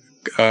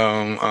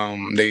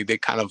 They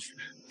kind of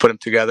put them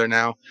together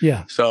now.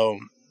 Yeah. So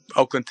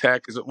Oakland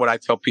Tech is what I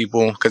tell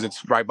people because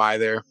it's right by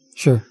there.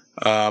 Sure.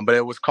 But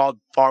it was called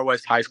Far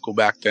West High School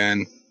back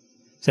then.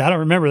 See, I don't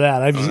remember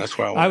that. That's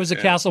where I was a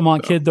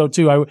Castlemont kid, though,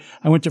 too. I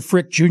went to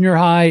Frick Junior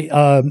High.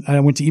 I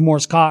went to E.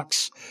 Morse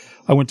Cox.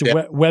 I went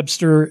to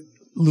Webster.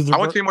 Luther. I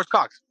went to E. Morse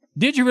Cox.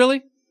 Did you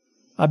really?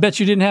 I bet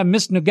you didn't have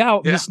Miss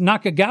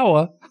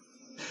Nakagawa.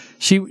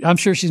 I'm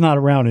sure she's not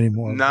around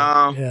anymore.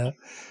 No. Yeah.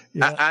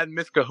 I had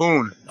Miss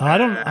Cahoon. I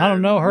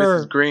don't know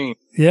her. Mrs. Green.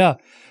 Yeah.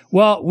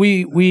 Well,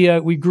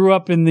 we grew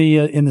up in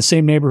the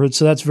same neighborhood,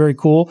 so that's very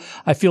cool.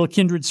 I feel a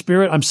kindred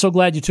spirit. I'm so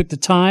glad you took the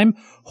time,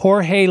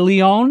 Jorge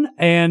Leon,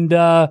 and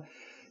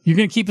you're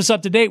going to keep us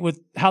up to date with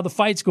how the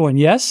fight's going.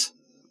 Yes?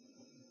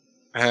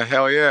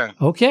 Hell yeah.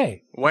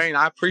 Okay. Wayne,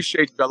 I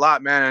appreciate you a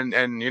lot, man.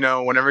 And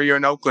whenever you're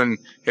in Oakland,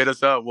 hit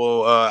us up.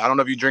 We'll I don't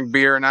know if you drink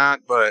beer or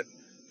not, but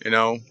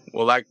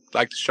we'll like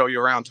to show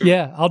you around too.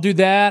 Yeah, I'll do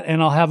that,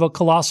 and I'll have a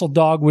colossal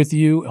dog with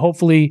you.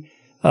 Hopefully.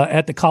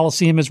 At the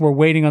Coliseum as we're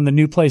waiting on the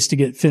new place to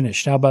get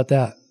finished. How about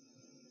that?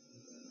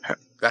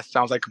 That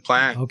sounds like a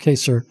plan. Okay,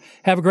 sir.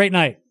 Have a great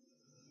night.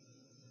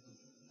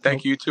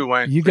 Thank you too,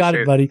 Wayne. You got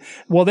it, buddy.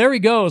 Well, there he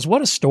goes.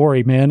 What a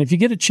story, man. If you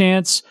get a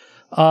chance,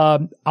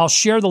 I'll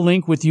share the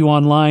link with you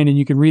online and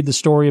you can read the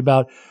story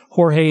about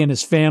Jorge and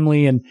his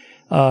family and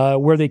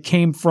where they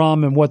came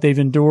from and what they've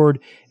endured.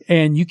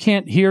 And you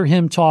can't hear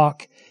him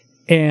talk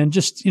and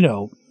just,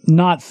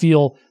 not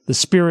feel the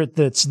spirit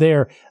that's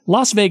there.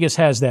 Las Vegas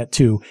has that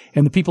too.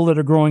 And the people that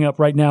are growing up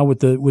right now with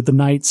the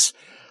Knights,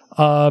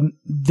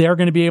 they're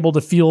going to be able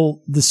to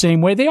feel the same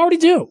way. They already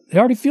do. They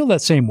already feel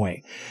that same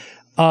way.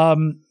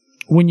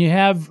 When you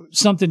have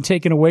something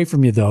taken away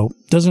from you, though,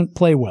 doesn't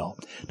play well,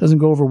 doesn't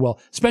go over well,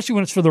 especially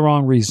when it's for the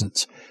wrong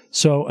reasons.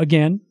 So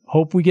again,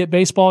 hope we get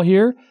baseball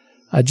here.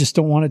 I just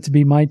don't want it to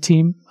be my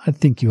team. I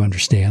think you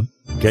understand.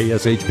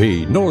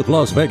 KSHP North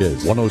Las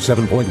Vegas,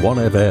 107.1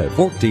 FM,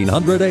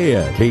 1400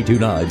 AM,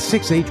 K29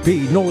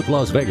 6HP North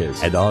Las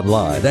Vegas, and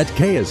online at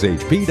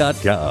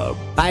kshp.com.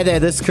 Hi there,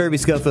 this is Kirby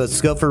Schofield,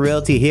 Schofield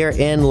Realty here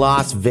in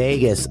Las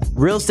Vegas.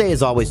 Real estate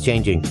is always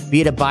changing.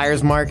 Be it a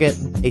buyer's market,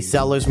 a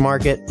seller's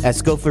market, at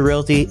Schofield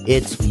Realty,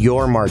 it's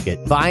your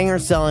market. Buying or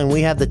selling,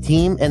 we have the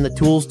team and the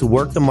tools to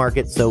work the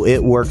market so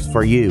it works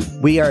for you.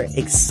 We are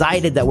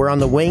excited that we're on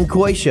the Wayne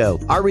Coy Show.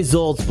 Our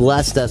results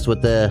blessed us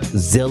with the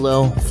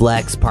Zillow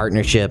Flex partnership.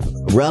 partnership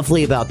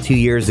roughly about 2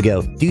 years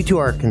ago due to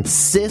our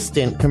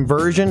consistent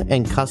conversion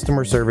and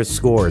customer service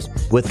scores.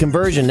 With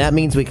conversion, that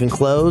means we can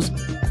close,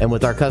 and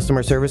with our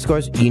customer service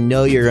scores, you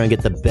know you're going to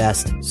get the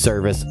best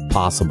service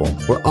possible.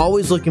 We're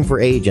always looking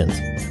for agents,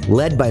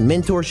 led by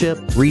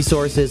mentorship,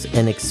 resources,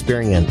 and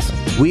experience.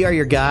 We are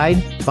your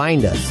guide.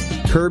 Find us.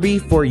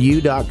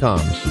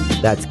 Kirby4U.com.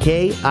 That's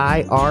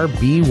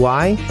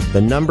KIRBY,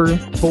 the number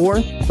 4,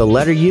 the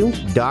letter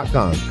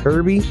U.com.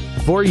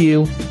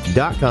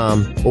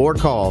 Kirby4U.com or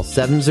call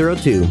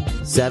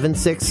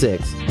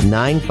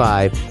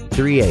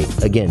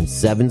 702-766-9538. Again,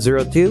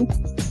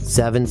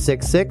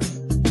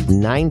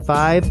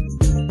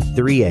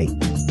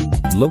 702-766-9538.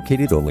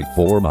 Located only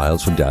 4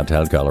 miles from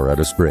downtown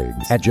Colorado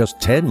Springs, at just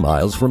 10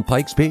 miles from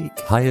Pikes Peak,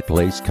 Hyatt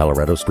Place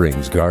Colorado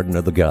Springs Garden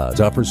of the Gods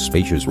offers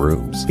spacious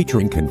rooms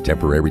featuring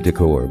contemporary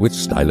decor with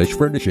stylish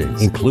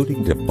furnishings,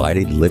 including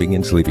divided living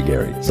and sleeping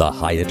areas, the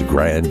Hyatt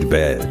Grand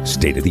Bed,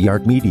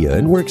 state-of-the-art media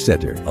and work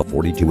center, a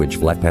 42-inch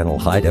flat-panel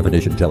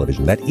high-definition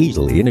television that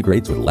easily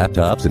integrates with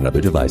laptops and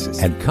other devices,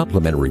 and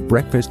complimentary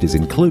breakfast is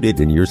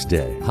included in your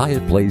stay.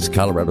 Hyatt Place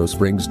Colorado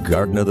Springs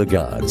Garden of the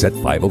Gods at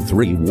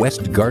 503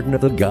 West Garden of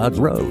the Gods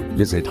Road.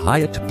 Visit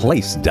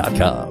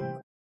HyattPlace.com.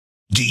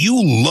 Do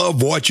you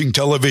love watching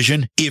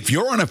television? If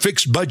you're on a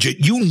fixed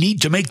budget, you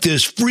need to make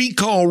this free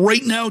call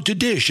right now to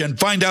Dish and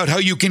find out how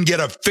you can get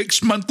a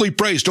fixed monthly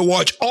price to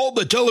watch all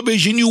the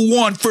television you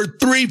want for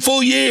 3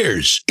 full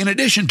years. In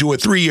addition to a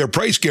 3-year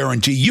price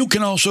guarantee, you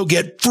can also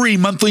get free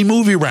monthly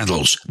movie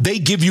rentals. They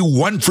give you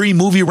 1 free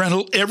movie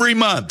rental every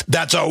month.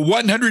 That's a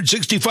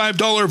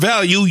 $165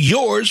 value,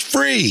 yours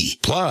free.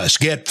 Plus,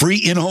 get free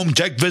in-home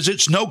tech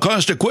visits,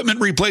 no-cost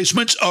equipment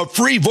replacements, a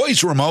free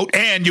voice remote,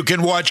 and you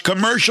can watch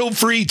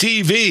commercial-free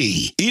TV.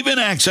 Even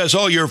access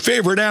all your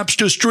favorite apps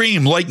to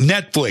stream like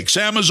Netflix,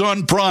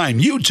 Amazon Prime,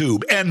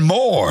 YouTube, and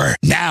more.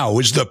 Now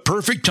is the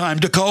perfect time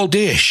to call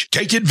Dish.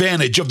 Take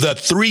advantage of the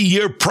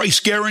 3-year price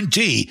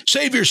guarantee.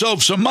 Save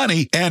yourself some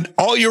money, and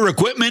all your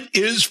equipment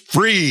is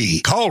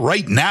free. Call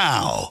right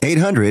now.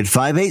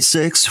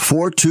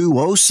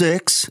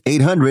 800-586-4206.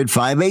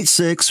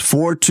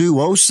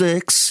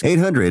 800-586-4206.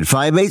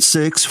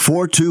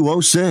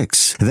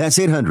 800-586-4206. That's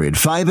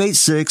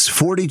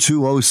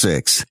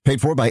 800-586-4206. Paid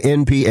for by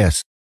NPS.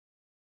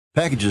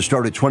 Packages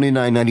start at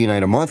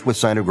 $29.99 a month with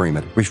signed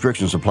agreement.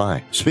 Restrictions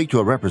apply. Speak to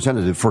a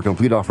representative for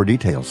complete offer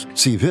details.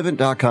 See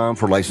Vivint.com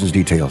for license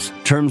details.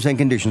 Terms and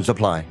conditions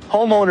apply.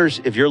 Homeowners,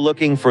 if you're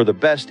looking for the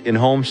best in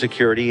home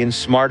security and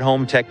smart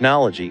home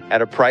technology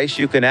at a price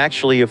you can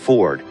actually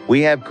afford, we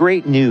have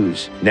great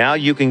news. Now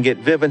you can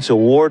get Vivint's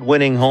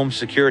award-winning home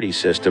security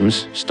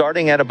systems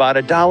starting at about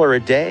 $1 a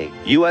day.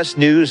 U.S.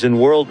 News &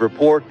 World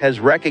Report has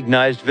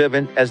recognized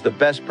Vivint as the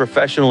best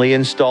professionally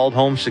installed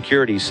home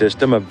security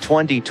system of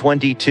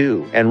 2022.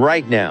 And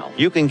right now,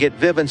 you can get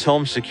Vivint's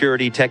home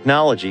security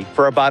technology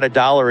for about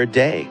 $1 a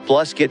day.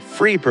 Plus, get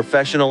free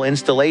professional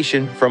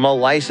installation from a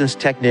licensed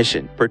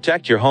technician.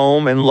 Protect your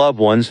home and loved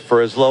ones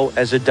for as low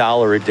as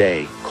 $1 a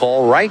day.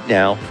 Call right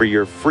now for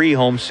your free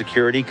home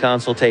security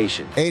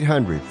consultation.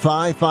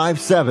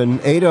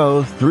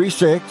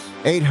 800-557-8036.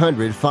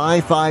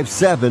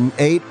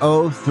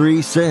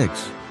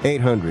 800-557-8036.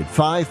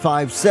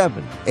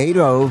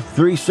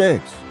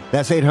 800-557-8036.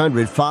 That's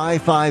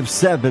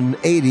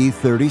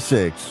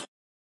 800-557-8036.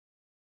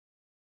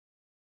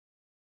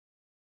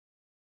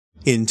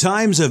 In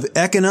times of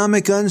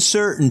economic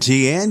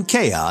uncertainty and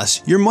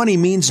chaos, your money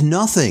means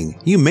nothing.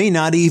 You may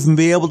not even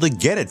be able to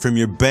get it from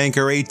your bank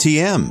or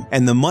ATM.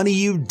 And the money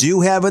you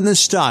do have in the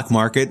stock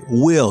market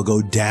will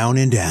go down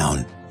and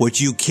down. What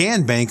you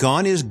can bank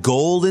on is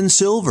gold and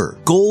silver.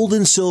 Gold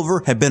and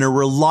silver have been a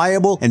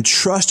reliable and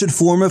trusted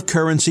form of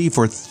currency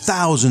for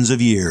thousands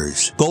of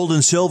years. Gold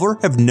and silver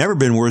have never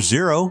been worth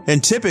zero,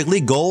 and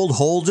typically gold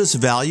holds its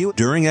value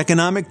during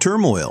economic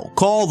turmoil.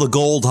 Call the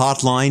Gold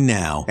Hotline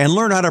now and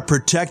learn how to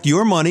protect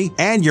your money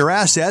and your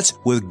assets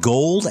with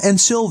gold and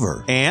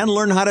silver. And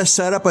learn how to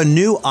set up a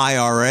new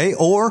IRA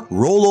or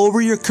roll over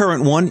your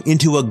current one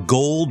into a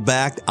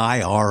gold-backed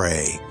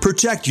IRA.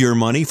 Protect your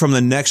money from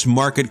the next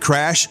market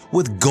crash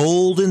with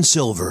gold and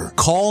silver.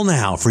 Call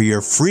now for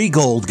your free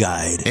gold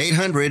guide.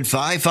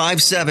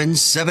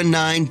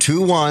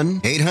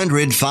 800-557-7921.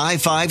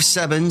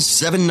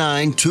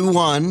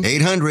 800-557-7921.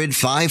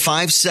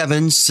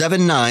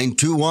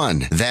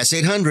 800-557-7921. That's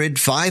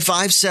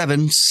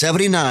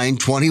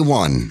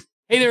 800-557-7921.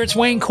 Hey there, it's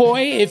Wayne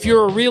Coy. If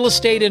you're a real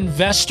estate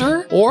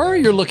investor or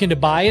you're looking to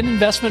buy an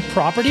investment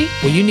property,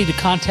 well, you need to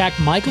contact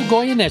Michael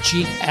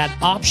Goyeneche at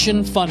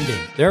Option Funding.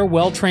 Their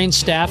well-trained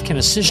staff can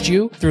assist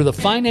you through the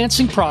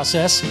financing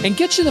process and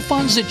get you the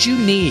funds that you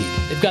need.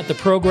 They've got the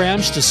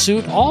programs to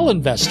suit all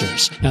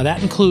investors. Now,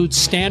 that includes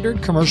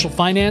standard commercial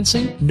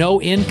financing,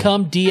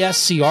 no-income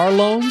DSCR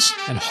loans,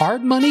 and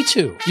hard money,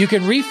 too. You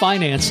can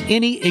refinance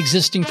any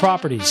existing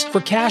properties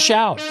for cash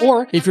out,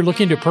 or if you're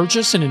looking to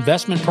purchase an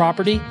investment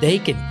property, they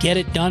can get it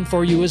it done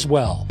for you as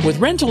well. With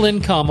rental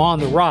income on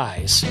the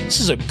rise, this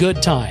is a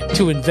good time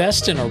to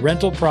invest in a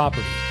rental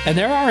property. And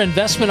there are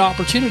investment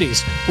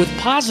opportunities with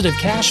positive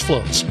cash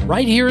flows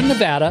right here in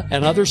Nevada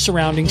and other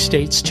surrounding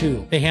states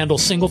too. They handle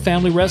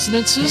single-family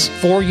residences,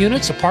 4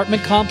 units,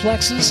 apartment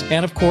complexes,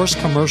 and of course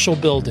commercial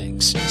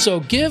buildings. So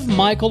give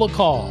Michael a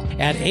call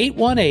at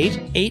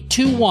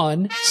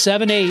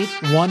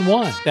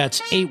 818-821-7811.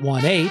 That's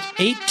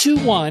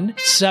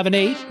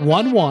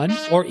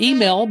 818-821-7811, or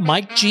email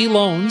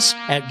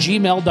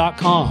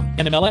MikeGLoans@gmail.com.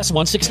 NMLS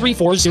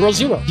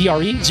 163400,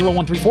 DRE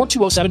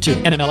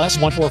 01342072, NMLS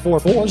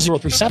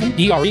 1444037,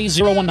 DRE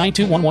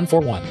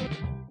 01921141.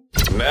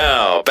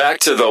 Now, back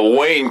to the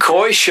Wayne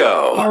Coy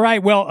Show. All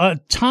right, well,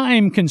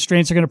 time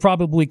constraints are going to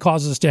probably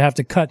cause us to have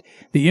to cut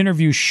the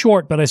interview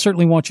short, but I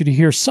certainly want you to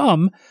hear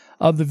some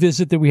of the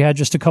visit that we had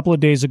just a couple of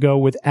days ago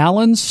with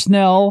Alan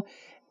Snell,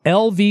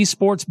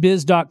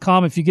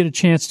 lvsportsbiz.com. If you get a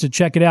chance to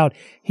check it out,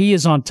 he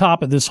is on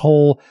top of this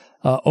whole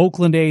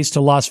Oakland A's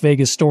to Las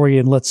Vegas story,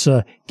 and let's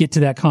get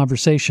to that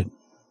conversation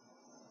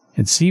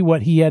and see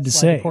what he had to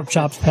say. Pork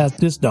chops past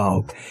this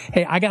dog.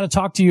 Hey, I got to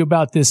talk to you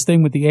about this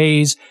thing with the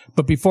A's,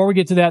 but before we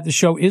get to that, the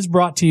show is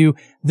brought to you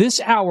this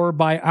hour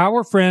by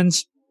our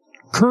friends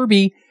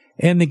Kirby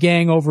and the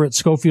gang over at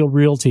Schofield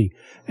Realty,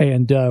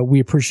 and we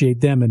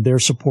appreciate them and their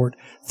support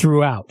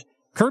throughout.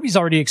 Kirby's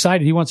already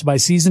excited. He wants to buy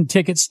season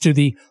tickets to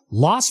the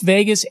Las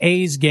Vegas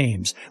A's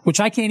games, which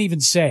I can't even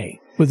say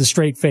with a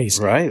straight face.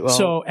 Right. Well,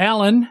 so,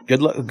 Alan.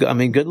 Good luck. I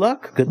mean, good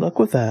luck. Good luck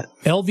with that.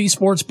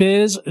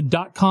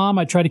 lvsportsbiz.com.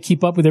 I try to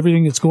keep up with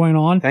everything that's going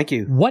on. Thank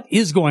you. What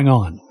is going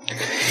on?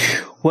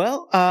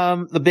 Well,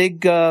 the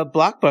big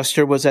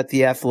blockbuster was at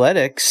the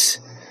Athletics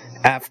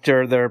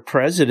after their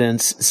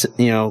presidents,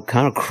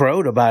 kind of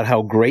crowed about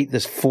how great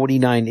this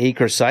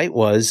 49-acre site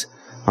was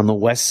on the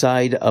west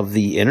side of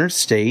the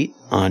interstate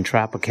on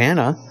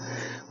Tropicana.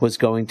 Was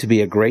going to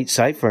be a great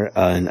site for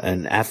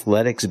an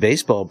athletics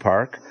baseball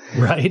park.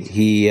 Right.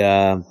 He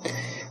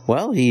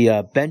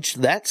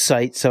benched that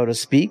site, so to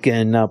speak,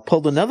 and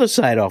pulled another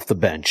site off the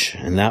bench.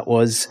 And that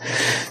was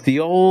the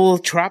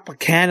old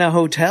Tropicana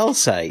Hotel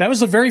site. That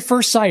was the very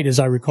first site, as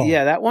I recall.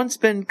 Yeah, that one's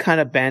been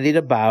kind of bandied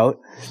about.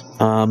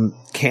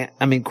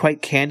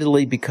 Quite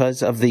candidly,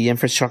 because of the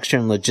infrastructure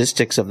and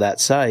logistics of that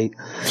site.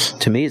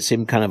 To me, it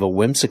seemed kind of a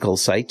whimsical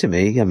site to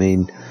me. I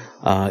mean,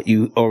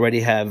 you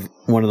already have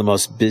one of the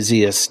most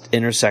busiest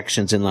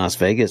intersections in Las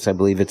Vegas. I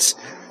believe it's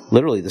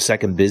literally the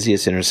second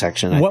busiest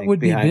intersection. What would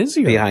be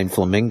busier? Behind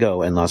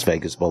Flamingo and Las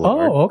Vegas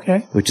Boulevard. Oh, okay.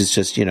 Which is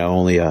just,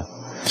 only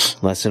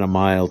less than a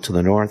mile to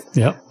the north.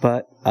 Yeah.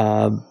 But,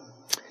 I've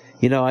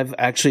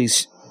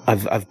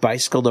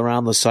bicycled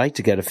around the site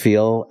to get a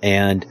feel,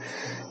 and,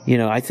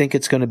 I think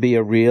it's going to be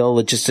a real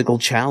logistical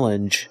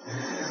challenge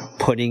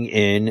putting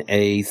in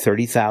a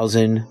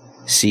 30,000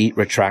 seat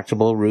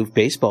retractable roof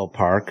baseball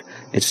park.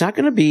 It's not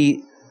going to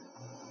be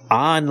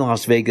on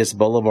Las Vegas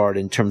Boulevard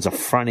in terms of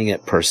fronting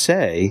it per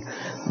se.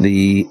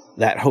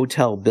 That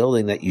hotel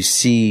building that you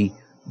see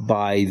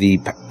by the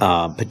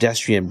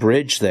pedestrian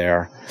bridge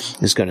there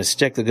is going to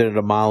stick. They're going to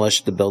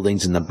demolish the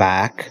buildings in the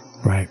back.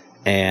 Right.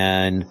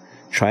 And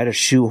try to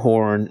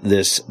shoehorn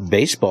this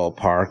baseball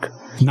park.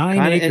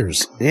 9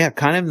 acres.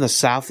 Kind of in the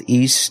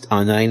southeast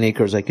on 9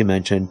 acres, like you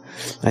mentioned.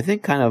 I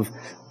think kind of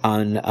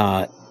on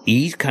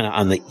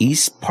the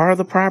east part of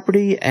the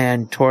property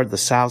and toward the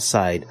south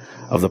side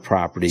of the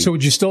property. So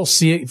would you still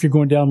see it if you're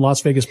going down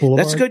Las Vegas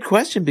Boulevard? That's a good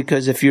question,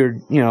 because if you're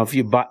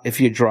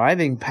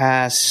driving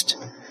past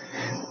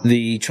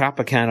the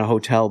Tropicana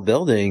Hotel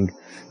building,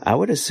 I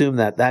would assume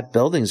that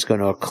building is going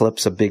to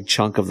eclipse a big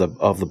chunk of the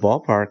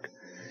ballpark.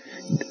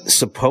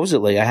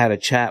 Supposedly, I had a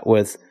chat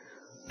with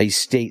a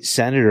state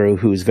senator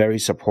who's very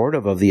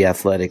supportive of the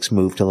Athletics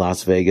move to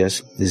Las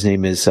Vegas. His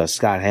name is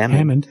Scott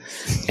Hammond.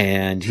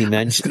 And he mentioned...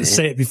 I was going to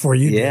say it before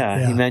you did.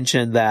 Yeah, he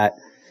mentioned that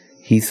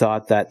he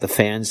thought that the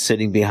fans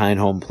sitting behind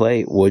home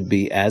plate would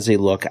be, as they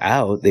look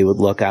out, they would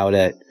look out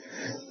at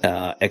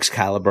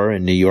Excalibur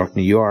in New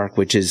York,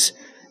 which is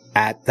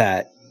at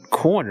that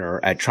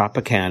corner at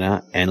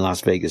Tropicana and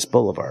Las Vegas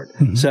Boulevard.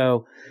 Mm-hmm.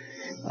 So,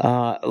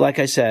 like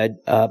I said,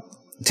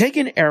 take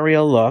an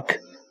aerial look.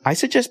 I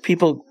suggest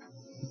people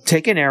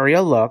take an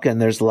aerial look,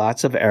 and there's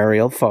lots of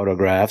aerial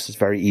photographs. It's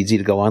very easy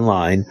to go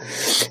online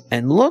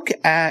and look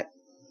at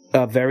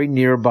a very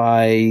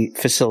nearby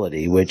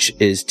facility, which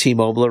is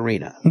T-Mobile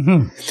Arena.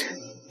 Mm-hmm.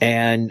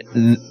 And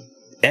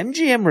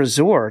MGM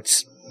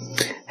Resorts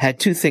had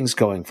two things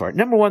going for it.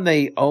 Number one,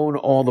 they own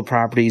all the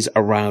properties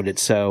around it.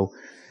 So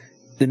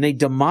then they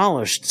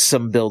demolished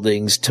some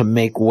buildings to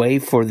make way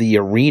for the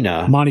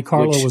arena. Monte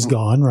Carlo was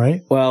gone,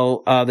 right?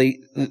 Well,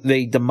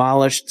 they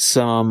demolished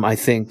some, I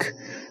think,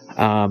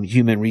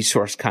 human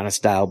resource kind of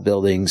style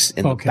buildings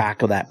in the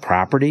back of that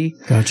property.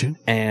 Gotcha.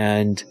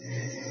 And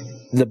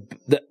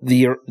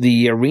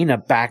the arena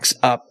backs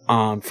up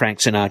on Frank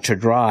Sinatra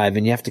Drive,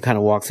 and you have to kind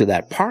of walk through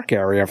that park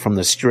area from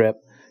the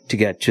Strip to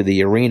get to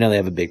the arena. They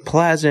have a big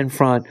plaza in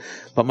front.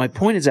 But my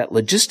point is that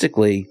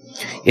logistically,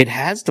 it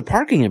has the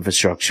parking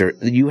infrastructure.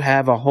 You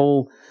have a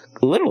whole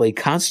literally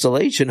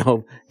constellation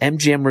of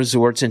MGM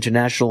Resorts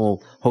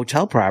International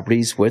hotel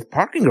properties with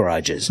parking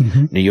garages.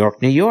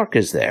 New York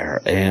is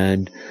there.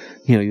 And,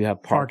 you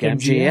have Park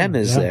MGM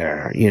is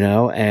there,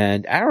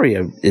 and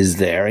Aria is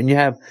there. And you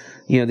have,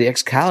 the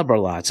Excalibur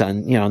lots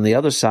on the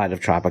other side of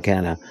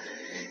Tropicana.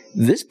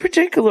 This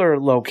particular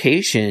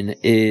location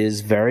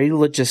is very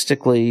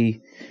logistically,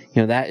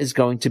 that is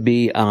going to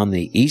be on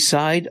the east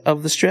side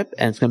of the Strip,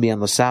 and it's going to be on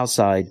the south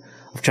side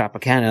of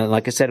Tropicana.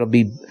 Like I said, it'll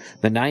be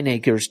the 9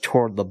 acres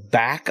toward the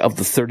back of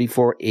the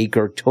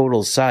 34-acre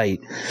total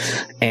site.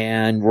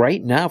 And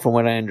right now, from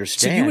what I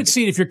understand, so you would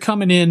see it if you're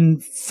coming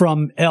in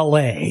from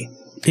L.A.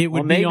 It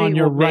would be on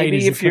your right.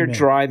 Maybe if you're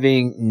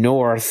driving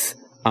north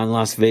on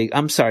Las Vegas.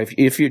 I'm sorry,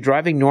 if you're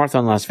driving north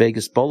on Las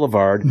Vegas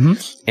Boulevard,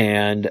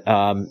 and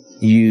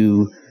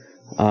you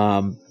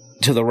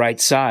to the right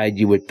side,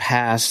 you would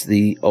pass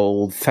the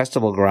old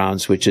festival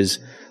grounds, which is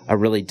a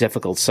really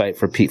difficult site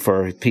for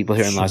people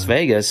here in Las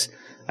Vegas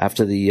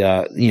after the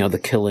the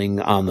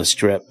killing on the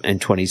Strip in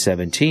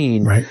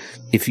 2017. Right.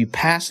 If you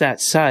pass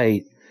that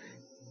site,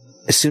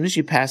 as soon as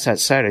you pass that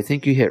site, I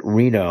think you hit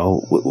Reno,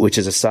 which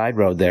is a side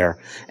road there.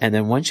 And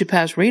then once you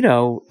pass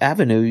Reno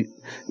Avenue,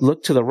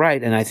 look to the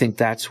right, and I think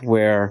that's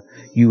where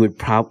you would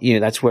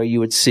that's where you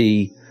would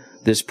see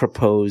this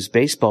proposed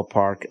baseball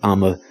park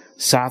on the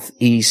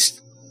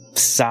southeast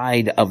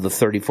side of the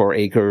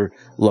 34-acre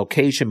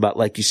location. But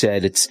like you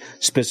said, it's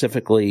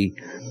specifically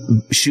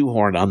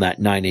shoehorned on that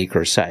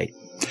 9-acre site.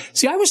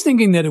 See, I was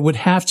thinking that it would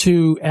have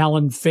to,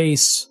 Alan,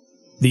 face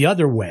the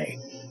other way,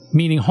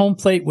 meaning home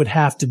plate would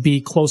have to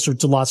be closer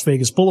to Las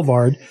Vegas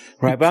Boulevard.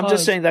 Right, but I'm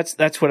just saying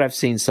that's what I've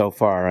seen so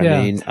far. I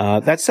mean,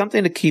 that's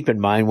something to keep in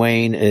mind,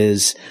 Wayne,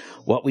 is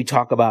what we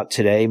talk about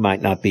today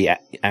might not be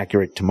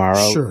accurate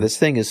tomorrow. Sure. This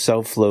thing is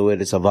so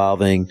fluid, it's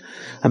evolving.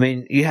 I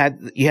mean, you had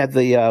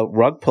the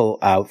rug pull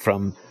out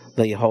from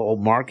the whole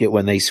market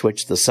when they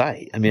switched the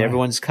site. I mean,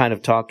 everyone's kind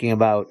of talking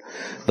about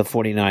the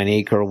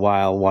 49-acre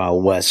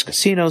Wild West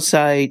casino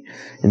site.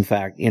 In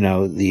fact,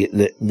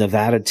 the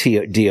Nevada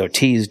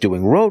DOT is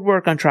doing road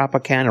work on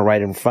Tropicana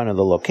right in front of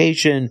the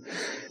location.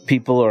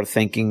 People are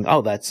thinking,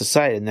 oh, that's the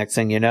site. And next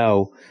thing you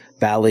know,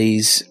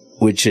 Bally's,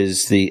 which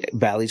is the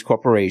Bally's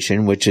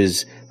Corporation, which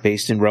is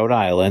based in Rhode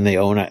Island. They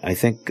own, I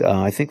think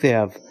they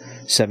have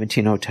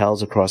 17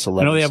 hotels across 11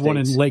 states. I know they have one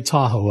in Lake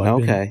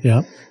Tahoe. Okay.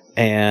 Yeah.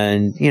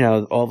 And,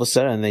 all of a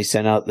sudden they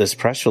sent out this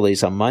press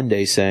release on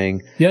Monday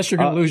saying, yes, you're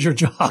going to lose your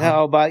job.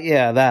 Oh, but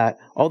that.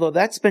 Although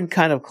that's been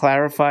kind of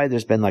clarified.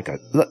 There's been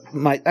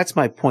that's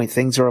my point.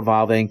 Things are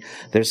evolving.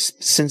 There's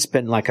since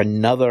been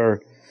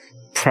another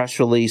press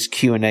release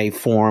Q&A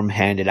form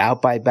handed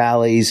out by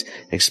Bally's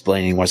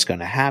explaining what's going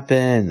to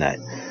happen. That,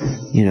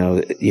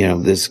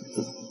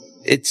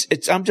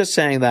 I'm just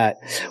saying that,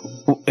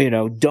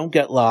 don't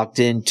get locked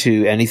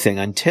into anything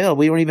until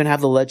we don't even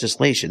have the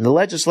legislation. The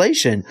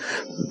legislation,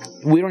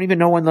 we don't even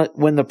know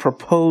when the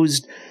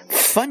proposed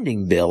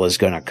funding bill is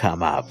going to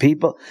come out.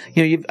 People,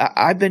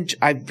 I've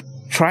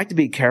tried to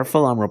be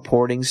careful on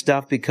reporting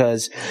stuff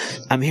because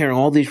I'm hearing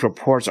all these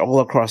reports all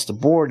across the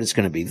board. It's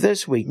going to be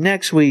this week,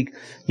 next week,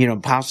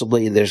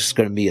 possibly there's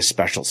going to be a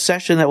special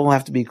session that will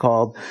have to be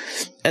called.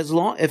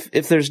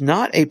 If there's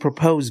not a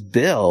proposed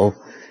bill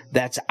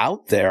that's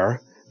out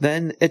there,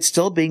 then it's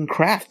still being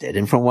crafted.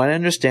 And from what I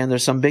understand,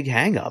 there's some big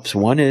hangups.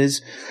 One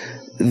is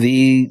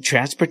the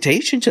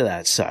transportation to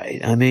that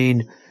site. I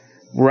mean,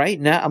 right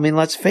now,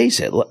 let's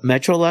face it,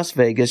 Metro Las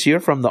Vegas, you're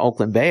from the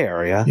Oakland Bay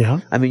Area. Yeah.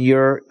 I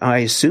mean, I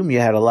assume you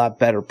had a lot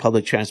better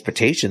public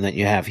transportation than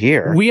you have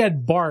here. We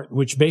had BART,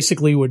 which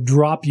basically would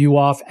drop you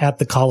off at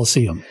the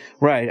Coliseum.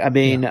 Right. I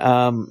mean,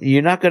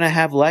 you're not going to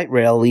have light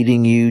rail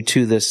leading you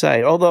to the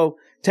site, although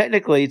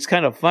technically, it's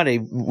kind of funny.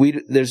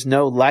 There's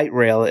no light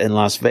rail in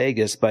Las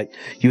Vegas, but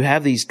you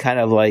have these kind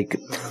of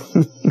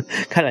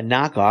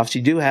knockoffs.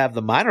 You do have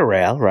the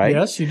monorail, right?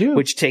 Yes, you do.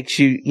 Which takes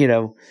you,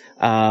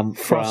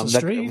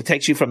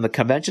 takes you from the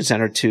convention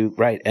center to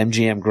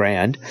MGM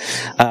Grand.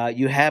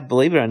 You have,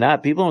 believe it or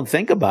not, people don't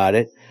think about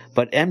it,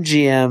 but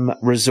MGM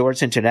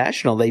Resorts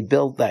International, they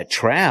built that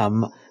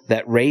tram,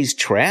 that raised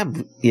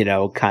tram,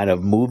 kind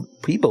of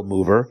people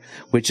mover,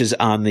 which is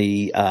on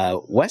the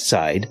west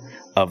side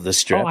of the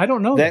Strip. Oh, I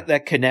don't know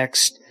that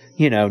connects,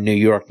 New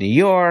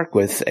York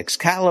with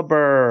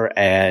Excalibur,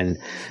 and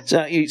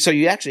so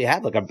you actually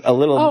have a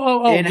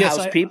little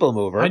in-house people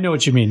mover. I know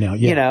what you mean now.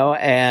 Yeah.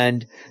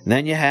 And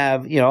then you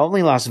have,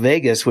 only Las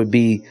Vegas would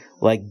be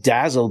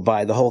dazzled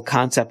by the whole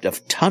concept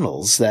of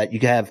tunnels, that you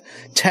have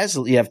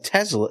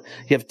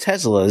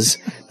Teslas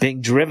being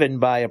driven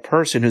by a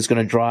person who's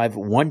going to drive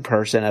one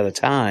person at a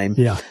time.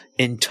 Yeah.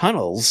 In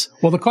tunnels.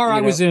 Well, the car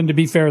I was in, to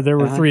be fair, there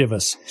were three of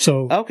us.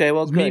 So okay,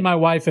 well, me, my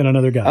wife, and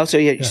another guy. Oh, so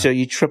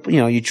you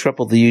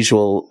tripled the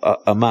usual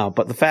amount.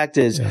 But the fact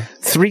is,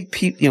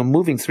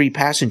 moving three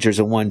passengers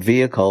in one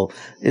vehicle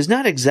is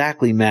not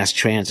exactly mass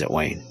transit,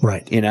 Wayne.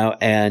 Right.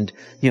 And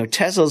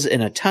Teslas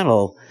in a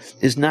tunnel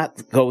is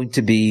not going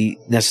to be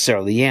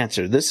necessarily the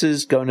answer. This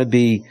is going to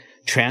be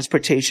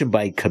transportation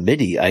by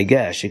committee, I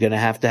guess. You're going to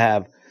have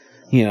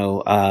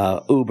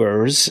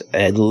Ubers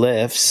and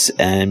Lyfts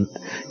and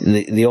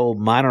the old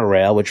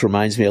monorail, which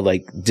reminds me of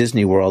like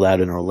Disney World out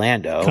in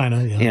Orlando. Kind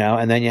of, yeah.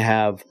 And then you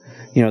have,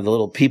 the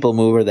little people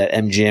mover that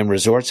MGM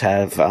Resorts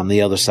have on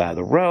the other side of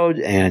the road,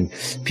 and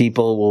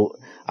people will.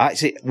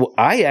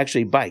 I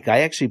actually bike.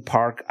 I actually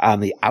park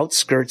on the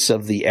outskirts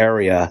of the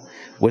area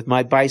with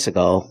my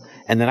bicycle,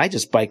 and then I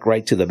just bike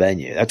right to the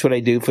venue. That's what I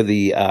do for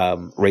the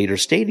Raider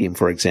Stadium,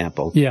 for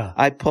example. Yeah.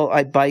 I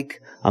bike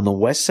on the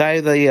west side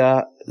of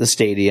the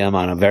stadium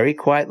on a very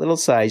quiet little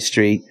side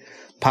street,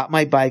 pop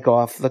my bike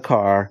off the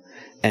car,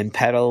 and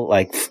pedal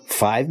like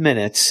 5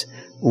 minutes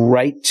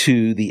right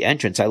to the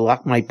entrance. I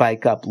lock my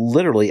bike up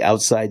literally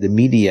outside the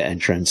media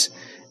entrance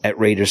at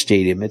Raider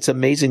Stadium. It's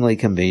amazingly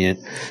convenient.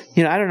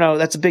 I don't know.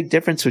 That's a big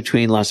difference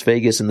between Las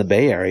Vegas and the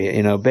Bay Area.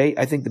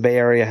 I think the Bay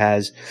Area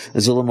is a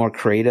little more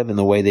creative in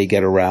the way they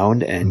get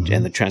around and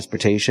the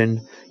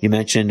transportation. You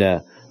mentioned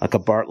like a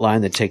BART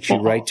line that takes you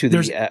right to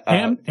there's the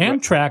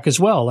Amtrak as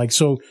well. Like,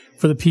 so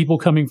for the people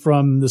coming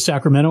from the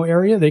Sacramento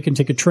area, they can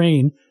take a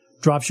train,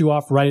 drops you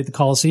off right at the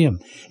Coliseum.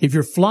 If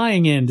you're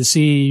flying in to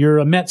see, you're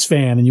a Mets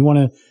fan and you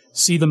want to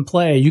see them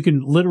play, you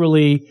can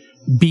literally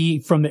be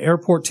from the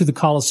airport to the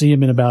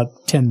Coliseum in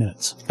about 10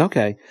 minutes.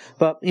 Okay.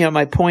 But,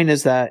 my point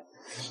is that,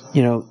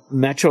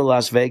 Metro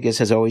Las Vegas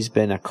has always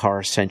been a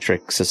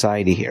car-centric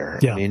society here.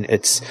 Yeah. I mean,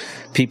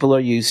 people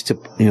are used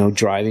to,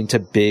 driving to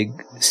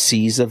big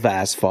seas of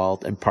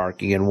asphalt and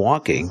parking and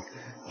walking,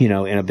 in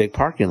a big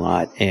parking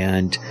lot.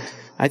 And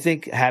I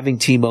think having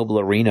T-Mobile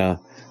Arena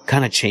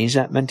kind of changed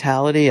that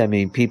mentality. I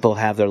mean, people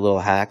have their little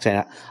hacks.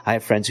 I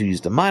have friends who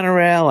use the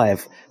monorail. I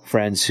have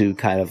friends who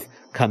kind of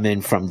come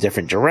in from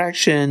different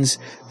directions.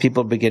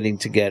 People are beginning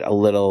to get a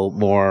little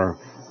more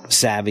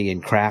savvy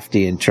and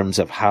crafty in terms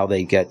of how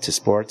they get to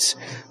sports.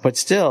 But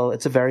still,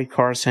 it's a very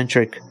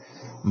car-centric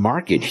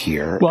market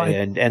here. Well,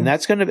 and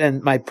that's going to,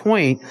 and my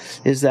point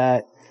is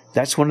that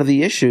that's one of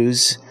the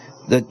issues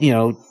that,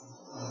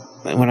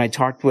 when I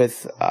talked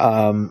with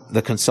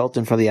the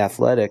consultant for the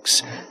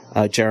Athletics,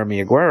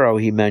 Jeremy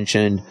Aguero, he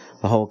mentioned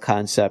the whole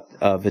concept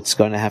of it's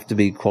going to have to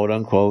be, quote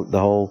unquote, the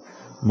whole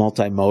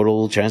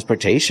multimodal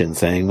transportation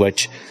thing,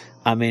 which,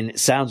 I mean, it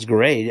sounds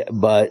great,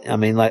 but I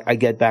mean, like, I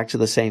get back to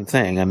the same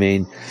thing. I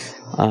mean,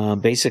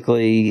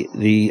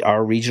 basically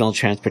our regional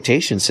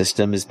transportation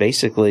system is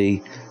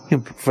basically,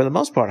 for the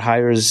most part,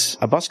 hires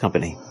a bus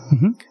company.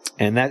 Mm-hmm.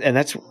 And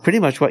that's pretty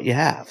much what you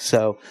have.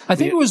 So I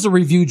think it was the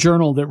Review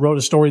Journal that wrote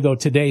a story though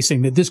today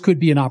saying that this could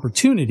be an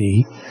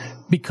opportunity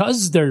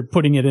because they're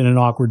putting it in an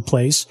awkward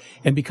place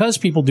and because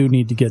people do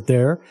need to get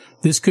there.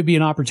 This could be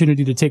an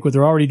opportunity to take what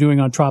they're already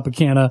doing on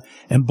Tropicana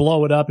and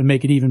blow it up and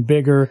make it even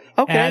bigger.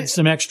 Okay. Add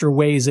some extra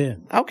ways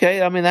in.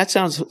 Okay. I mean, that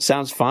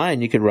sounds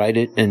fine. You could write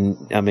it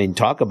and,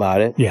 talk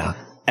about it. Yeah.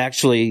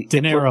 Actually,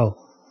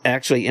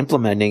 actually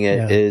implementing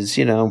it is,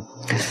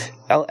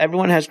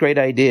 everyone has great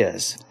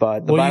ideas,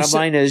 but the bottom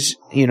line is,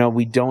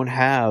 we don't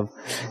have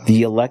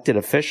the elected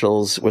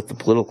officials with the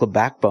political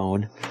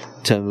backbone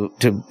to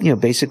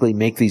basically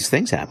make these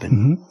things happen.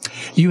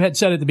 Mm-hmm. You had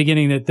said at the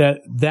beginning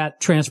that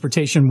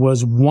transportation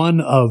was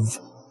one of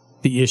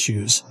the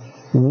issues.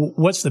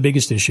 What's the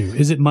biggest issue?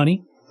 Is it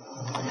money?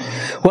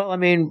 Well, I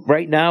mean,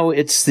 right now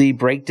it's the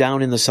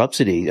breakdown in the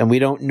subsidy, and we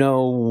don't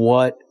know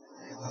what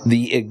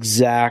the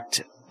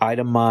exact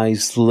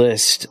itemized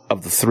list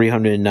of the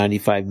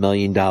 $395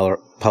 million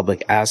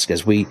public ask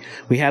is. We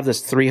have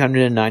this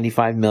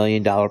 $395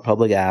 million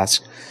public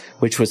ask,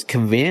 which was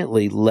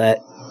conveniently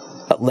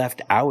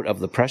left out of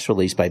the press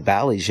release by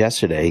Bally's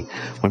yesterday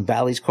when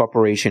Bally's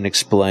Corporation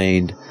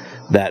explained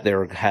that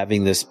they're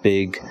having this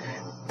big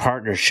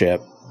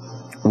partnership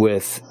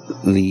with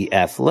the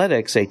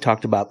Athletics. They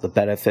talked about the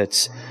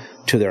benefits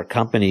to their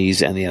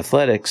companies and the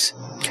Athletics.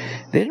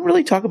 They didn't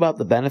really talk about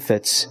the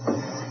benefits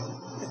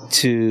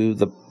to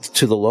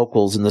the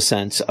locals in the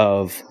sense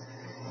of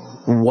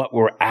what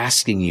we're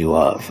asking you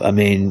of. I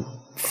mean,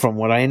 from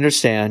what I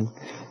understand,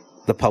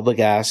 the public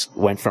ask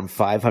went from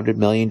 $500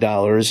 million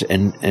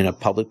in a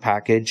public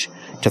package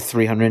to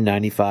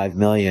 $395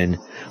 million.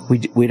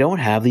 We don't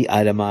have the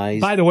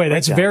itemized. By the way,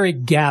 that's very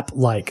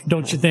Gap-like,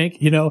 don't you think?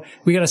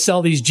 We got to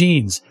sell these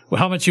jeans. Well,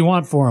 how much you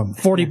want for them?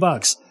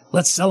 $40.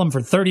 Let's sell them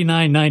for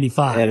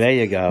 $39.95. Yeah, there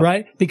you go.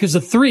 Right? Because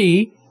the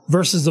 3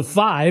 versus the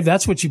 5,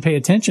 that's what you pay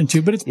attention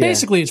to. But it's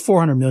basically it's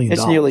 $400 million.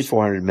 It's nearly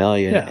 $400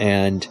 million. Yeah.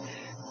 And,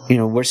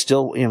 we're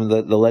still,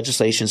 the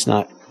legislation's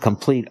not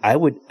complete. I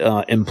would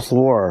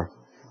implore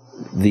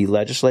the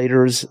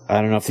legislators,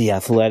 I don't know if the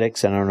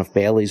Athletics, I don't know if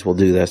Bally's will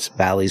do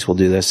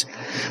this,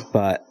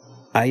 but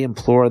I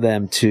implore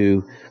them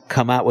to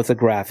come out with a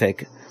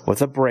graphic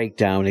with a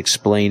breakdown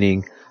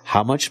explaining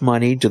how much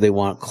money do they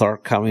want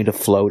Clark County to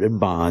float in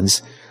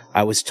bonds.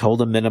 I was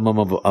told a minimum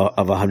of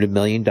 $100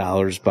 million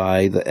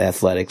by the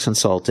athletics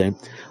consultant.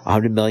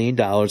 $100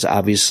 million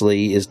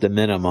obviously is the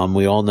minimum.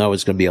 We all know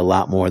it's going to be a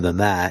lot more than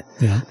that.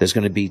 Yeah. There's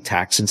going to be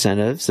tax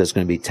incentives. There's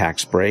going to be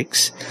tax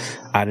breaks.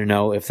 I don't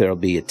know if there'll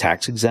be a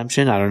tax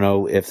exemption. I don't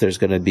know if there's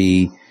going to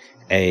be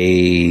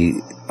a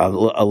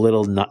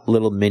little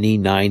mini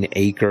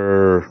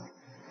 9-acre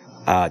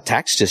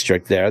tax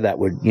district there that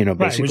would, basically.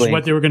 Right, which is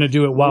what they were going to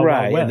do at Wild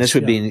Wild West. And this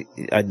would be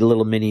a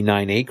little mini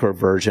 9-acre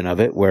version of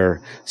it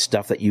where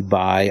stuff that you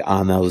buy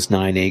on those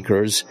 9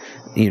 acres,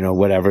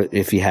 whatever,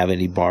 if you have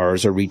any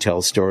bars or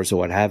retail stores or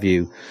what have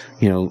you,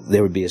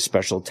 there would be a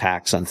special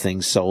tax on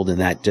things sold in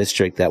that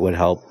district that would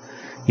help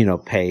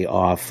pay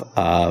off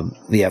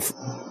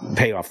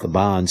the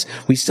bonds.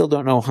 We still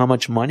don't know how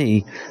much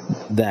money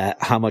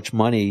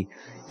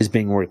is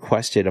being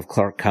requested of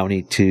Clark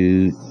County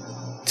to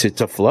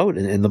float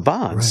in the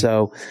bonds. Right.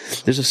 So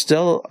there's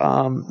still,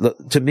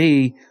 to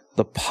me,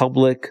 the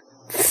public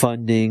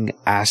funding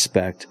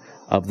aspect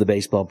of the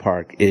baseball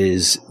park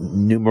is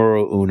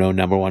numero uno,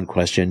 number one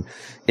question.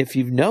 If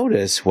you've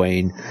noticed,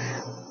 Wayne,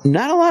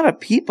 not a lot of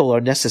people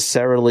are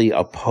necessarily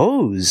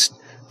opposed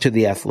to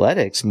the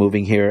Athletics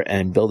moving here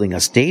and building a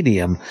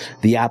stadium.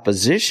 The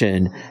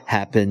opposition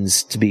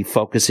happens to be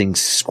focusing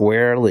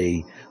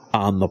squarely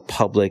on the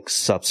public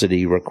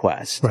subsidy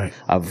request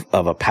of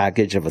a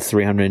package of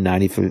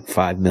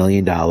 $395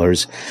 million.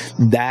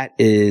 That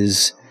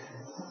is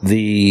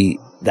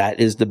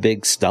the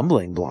big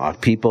stumbling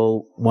block.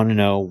 People want to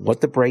know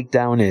what the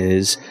breakdown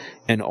is.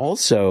 And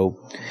also,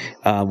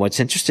 what's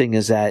interesting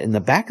is that in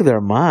the back of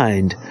their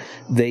mind,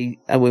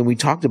 when we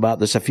talked about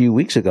this a few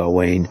weeks ago,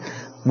 Wayne,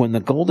 when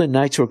the Golden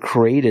Knights were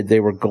created, they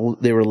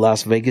were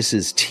Las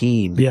Vegas's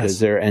team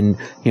because they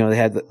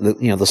had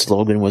the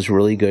slogan was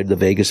really good, the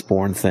Vegas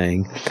born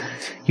thing.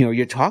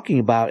 You're talking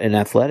about an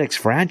athletics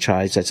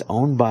franchise that's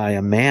owned by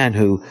a man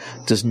who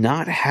does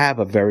not have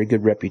a very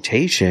good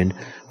reputation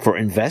for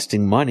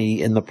investing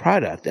money in the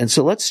product. And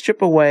so let's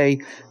strip away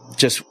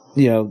just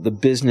the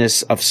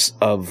business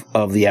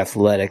of the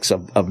athletics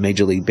of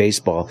Major League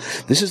Baseball.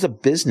 This is a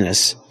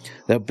business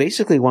that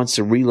basically wants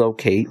to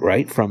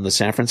relocate from the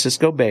San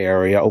Francisco Bay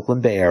Area,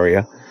 Oakland Bay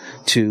Area,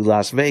 to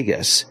Las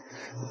Vegas.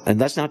 And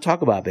let's not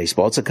talk about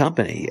baseball. It's a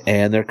company,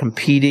 and they're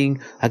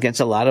competing against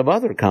a lot of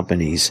other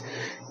companies.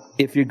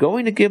 If you're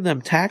going to give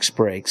them tax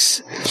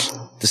breaks,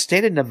 the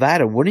state of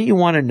Nevada, wouldn't you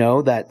want to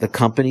know that the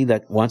company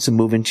that wants to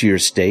move into your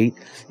state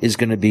is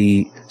going to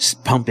be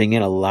pumping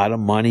in a lot of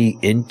money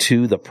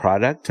into the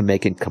product to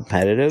make it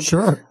competitive?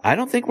 Sure. I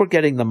don't think we're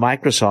getting the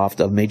Microsoft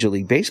of Major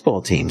League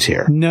Baseball teams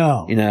here.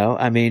 No.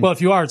 Well,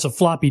 if you are, it's a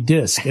floppy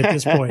disk at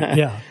this point.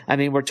 Yeah.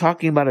 We're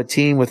talking about a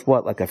team with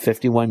like a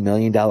 $51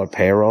 million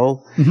payroll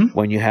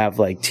when you have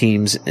like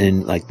teams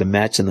in like the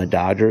Mets and the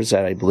Dodgers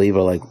that I believe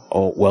are like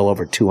well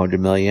over $200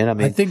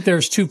 million. I think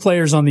there's 2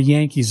 players on the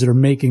Yankees that are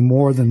making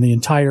more than the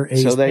entire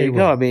A's So there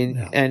payroll. you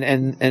go.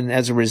 And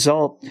as a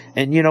result,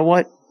 and you know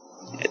what?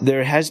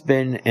 There has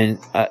been,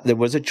 there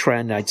was a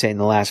trend, I'd say, in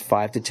the last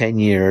 5 to 10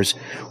 years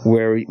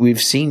where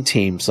we've seen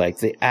teams like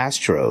the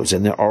Astros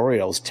and the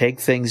Orioles take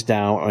things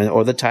down,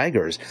 or the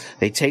Tigers.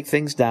 They take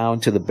things down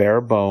to the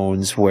bare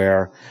bones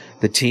where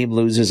the team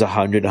loses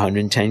 100,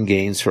 110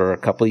 games for a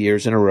couple of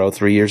years in a row,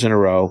 3 years in a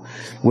row,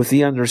 with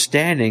the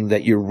understanding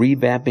that you're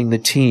revamping the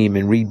team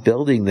and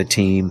rebuilding the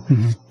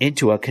team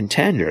into a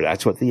contender.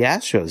 That's what the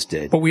Astros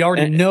did. But we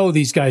already know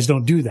these guys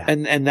don't do that.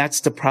 And that's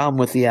the problem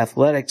with the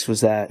Athletics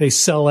was that they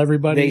sell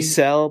everybody. They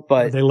sell,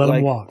 but they let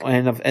them walk.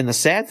 And the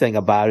sad thing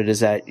about it is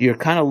that you're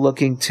kind of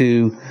looking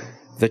to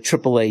the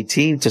AAA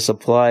team to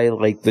supply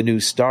like the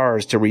new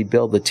stars to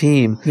rebuild the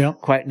team. Yeah.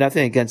 Quite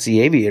nothing against the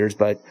Aviators,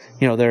 but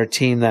they're a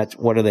team that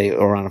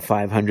around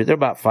 500. They're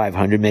about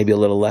 500, maybe a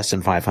little less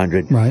than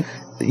 500. Right.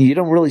 You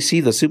don't really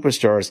see the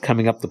superstars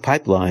coming up the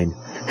pipeline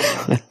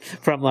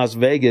from Las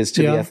Vegas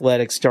to the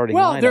Athletics starting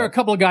lineup. There are a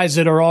couple of guys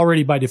that are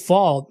already by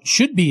default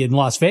should be in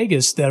Las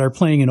Vegas that are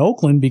playing in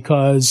Oakland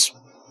because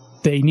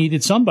they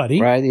needed somebody.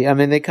 Right.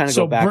 They kind of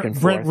go back and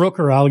forth. Brent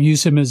Rooker, I'll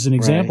use him as an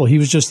example. Right. He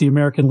was just the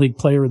American League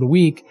Player of the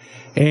Week,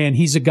 and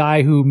he's a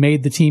guy who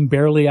made the team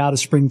barely out of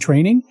spring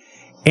training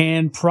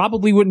and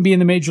probably wouldn't be in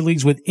the major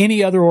leagues with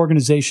any other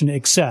organization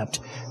except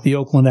the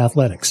Oakland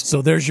Athletics.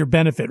 So there's your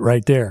benefit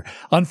right there.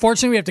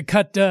 Unfortunately, we have to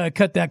cut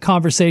that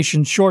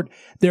conversation short.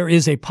 There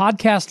is a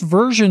podcast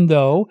version,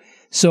 though.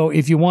 So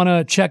if you want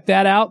to check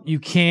that out, you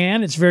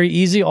can. It's very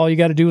easy. All you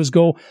got to do is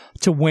go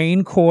to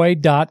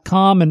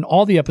waynecoy.com, and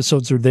all the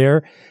episodes are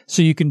there.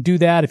 So you can do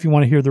that if you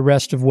want to hear the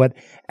rest of what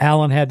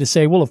Alan had to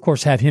say. We'll, of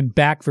course, have him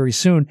back very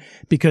soon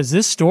because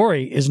this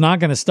story is not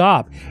going to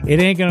stop. It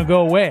ain't going to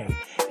go away.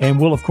 And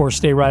we'll, of course,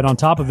 stay right on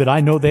top of it.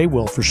 I know they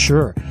will for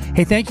sure.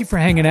 Hey, thank you for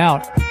hanging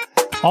out.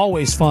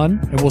 Always fun.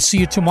 And we'll see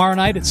you tomorrow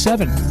night at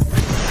 7.